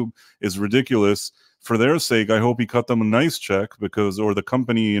YouTube is ridiculous. For their sake, I hope he cut them a nice check because, or the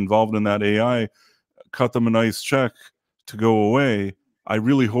company involved in that AI cut them a nice check to go away. I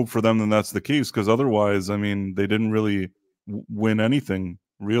really hope for them that that's the case, because otherwise, I mean, they didn't really win anything,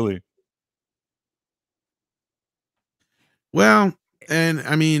 really. Well, and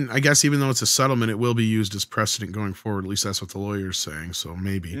I mean, I guess even though it's a settlement, it will be used as precedent going forward. At least that's what the lawyer's saying. So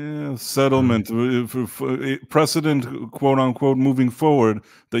maybe. Yeah, settlement, precedent, quote unquote, moving forward,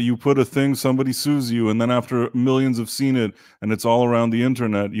 that you put a thing, somebody sues you, and then after millions have seen it and it's all around the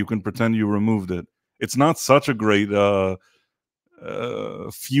internet, you can pretend you removed it. It's not such a great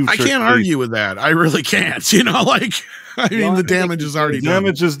future. I can't argue with that. I really can't. You know, like, I mean, the damage is already done.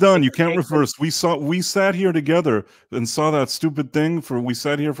 Damage is done. You can't reverse. We sat here together and saw that stupid thing we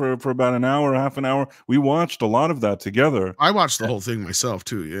sat here for about an hour, half an hour. We watched a lot of that together. I watched the whole thing myself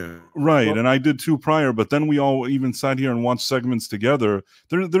too. Yeah. Right. And I did too prior, but then we all even sat here and watched segments together.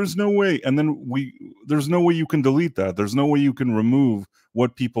 There's no way. And then there's no way you can delete that. There's no way you can remove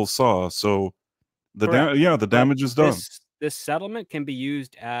what people saw. So the damage is done. This settlement can be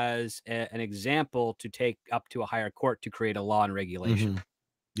used as an example to take up to a higher court to create a law and regulation. Mm-hmm.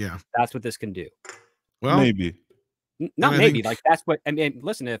 Yeah. That's what this can do. Well, maybe. Not maybe. Like, that's what, I mean,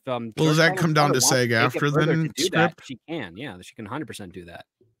 listen, if well, does that come down to SAG-AFTRA then? To do that, she can. Yeah, she can 100% do that.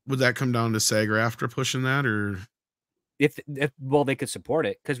 Would that come down to SAG-AFTRA pushing that, or if well, they could support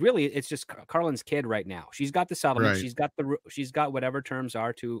it, because really it's just Carlin's kid right now. She's got the settlement. Right. She's got whatever terms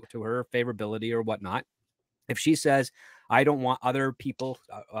are to her favorability or whatnot. If she says, I don't want other people,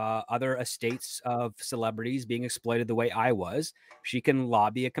 other estates of celebrities being exploited the way I was, she can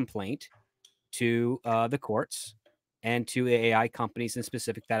lobby a complaint to the courts and to AI companies in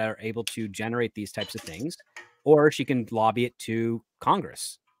specific that are able to generate these types of things, or she can lobby it to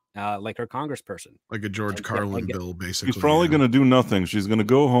Congress, like her congressperson. Like a George Carlin bill, basically. She's probably going to do nothing. She's going to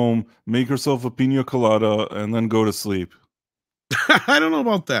go home, make herself a pina colada, and then go to sleep. I don't know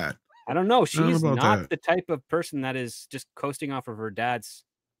about that. I don't know. She's not the type of person that is just coasting off of her dad's.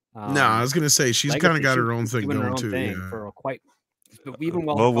 No, I was going to say she's kind of got her own thing going too. For quite, even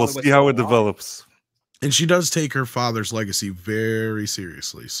well, we'll see how it develops. And she does take her father's legacy very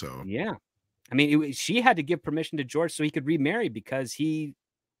seriously. So yeah, I mean, she had to give permission to George so he could remarry, because he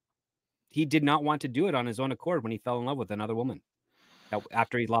did not want to do it on his own accord when he fell in love with another woman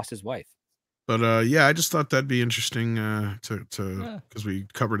after he lost his wife. But yeah, I just thought that'd be interesting because we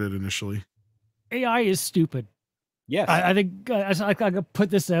covered it initially. AI is stupid. Yes. I think I could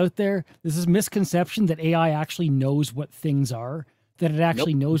put this out there. This is misconception that AI actually knows what things are, that it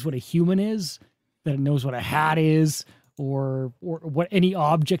actually knows what a human is, that it knows what a hat is, or what any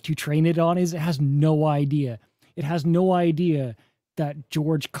object you train it on is. It has no idea. It has no idea that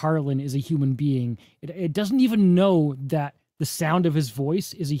George Carlin is a human being. It doesn't even know that the sound of his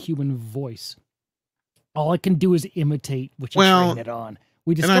voice is a human voice. All it can do is imitate what you train it on.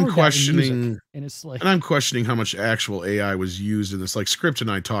 We discovered and I'm questioning, and it's like, and I'm questioning how much actual AI was used in this. Like, Script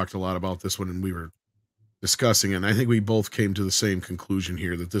and I talked a lot about this when we were discussing it, and I think we both came to the same conclusion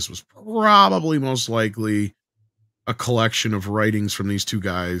here, that this was probably most likely a collection of writings from these two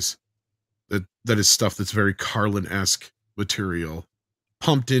guys that is stuff that's very Carlin-esque material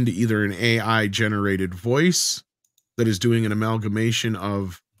pumped into either an AI generated voice that is doing an amalgamation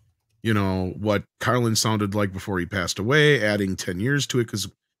of, you know, what Carlin sounded like before he passed away, adding 10 years to it, because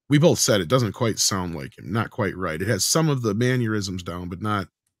we both said it doesn't quite sound like him, not quite right. It has some of the mannerisms down, but not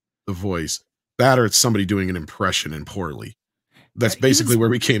the voice. That, or it's somebody doing an impression and poorly. That's basically where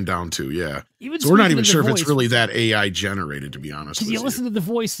we came down to, yeah. So we're not even sure if it's really that AI generated, to be honest. Because you listen to the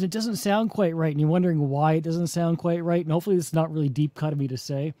voice and it doesn't sound quite right, and you're wondering why it doesn't sound quite right. And hopefully it's not really deep cut of me to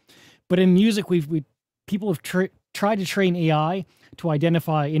say, but in music, people have try to train AI to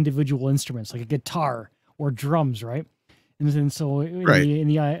identify individual instruments like a guitar or drums, right? And then so in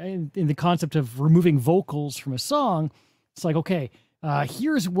the concept of removing vocals from a song, it's like, okay,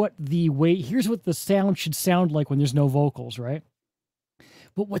 here's what the sound should sound like when there's no vocals, right?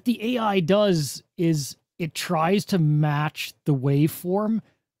 But what the AI does is it tries to match the waveform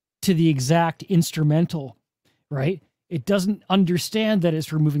to the exact instrumental, right? It doesn't understand that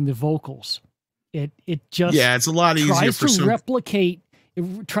it's removing the vocals. It just it's a lot easier tries for to some. replicate.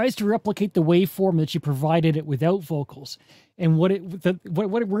 It tries to replicate the waveform that you provided it without vocals. And what it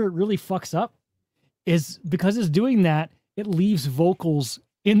really fucks up is because it's doing that, it leaves vocals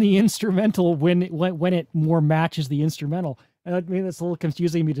in the instrumental when it more matches the instrumental. And I mean, that's a little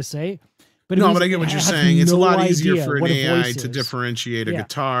confusing me to say. But No, but I get what you're saying. It's a lot easier for an AI to is. differentiate a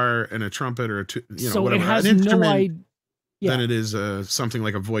guitar and a trumpet or so whatever, it has an instrument no idea than it is something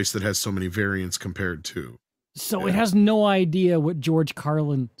like a voice that has so many variants compared to. So it has no idea what George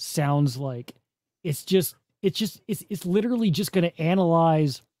Carlin sounds like. It's literally just going to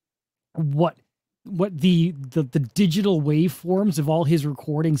analyze what the digital waveforms of all his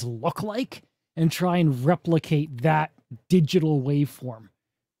recordings look like and try and replicate that digital waveform.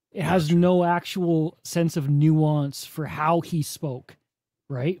 It has no actual sense of nuance for how he spoke,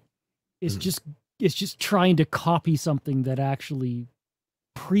 right? It's just trying to copy something that actually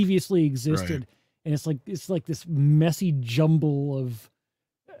previously existed. Right. And it's like this messy jumble of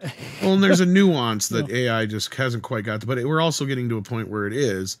well, and there's a nuance that AI just hasn't quite got to, but we're also getting to a point where it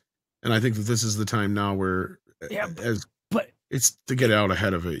is. And I think that this is the time now where but it's to get out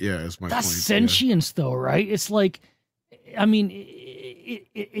ahead of it. Yeah, is my point. That's sentience though, right? It's like, I mean,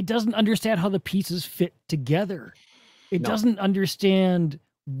 it doesn't understand how the pieces fit together. It doesn't understand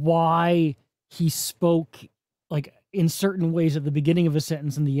why he spoke like in certain ways at the beginning of a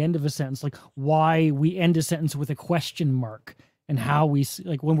sentence and the end of a sentence, like why we end a sentence with a question mark and how we,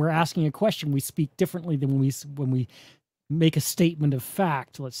 like when we're asking a question, we speak differently than when we make a statement of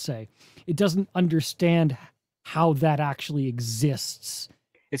fact, let's say. It doesn't understand how that actually exists.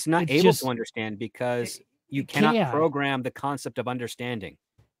 It's not able to understand because you cannot program the concept of understanding.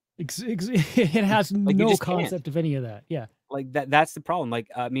 It has no concept of any of that. Yeah. Like that's the problem. Like,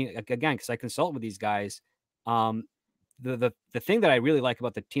 I mean, again, because I consult with these guys, the thing that I really like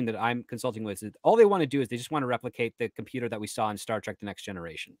about the team that I'm consulting with is all they want to do is they just want to replicate the computer that we saw in Star Trek: The Next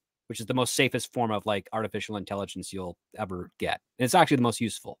Generation, which is the most safest form of like artificial intelligence you'll ever get. And it's actually the most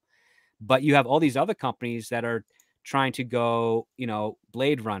useful. But you have all these other companies that are trying to go,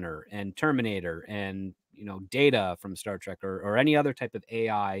 Blade Runner and Terminator and, Data from Star Trek or any other type of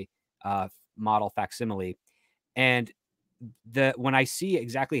AI model facsimile. And when I see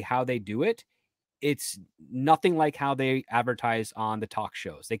exactly how they do it, it's nothing like how they advertise on the talk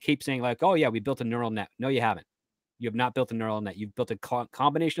shows. They keep saying like, oh yeah, we built a neural net. No, you haven't. You have not built a neural net. You've built a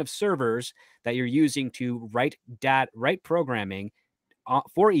combination of servers that you're using to write programming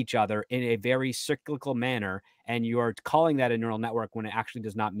for each other in a very cyclical manner. And you are calling that a neural network when it actually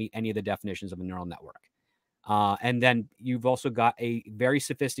does not meet any of the definitions of a neural network. And then you've also got a very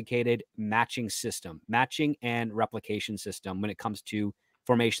sophisticated matching and replication system when it comes to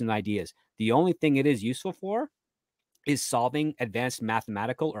formation and ideas. The only thing it is useful for is solving advanced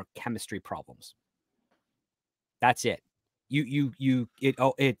mathematical or chemistry problems. That's it. When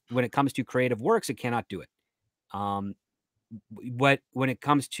it comes to creative works, it cannot do it. When it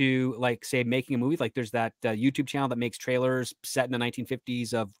comes to like, say, making a movie, like there's that YouTube channel that makes trailers set in the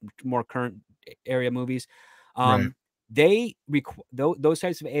 1950s of more current area movies. Right. Those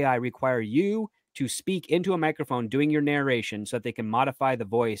types of AI require you to speak into a microphone doing your narration so that they can modify the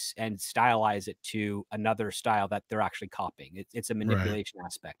voice and stylize it to another style that they're actually copying. It's a manipulation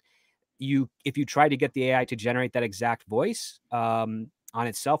aspect. If you try to get the AI to generate that exact voice on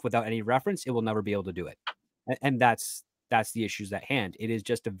itself without any reference, it will never be able to do it. And that's the issues at hand. It is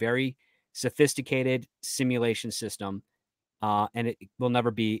just a very sophisticated simulation system, and it will never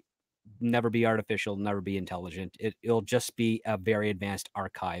be artificial, never be intelligent. It'll just be a very advanced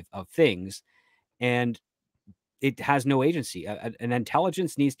archive of things, and it has no agency. An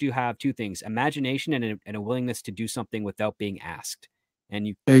intelligence needs to have two things: imagination and a willingness to do something without being asked. And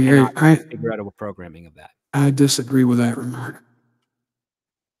you cannot figure out a programming of that. I disagree with that remark.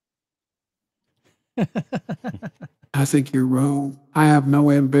 I think you're wrong. I have no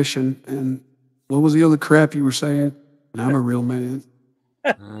ambition. And what was the other crap you were saying? And I'm a real man.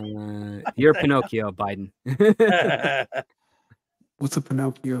 You're Pinocchio, Biden. What's a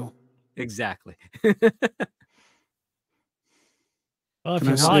Pinocchio? Exactly. Well, if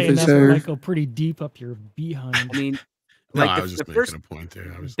you're high enough, it might go pretty deep up your behind. I mean, No, Like I the, was the just making first a point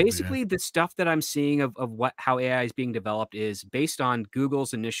there. Obviously, basically the stuff that I'm seeing of what how AI is being developed is based on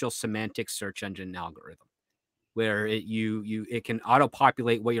Google's initial semantic search engine algorithm, where it can auto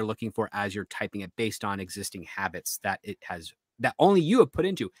populate what you're looking for as you're typing it based on existing habits that it has that only you have put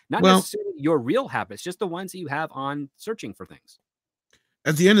into, not Well, necessarily your real habits, just the ones that you have on searching for things.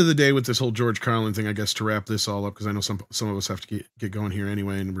 at the end of the day, with this whole George Carlin thing, I guess to wrap this all up, because I know some of us have to get going here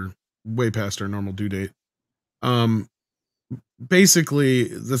anyway, and we're way past our normal due date. Basically,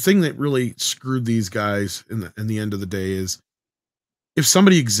 the thing that really screwed these guys in the end of the day is if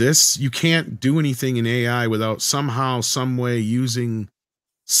somebody exists, you can't do anything in AI without somehow, some way using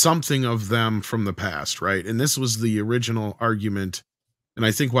something of them from the past, right? And this was the original argument, and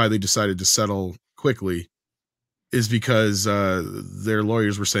I think why they decided to settle quickly is because their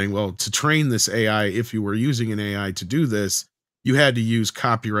lawyers were saying, well, to train this AI, if you were using an AI to do this, you had to use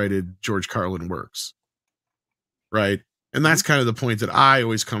copyrighted George Carlin works, right? And that's kind of the point that I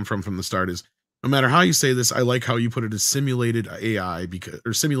always come from the start is no matter how you say this, I like how you put it as simulated AI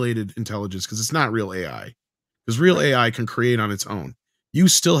or simulated intelligence, because it's not real AI. Because real AI can create on its own. You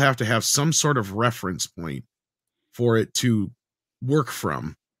still have to have some sort of reference point for it to work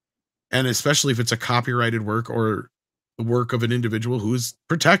from. And especially if it's a copyrighted work or the work of an individual who is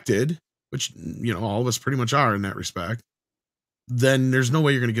protected, which, you know, all of us pretty much are in that respect, then there's no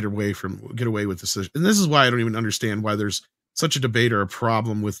way you're going to get away with this. And this is why I don't even understand why there's such a debate or a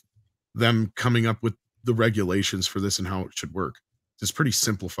problem with them coming up with the regulations for this and how it should work. It's pretty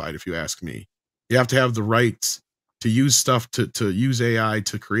simplified, if you ask me. You have to have the rights to use stuff, to use AI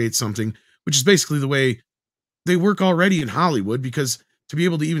to create something, which is basically the way they work already in Hollywood, because to be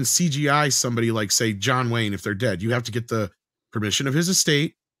able to even CGI somebody like, say, John Wayne, if they're dead, you have to get the permission of his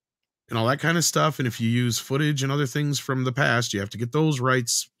estate and all that kind of stuff. And if you use footage and other things from the past, you have to get those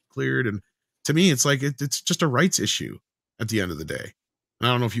rights cleared. And to me, it's like it's just a rights issue at the end of the day. And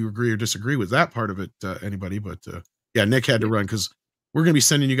I don't know if you agree or disagree with that part of it, anybody, but yeah, Nick had to run because we're going to be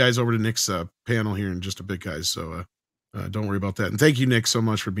sending you guys over to Nick's panel here in just a bit, guys. So don't worry about that. And thank you, Nick, so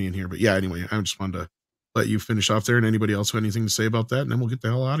much for being here. But yeah, anyway, I just wanted to let you finish off there, and anybody else have anything to say about that, and then we'll get the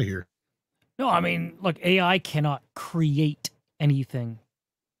hell out of here. No, I mean, look, AI cannot create anything.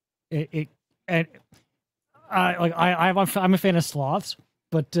 I'm a fan of sloths,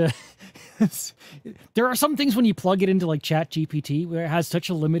 but there are some things when you plug it into like Chat GPT where it has such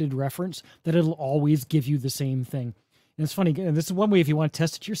a limited reference that it'll always give you the same thing. And it's funny, and this is one way if you want to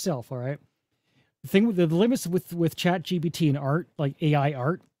test it yourself. All right, the thing with the limits with Chat GPT and art, like AI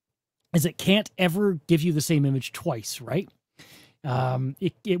art, is it can't ever give you the same image twice, right?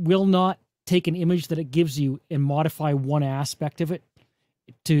 It will not take an image that it gives you and modify one aspect of it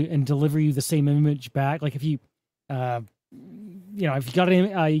and deliver you the same image back. Like if you, if you got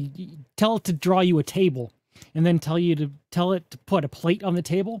tell it to draw you a table and then tell it to put a plate on the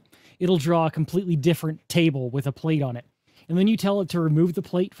table, it'll draw a completely different table with a plate on it. And then you tell it to remove the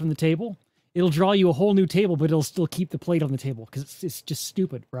plate from the table, it'll draw you a whole new table, but it'll still keep the plate on the table because it's just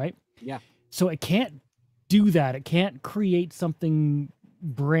stupid, right? Yeah. So it can't do that. It can't create something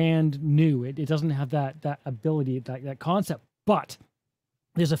brand new. It doesn't have that ability, that concept. But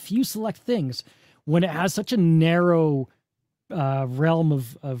there's a few select things when it has such a narrow realm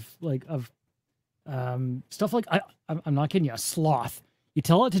of stuff like I'm not kidding you, a sloth. You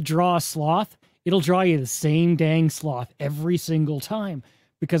tell it to draw a sloth, it'll draw you the same dang sloth every single time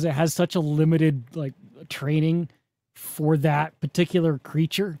because it has such a limited training for that particular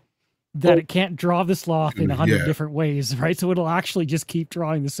creature that it can't draw the sloth in 100 different ways, right? So it'll actually just keep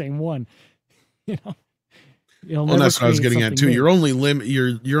drawing the same one. You know, well, that's what I was getting at too. New. You're only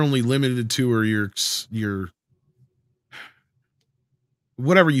limited to, or your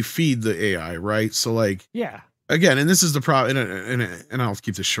whatever you feed the AI, right? So again, and this is the problem, and I'll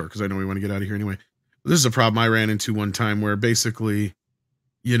keep this short because I know we want to get out of here anyway. This is a problem I ran into one time where basically,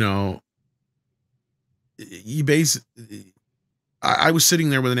 I was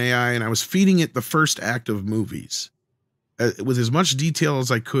sitting there with an AI and I was feeding it the first act of movies with as much detail as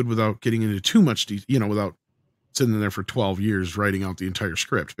I could without getting into too much detail, without sitting there for 12 years writing out the entire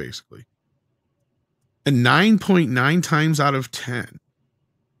script, basically. And 9.9 times out of 10,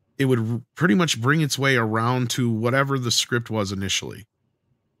 it would pretty much bring its way around to whatever the script was initially.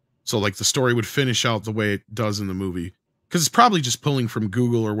 So like the story would finish out the way it does in the movie, because it's probably just pulling from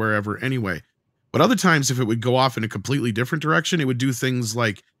Google or wherever anyway. But other times, if it would go off in a completely different direction, it would do things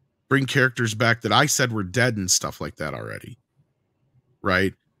like bring characters back that I said were dead and stuff like that already.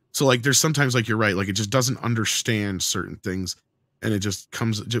 Right? So there's sometimes you're right, it just doesn't understand certain things and it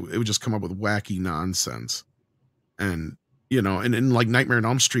would just come up with wacky nonsense. And, and in Nightmare on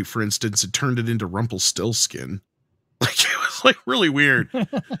Elm Street, for instance, it turned it into Rumpelstiltskin. Like it was like really weird.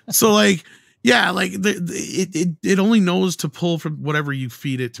 So like, yeah, like it only knows to pull from whatever you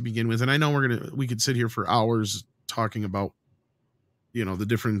feed it to begin with. And I know we could sit here for hours talking about, you know, the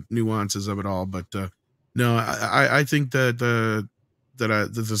different nuances of it all, but no, I think that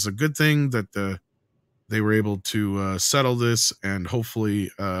that this is a good thing that they were able to settle this, and hopefully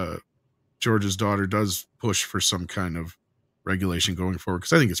George's daughter does push for some kind of regulation going forward,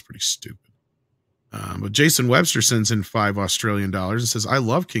 because I think it's pretty stupid. But Jason Webster sends in $5 Australian and says, I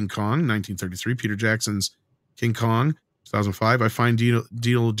love King Kong, 1933, Peter Jackson's King Kong, 2005. I find De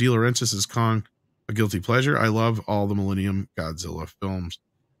Laurentiis' Kong a guilty pleasure. I love all the Millennium Godzilla films.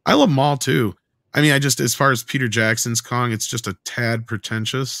 I love them all too. I mean, as far as Peter Jackson's Kong, it's just a tad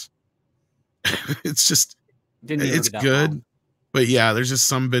pretentious. It's just, it's good. Long. But yeah, there's just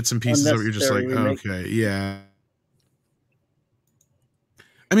some bits and pieces that you're just like, okay, yeah.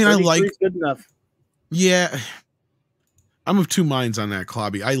 I mean, I like good enough. Yeah, I'm of two minds on that,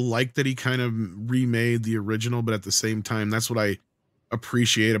 Clobby. I like that he kind of remade the original, but at the same time, that's what I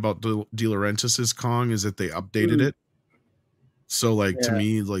appreciate about De Laurentiis' Kong, is that they updated it. So, like, to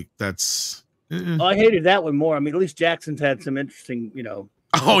me, like, that's... Oh, I hated that one more. I mean, at least Jackson's had some interesting, you know...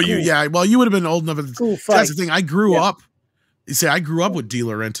 Oh, cool. Well, you would have been old enough. Cool fights. That's the thing. I grew up... You see, I grew up with De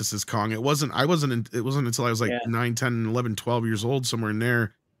Laurentiis' Kong. It wasn't until I was like 9, 10, 11, 12 years old, somewhere in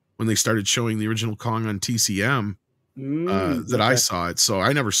there, when they started showing the original Kong on TCM, that I saw it. So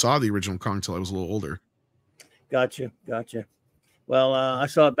I never saw the original Kong until I was a little older. Gotcha. Well, I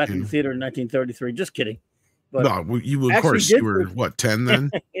saw it back in the theater in 1933. Just kidding. But no, you of course you were what, 10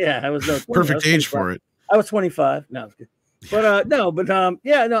 then? Yeah, I was perfect age for it. I was 25. No, it's good. But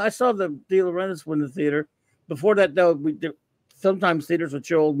I saw the De Laurentiis one in the theater. Before that, though, sometimes theaters would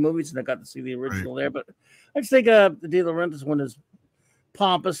show old movies, and I got to see the original there. But I just think the De Laurentiis one is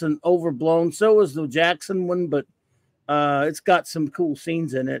pompous and overblown. So is the Jackson one, but it's got some cool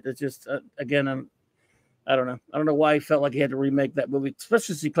scenes in it. It's just again, I don't know. I don't know why he felt like he had to remake that movie,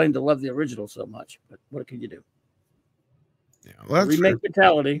 especially since he claimed to love the original so much. But what can you do? Yeah, well, that's remake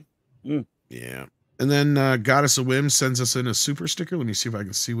mentality. Yeah, and then Goddess of Whim sends us in a super sticker. Let me see if I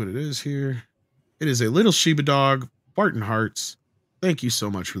can see what it is here. It is a little Sheba dog, Barton Hearts. Thank you so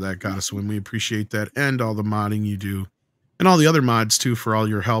much for that, Goddess of Whim. We appreciate that, and all the modding you do. And all the other mods, too, for all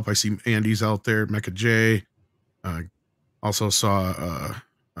your help. I see Andy's out there, Mecha J. Also saw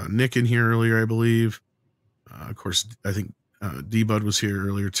Nick in here earlier, I believe. Of course, I think D-Bud was here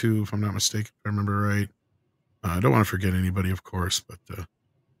earlier, too, if I'm not mistaken, if I remember right. I don't want to forget anybody, of course. But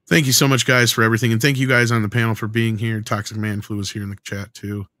thank you so much, guys, for everything. And thank you guys on the panel for being here. Toxic Man Flu was here in the chat,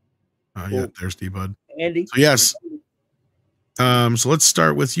 too. Cool. Yeah, there's D-Bud. Andy. So, yes. So let's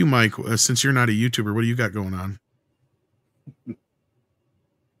start with you, Mike. Since you're not a YouTuber, what do you got going on?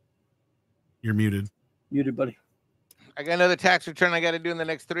 You're muted. Muted, buddy. I got another tax return I got to do in the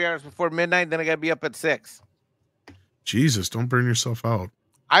next 3 hours before midnight. Then I got to be up at 6. Jesus, don't burn yourself out.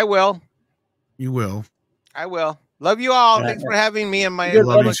 I will. You will. I will. Love you all. Thanks for having me. And my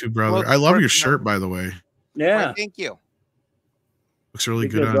love you too, brother. I love your shirt, by the way. Yeah. Right, thank you. Looks really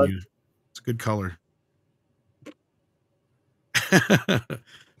good on you. It's a good color.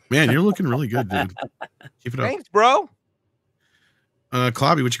 Man, you're looking really good, dude. Keep it up. Thanks, bro.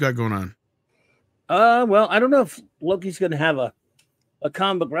 Clobby, what you got going on? Well, I don't know if Loki's going to have a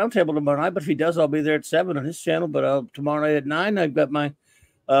comic roundtable tomorrow night, but if he does, I'll be there at 7 on his channel. But tomorrow night at 9, I've got my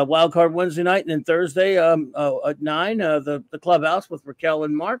wild card Wednesday night, and then Thursday at 9, the Clubhouse with Raquel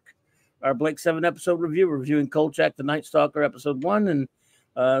and Mark, our Blake 7 episode review, reviewing Kolchak the Night Stalker episode 1,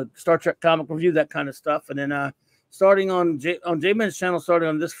 and Star Trek comic review, that kind of stuff. And then starting on J-Man's channel, starting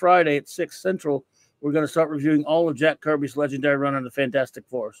on this Friday at 6 Central, we're going to start reviewing all of Jack Kirby's legendary run on the Fantastic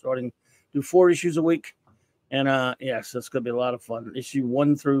Four, do 4 issues a week. And so it's going to be a lot of fun. Issue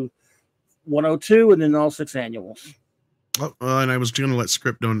 1 through 102, and then all 6 annuals. Oh, and I was going to let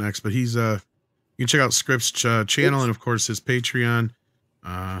Script know next, but he's you can check out Script's channel and of course his Patreon.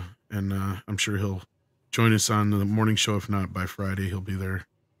 And I'm sure he'll join us on the morning show. If not by Friday, he'll be there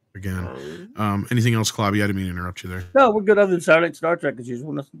again. Anything else, Clobby? I didn't mean to interrupt you there. No, we're good other than Saturday Night Star Trek as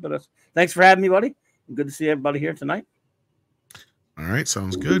usual. Nothing but us. Thanks for having me, buddy. Good to see everybody here tonight. All right,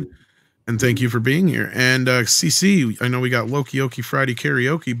 sounds good. And thank you for being here. And CC, I know we got Loki Friday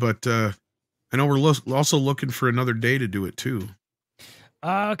karaoke, but I know we're also looking for another day to do it too.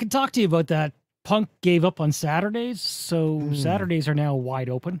 I can talk to you about that. Punk gave up on Saturdays, so Saturdays are now wide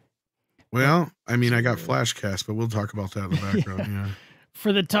open. Well, I mean, I got Flashcast, but we'll talk about that in the background. Yeah.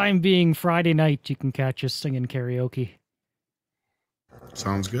 For the time being, Friday night, you can catch us singing karaoke.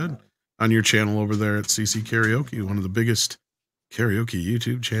 Sounds good. On your channel over there at CC Karaoke, one of the biggest karaoke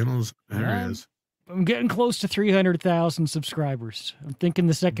YouTube channels there is. I'm getting close to 300,000 subscribers. I'm thinking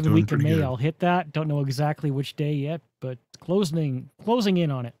the second Doing week of pretty May good. I'll hit that. Don't know exactly which day yet, but closing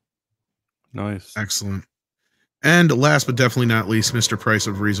in on it. Nice. Excellent. And last but definitely not least, Mr. Price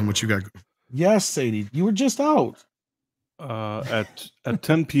of Reason, what you got? Yes, Sadie, you were just out. At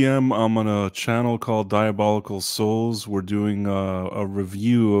 10 p.m. I'm on a channel called Diabolical Souls. We're doing a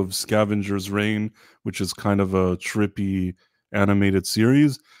review of Scavenger's Reign, which is kind of a trippy animated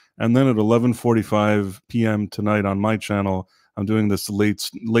series. And then at 11:45 p.m. tonight on my channel, I'm doing this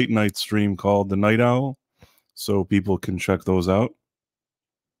late night stream called The Night Owl, so people can check those out.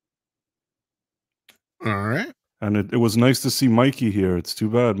 All right. And it was nice to see Mikey here. It's too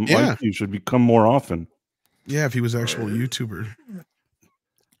bad. Yeah. Mikey should become more often. Yeah, if he was actual YouTuber.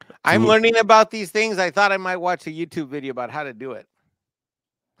 I'm learning about these things. I thought I might watch a YouTube video about how to do it.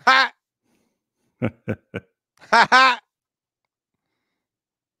 Ha! Ha ha!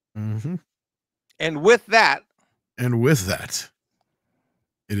 Mm-hmm. And with that, it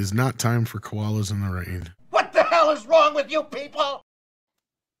is not time for Koalas in the Rain. What the hell is wrong with you people?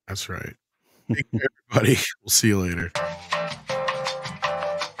 That's right. Take care, everybody. We'll see you later.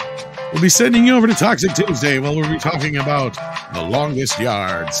 We'll be sending you over to Toxic Tuesday where we'll be talking about The Longest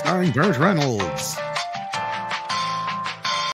Yard, starring Burt Reynolds.